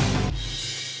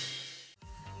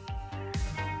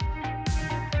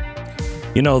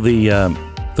 You know,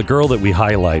 the girl that we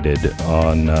highlighted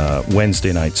on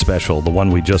Wednesday night special, the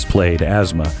one we just played,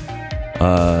 Asma,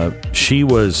 she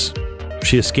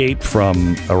escaped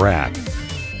from Iraq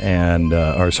and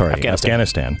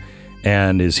Afghanistan.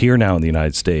 And is here now in the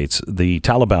United States. The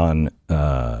Taliban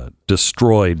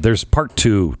destroyed. There's part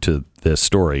 2 to this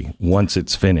story once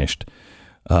it's finished.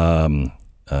 But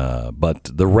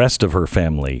the rest of her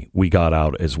family, we got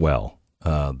out as well.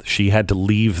 She had to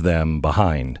leave them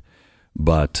behind,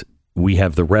 but we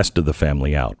have the rest of the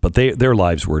family out. But their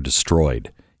lives were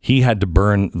destroyed.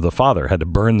 The father had to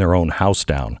burn their own house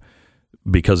down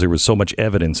because there was so much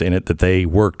evidence in it that they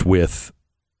worked with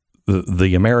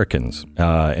the Americans,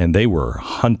 and they were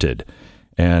hunted,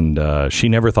 and she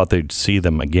never thought they'd see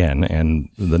them again, and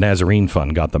the Nazarene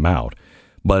Fund got them out.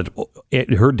 But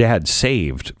her dad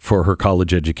saved for her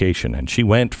college education, and she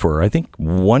went for, I think,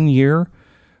 1 year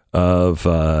of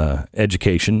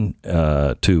education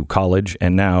to college,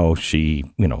 and now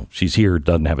she's here,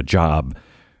 doesn't have a job.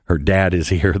 Her dad is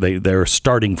here. They're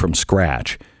starting from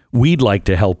scratch. We'd like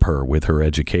to help her with her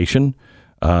education.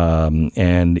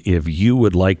 And if you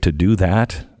would like to do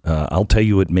that, I'll tell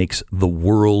you, it makes the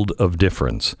world of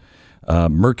difference.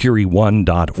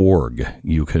 Mercury1.org.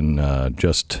 You can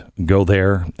just go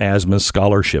there. Asthma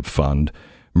Scholarship Fund,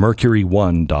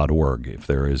 Mercury1.org. If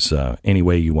there is any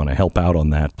way you want to help out on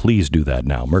that, please do that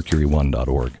now.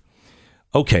 Mercury1.org.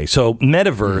 Okay, so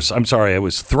Metaverse. I'm sorry, I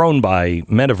was thrown by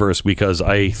Metaverse because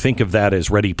I think of that as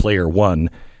Ready Player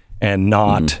One and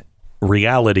not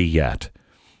reality yet.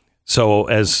 So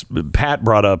as Pat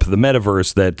brought up, the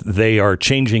Metaverse, that they are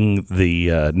changing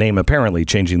the name, apparently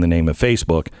changing the name of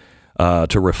Facebook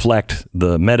to reflect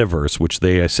the Metaverse, which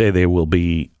I say they will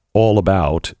be all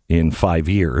about in 5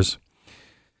 years.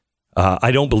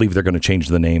 I don't believe they're going to change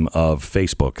the name of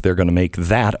Facebook. They're going to make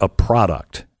that a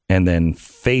product. And then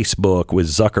Facebook with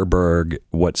Zuckerberg,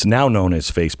 what's now known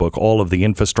as Facebook, all of the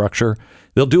infrastructure,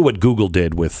 they'll do what Google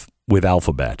did with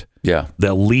Alphabet. Yeah.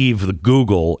 They'll leave the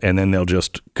Google and then they'll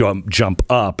just jump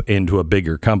up into a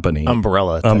bigger company.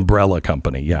 Umbrella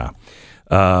company, yeah.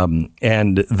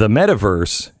 And the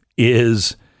Metaverse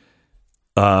is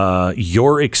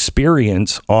your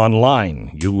experience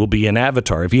online. You will be an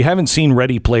avatar. If you haven't seen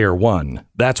Ready Player One,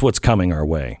 that's what's coming our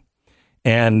way.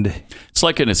 And it's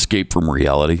like an escape from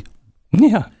reality.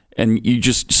 Yeah. And you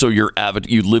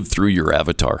you live through your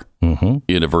avatar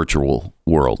in a virtual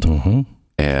world.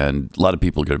 And a lot of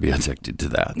people are going to be addicted to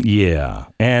that. Yeah.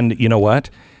 And you know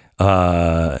what?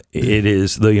 It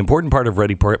is the important part of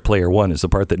Ready Player One is the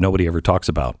part that nobody ever talks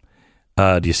about.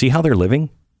 Do you see how they're living?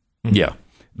 Yeah.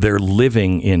 They're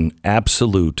living in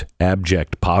absolute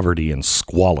abject poverty and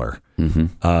squalor.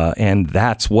 And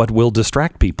that's what will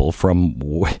distract people from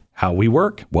how we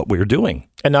work, what we're doing.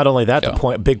 And not only that,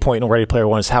 the big point in Ready Player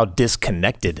One is how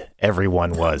disconnected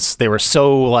everyone was. They were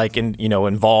so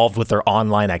involved with their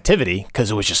online activity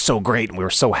because it was just so great and we were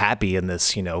so happy in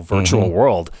this, virtual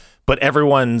world. But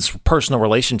everyone's personal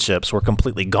relationships were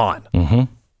completely gone. And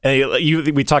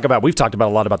we've talked about a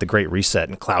lot about the Great Reset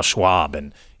and Klaus Schwab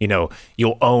and,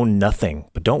 you'll own nothing,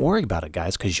 but don't worry about it,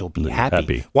 guys, because you'll be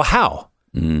happy. Well, how?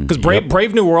 Because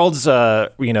Brave New World's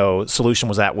solution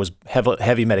was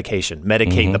heavy medication,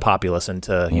 medicate the populace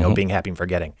into being happy and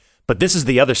forgetting. But this is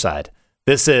the other side.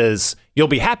 This is you'll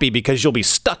be happy because you'll be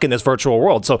stuck in this virtual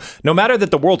world. So no matter that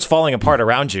the world's falling apart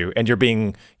around you and you're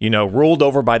being ruled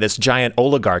over by this giant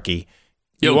oligarchy,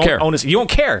 you won't care. You won't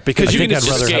care because you can just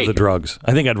escape. Have the drugs.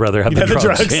 I think I'd rather have the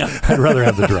drugs. Yeah. I'd rather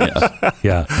have the drugs.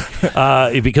 Yeah.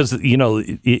 Because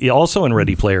also in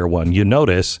Ready Player One, you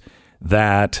notice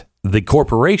that the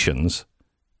corporations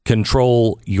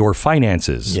control your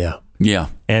finances. Yeah. Yeah.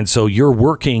 And so you're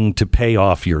working to pay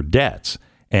off your debts.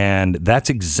 And that's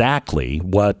exactly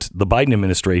what the Biden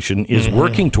administration is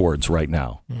working towards right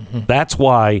now. That's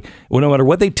why, well, no matter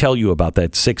what they tell you about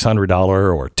that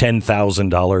 $600 or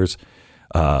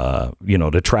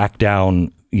 $10,000, to track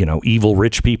down, evil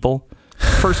rich people.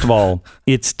 First of all,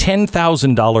 it's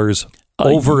 $10,000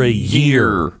 over a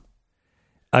year.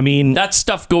 I mean, that's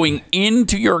stuff going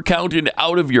into your account and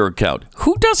out of your account.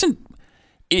 Who doesn't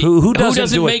make more than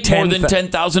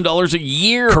 $10,000 a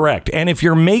year? Correct. And if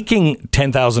you're making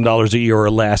 $10,000 a year or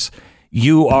less,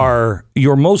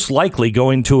 you're most likely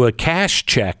going to a cash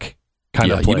check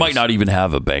kind of place. You might not even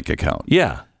have a bank account.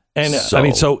 Yeah. And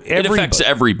it affects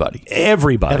everybody.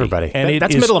 Everybody. And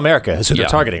that's middle America is who they're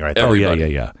targeting right there. Oh,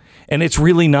 yeah. And it's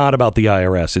really not about the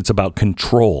IRS. It's about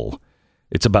control.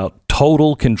 It's about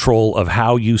total control of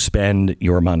how you spend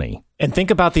your money. And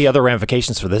think about the other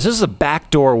ramifications for this. This is a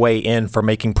backdoor way in for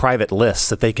making private lists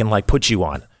that they can put you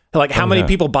on. Like how many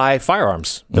people buy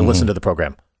firearms that listen to the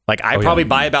program? Like I probably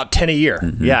buy about 10 a year.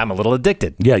 Yeah, I'm a little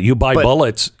addicted. Yeah, you buy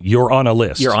bullets, you're on a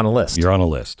list. You're on a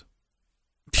list.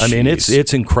 I mean,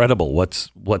 it's incredible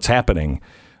what's happening,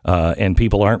 and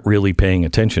people aren't really paying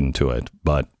attention to it.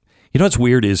 But what's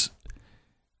weird is,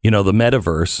 the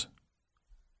metaverse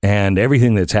and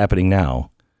everything that's happening now.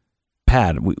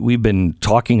 Pat, we've been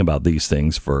talking about these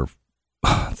things for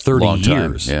 30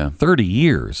 years. Yeah. 30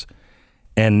 years.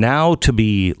 And now to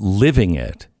be living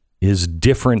it is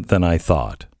different than I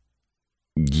thought.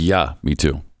 Yeah, me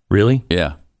too. Really?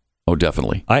 Yeah. Oh,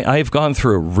 definitely. I've gone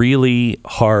through a really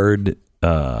hard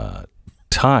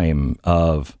time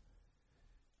of,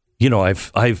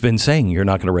 I've been saying you're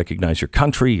not going to recognize your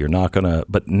country. You're not going to.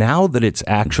 But now that it's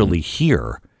actually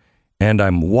here and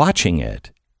I'm watching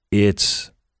it, it's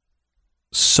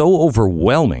so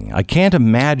overwhelming. I can't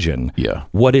imagine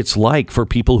what it's like for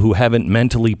people who haven't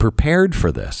mentally prepared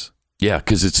for this. Yeah,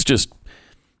 because it's just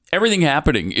everything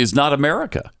happening is not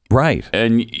America. Right.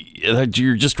 And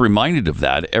you're just reminded of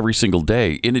that every single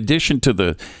day. In addition to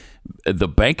the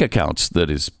bank accounts that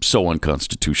is so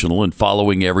unconstitutional and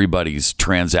following everybody's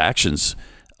transactions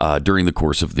during the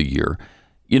course of the year.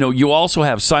 You also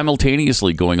have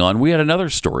simultaneously going on. We had another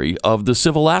story of the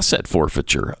civil asset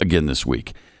forfeiture again this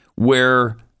week,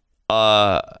 where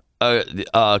a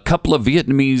couple of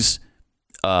Vietnamese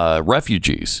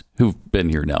refugees who've been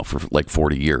here now for like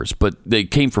 40 years, but they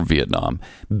came from Vietnam,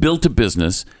 built a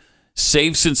business,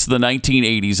 saved since the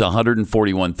 1980s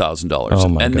 $141,000. Oh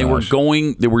my and gosh.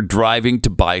 they were driving to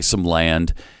buy some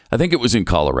land. I think it was in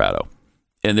Colorado.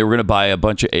 And they were going to buy a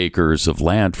bunch of acres of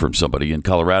land from somebody in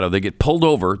Colorado. They get pulled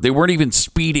over. They weren't even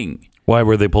speeding. Why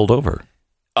were they pulled over?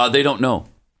 They don't know.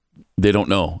 They don't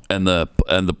know, and the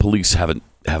police haven't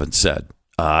said.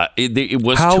 It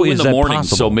was How 2 in is the that morning,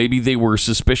 possible? so maybe they were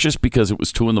suspicious because it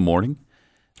was 2 in the morning.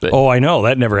 But, I know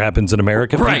that never happens in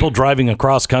America. Right. People driving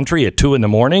across country at 2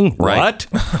 a.m. Right. What?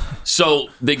 So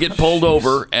they get pulled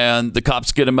over, and the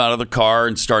cops get them out of the car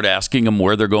and start asking them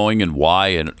where they're going and why,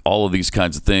 and all of these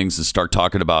kinds of things, and start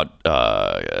talking about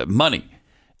money.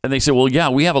 And they say, "Well, yeah,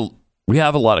 we have a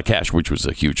lot of cash," which was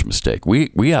a huge mistake.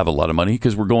 We have a lot of money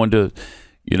because we're going to,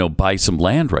 buy some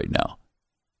land right now.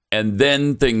 And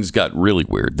then things got really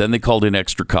weird. Then they called in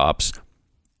extra cops,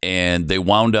 and they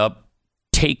wound up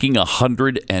taking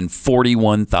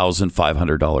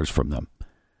 $141,500 from them.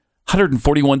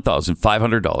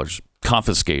 $141,500,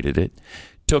 confiscated it,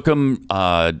 took them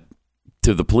to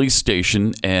the police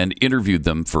station and interviewed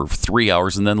them for 3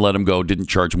 hours, and then let them go. Didn't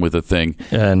charge them with a thing,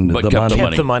 And but Kept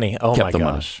the money. Oh Kept my the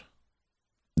money. gosh.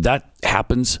 That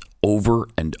happens over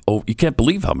and over. You can't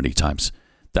believe how many times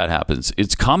that happens.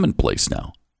 It's commonplace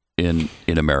now in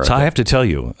America. So I have to tell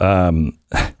you,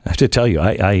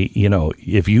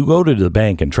 if you go to the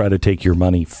bank and try to take your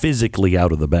money physically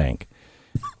out of the bank,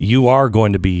 you are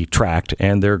going to be tracked,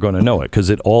 and they're going to know it because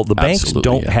the banks Absolutely,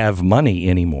 don't have money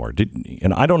anymore.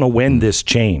 And I don't know when this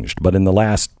changed, but in the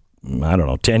last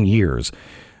 10 years,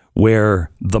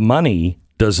 where the money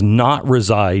does not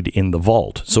reside in the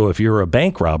vault. So if you're a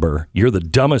bank robber, you're the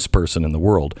dumbest person in the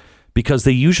world, because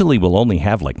they usually will only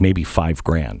have like maybe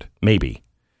 $5,000, maybe.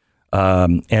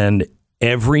 And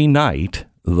every night,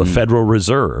 the Federal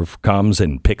Reserve comes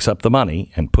and picks up the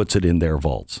money and puts it in their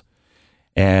vaults.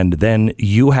 And then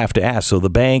you have to ask. So the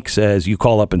bank says, you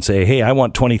call up and say, "Hey, I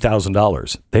want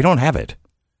 $20,000. They don't have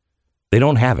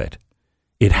it.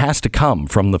 It has to come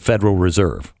from the Federal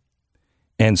Reserve.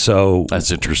 And so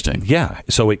that's interesting. Yeah.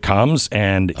 So it comes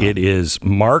and it is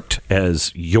marked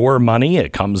as your money.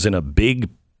 It comes in a big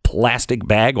plastic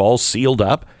bag, all sealed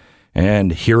up.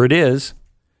 And here it is.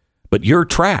 But you're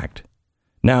tracked.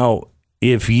 Now,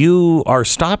 if you are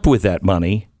stopped with that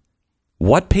money,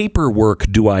 What paperwork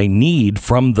do I need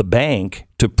from the bank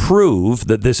to prove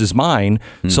that this is mine?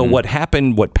 So what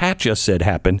happened, what Pat just said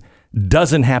happened,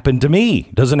 doesn't happen to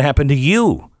me, doesn't happen to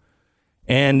you.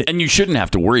 And you shouldn't have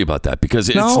to worry about that because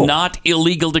it's not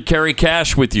illegal to carry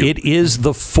cash with you. It is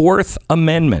the Fourth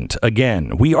Amendment.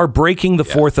 Again, we are breaking the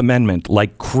Fourth Amendment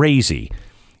like crazy.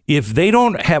 If they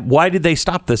don't have, why did they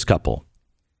stop this couple?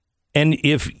 And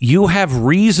if you have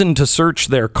reason to search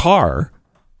their car,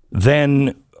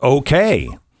 then okay.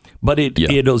 But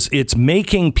it's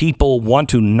making people want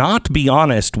to not be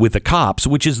honest with the cops,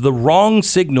 which is the wrong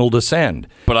signal to send.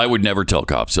 But I would never tell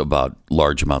cops about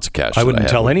large amounts of cash. I wouldn't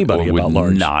tell anybody about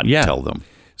large. Not tell them.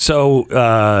 So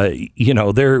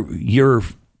you're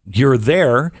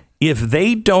there. If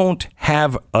they don't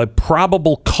have a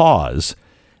probable cause,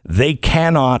 they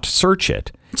cannot search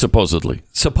it. Supposedly,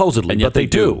 and but they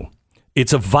do.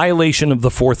 It's a violation of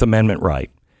the Fourth Amendment right.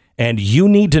 And you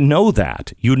need to know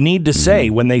that. You need to say,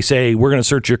 when they say, we're going to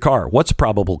search your car, what's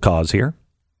probable cause here?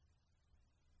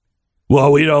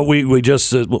 Well, we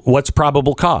just, what's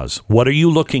probable cause? What are you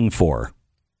looking for?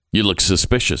 You look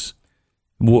suspicious.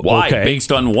 Why? Okay.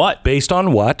 Based on what? Based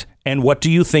on what? And what do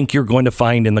you think you're going to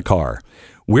find in the car?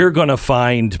 We're going to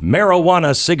find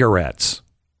marijuana cigarettes.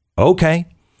 Okay.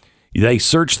 They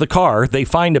search the car. They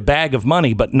find a bag of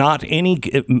money, but not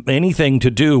anything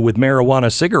to do with marijuana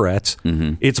cigarettes.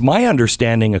 It's my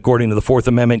understanding, according to the Fourth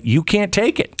Amendment, you can't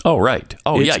take it. Oh, right.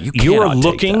 Oh, yeah. You're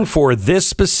looking for this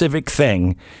specific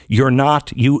thing. You're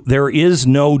not. There is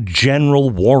no general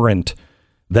warrant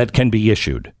that can be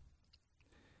issued.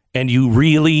 And you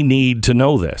really need to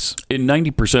know this. In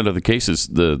 90% of the cases,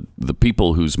 the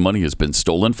people whose money has been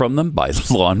stolen from them by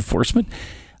law enforcement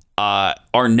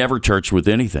are never charged with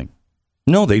anything.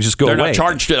 No, they just go away. They're not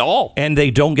charged at all. And they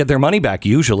don't get their money back,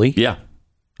 usually. Yeah,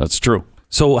 that's true.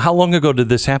 So how long ago did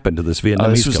this happen to this Vietnamese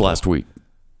This was couple? last week.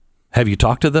 Have you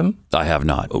talked to them? I have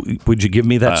not. Would you give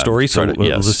me that story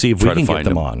let's see if we can get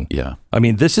them on? Yeah. I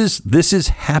mean, this is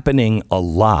happening a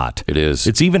lot. It is.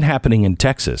 It's even happening in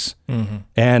Texas.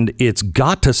 And it's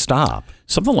got to stop.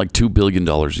 Something like $2 billion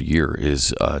a year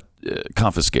is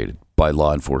confiscated by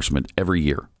law enforcement every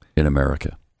year in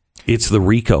America. It's the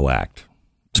RICO Act.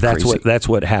 That's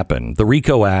what happened. The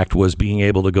RICO Act was being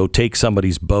able to go take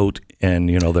somebody's boat and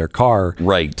their car,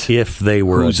 right? If they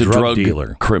were a drug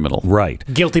dealer, criminal, right?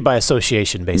 Guilty by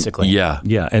association, basically. Yeah.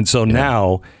 And so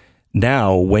now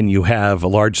when you have a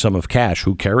large sum of cash,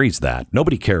 who carries that?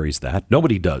 Nobody carries that.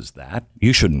 Nobody does that.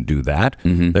 You shouldn't do that.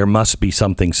 There must be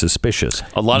something suspicious.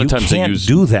 A lot of times they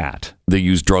do that. They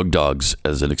use drug dogs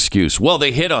as an excuse. Well,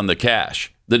 they hit on the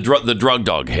cash. The drug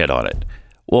dog hit on it.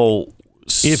 Well,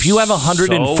 if you have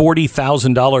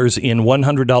 $140,000 in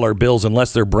 $100 bills,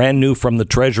 unless they're brand new from the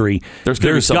Treasury,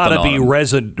 there's got to be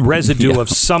residue of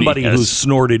somebody who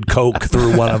snorted coke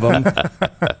through one of them.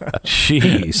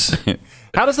 Jeez.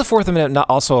 How does the Fourth Amendment not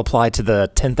also apply to the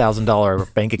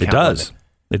 $10,000 bank account? It does.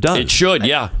 It does. It should.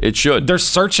 Yeah, it should. They're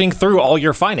searching through all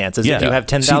your finances if you have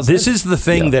 $10,000. This is the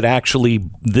thing that actually,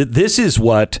 this is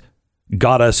what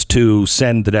got us to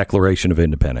send the Declaration of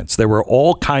Independence. There were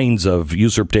all kinds of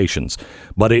usurpations,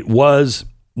 but it was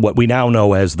what we now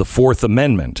know as the Fourth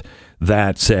Amendment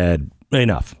that said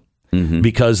enough,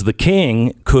 because the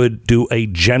king could do a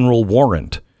general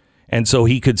warrant. And so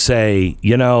he could say,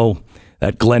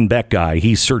 that Glenn Beck guy,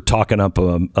 he's sure talking up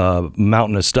a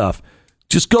mountain of stuff.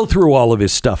 Just go through all of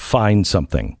his stuff, find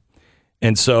something.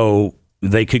 And so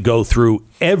they could go through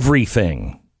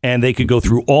everything. And they could go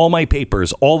through all my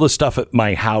papers, all the stuff at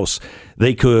my house.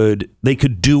 They could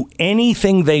do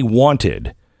anything they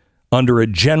wanted under a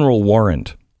general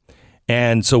warrant.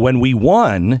 And so when we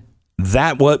won,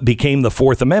 that what became the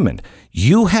Fourth Amendment.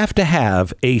 You have to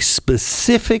have a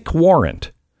specific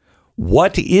warrant.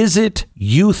 What is it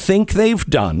you think they've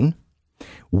done?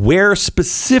 Where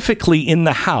specifically in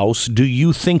the house do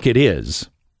you think it is?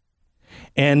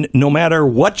 And no matter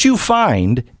what you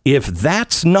find, if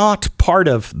that's not part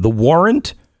of the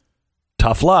warrant,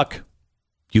 tough luck.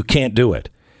 You can't do it.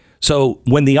 So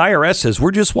when the IRS says,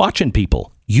 we're just watching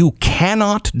people, you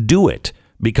cannot do it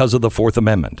because of the Fourth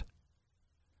Amendment.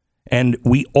 And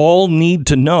we all need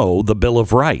to know the Bill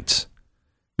of Rights,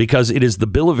 because it is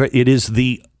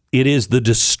the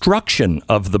destruction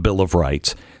of the Bill of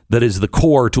Rights that is the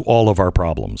core to all of our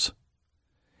problems.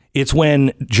 It's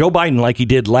when Joe Biden, like he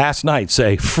did last night,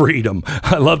 say freedom.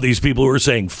 I love these people who are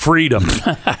saying freedom.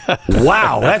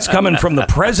 Wow, that's coming from the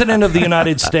President of the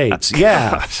United States.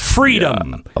 Yeah,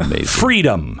 freedom. Yeah, amazing.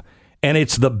 Freedom. And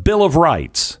it's the Bill of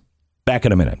Rights. Back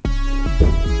in a minute.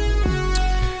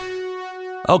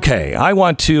 Okay, I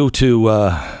want you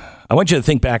to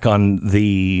think back on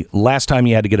the last time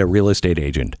you had to get a real estate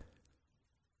agent.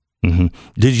 Mm-hmm.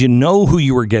 Did you know who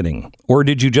you were getting? Or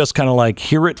did you just kind of like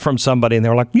hear it from somebody and they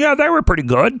were like, yeah, they were pretty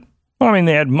good. I mean,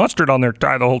 they had mustard on their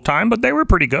tie the whole time, but they were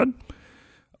pretty good.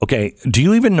 Okay. Do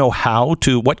you even know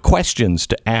what questions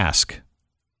to ask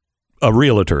a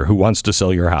realtor who wants to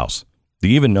sell your house? Do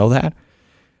you even know that?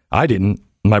 I didn't.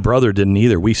 My brother didn't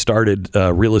either. We started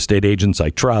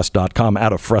realestateagentsitrust.com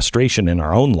out of frustration in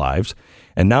our own lives.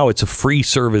 And now it's a free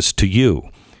service to you.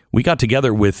 We got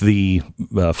together with the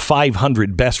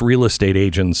 500 best real estate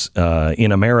agents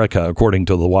in America, according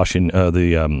to the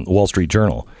Wall Street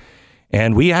Journal.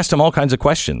 And we asked them all kinds of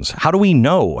questions. How do we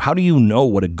know? How do you know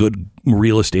what a good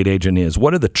real estate agent is?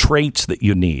 What are the traits that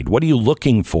you need? What are you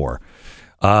looking for?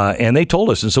 And they told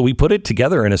us. And so we put it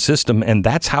together in a system. And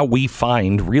that's how we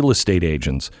find real estate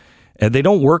agents. And they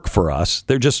don't work for us.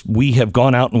 We have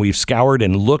gone out and we've scoured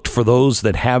and looked for those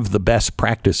that have the best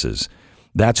practices.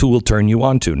 That's who we'll turn you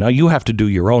on to. Now, you have to do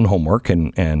your own homework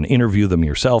and interview them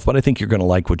yourself, but I think you're going to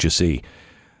like what you see.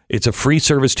 It's a free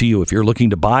service to you. If you're looking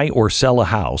to buy or sell a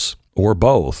house or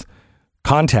both,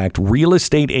 contact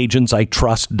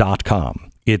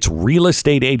realestateagentsitrust.com. It's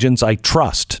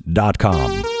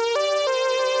realestateagentsitrust.com.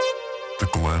 The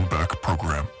Glenn Beck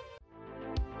Program.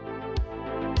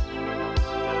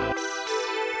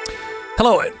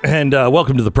 Hello, and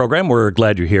welcome to the program. We're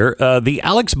glad you're here. The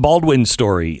Alex Baldwin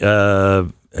story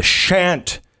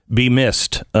shan't be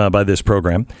missed by this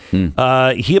program.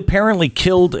 He apparently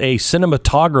killed a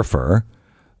cinematographer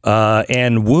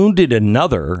and wounded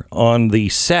another on the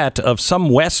set of some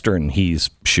Western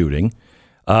he's shooting.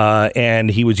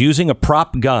 And he was using a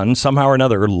prop gun. Somehow or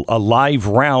another, a live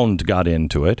round got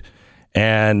into it.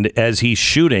 And as he's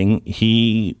shooting,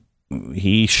 he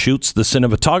shoots the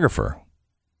cinematographer.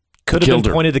 Could have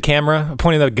been pointing the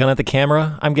gun at the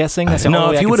camera, I'm guessing.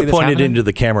 No, if he would have pointed into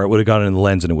the camera, it would have gone in the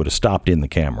lens and it would have stopped in the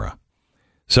camera.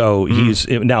 So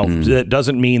that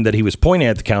doesn't mean that he was pointing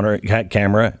at the camera.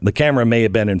 The camera may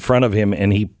have been in front of him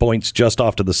and he points just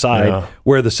off to the side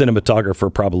where the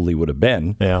cinematographer probably would have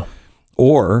been. Yeah.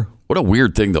 Or what a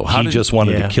weird thing, though. He just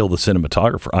wanted to kill the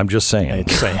cinematographer. I'm just saying.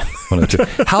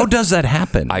 How does that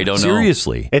happen? I don't know.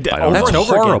 Seriously. That's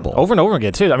horrible. Over and over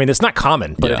again, too. I mean, it's not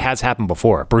common, but it has happened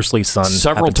before. Bruce Lee's son.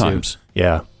 Several times.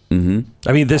 Yeah. Mm-hmm.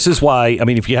 I mean, this is why,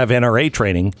 if you have NRA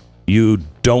training, you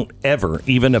don't ever,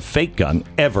 even a fake gun,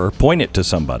 ever point it to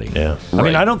somebody. Yeah. I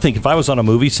mean, I don't think if I was on a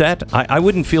movie set, I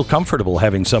wouldn't feel comfortable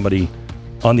having somebody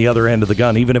on the other end of the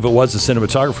gun, even if it was the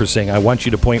cinematographer saying, I want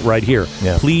you to point right here.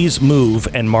 Yeah. Please move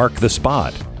and mark the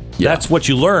spot. Yeah. That's what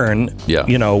you learn,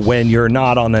 when you're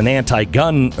not on an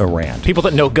anti-gun rant. People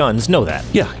that know guns know that.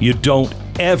 Yeah, you don't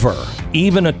ever,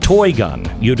 even a toy gun,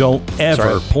 you don't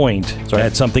ever point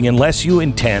at something unless you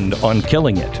intend on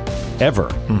killing it. Ever.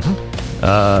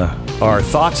 Mm-hmm. Our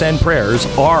thoughts and prayers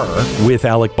are with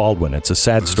Alec Baldwin. It's a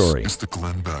sad story. This is the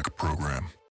Glenn Beck Program.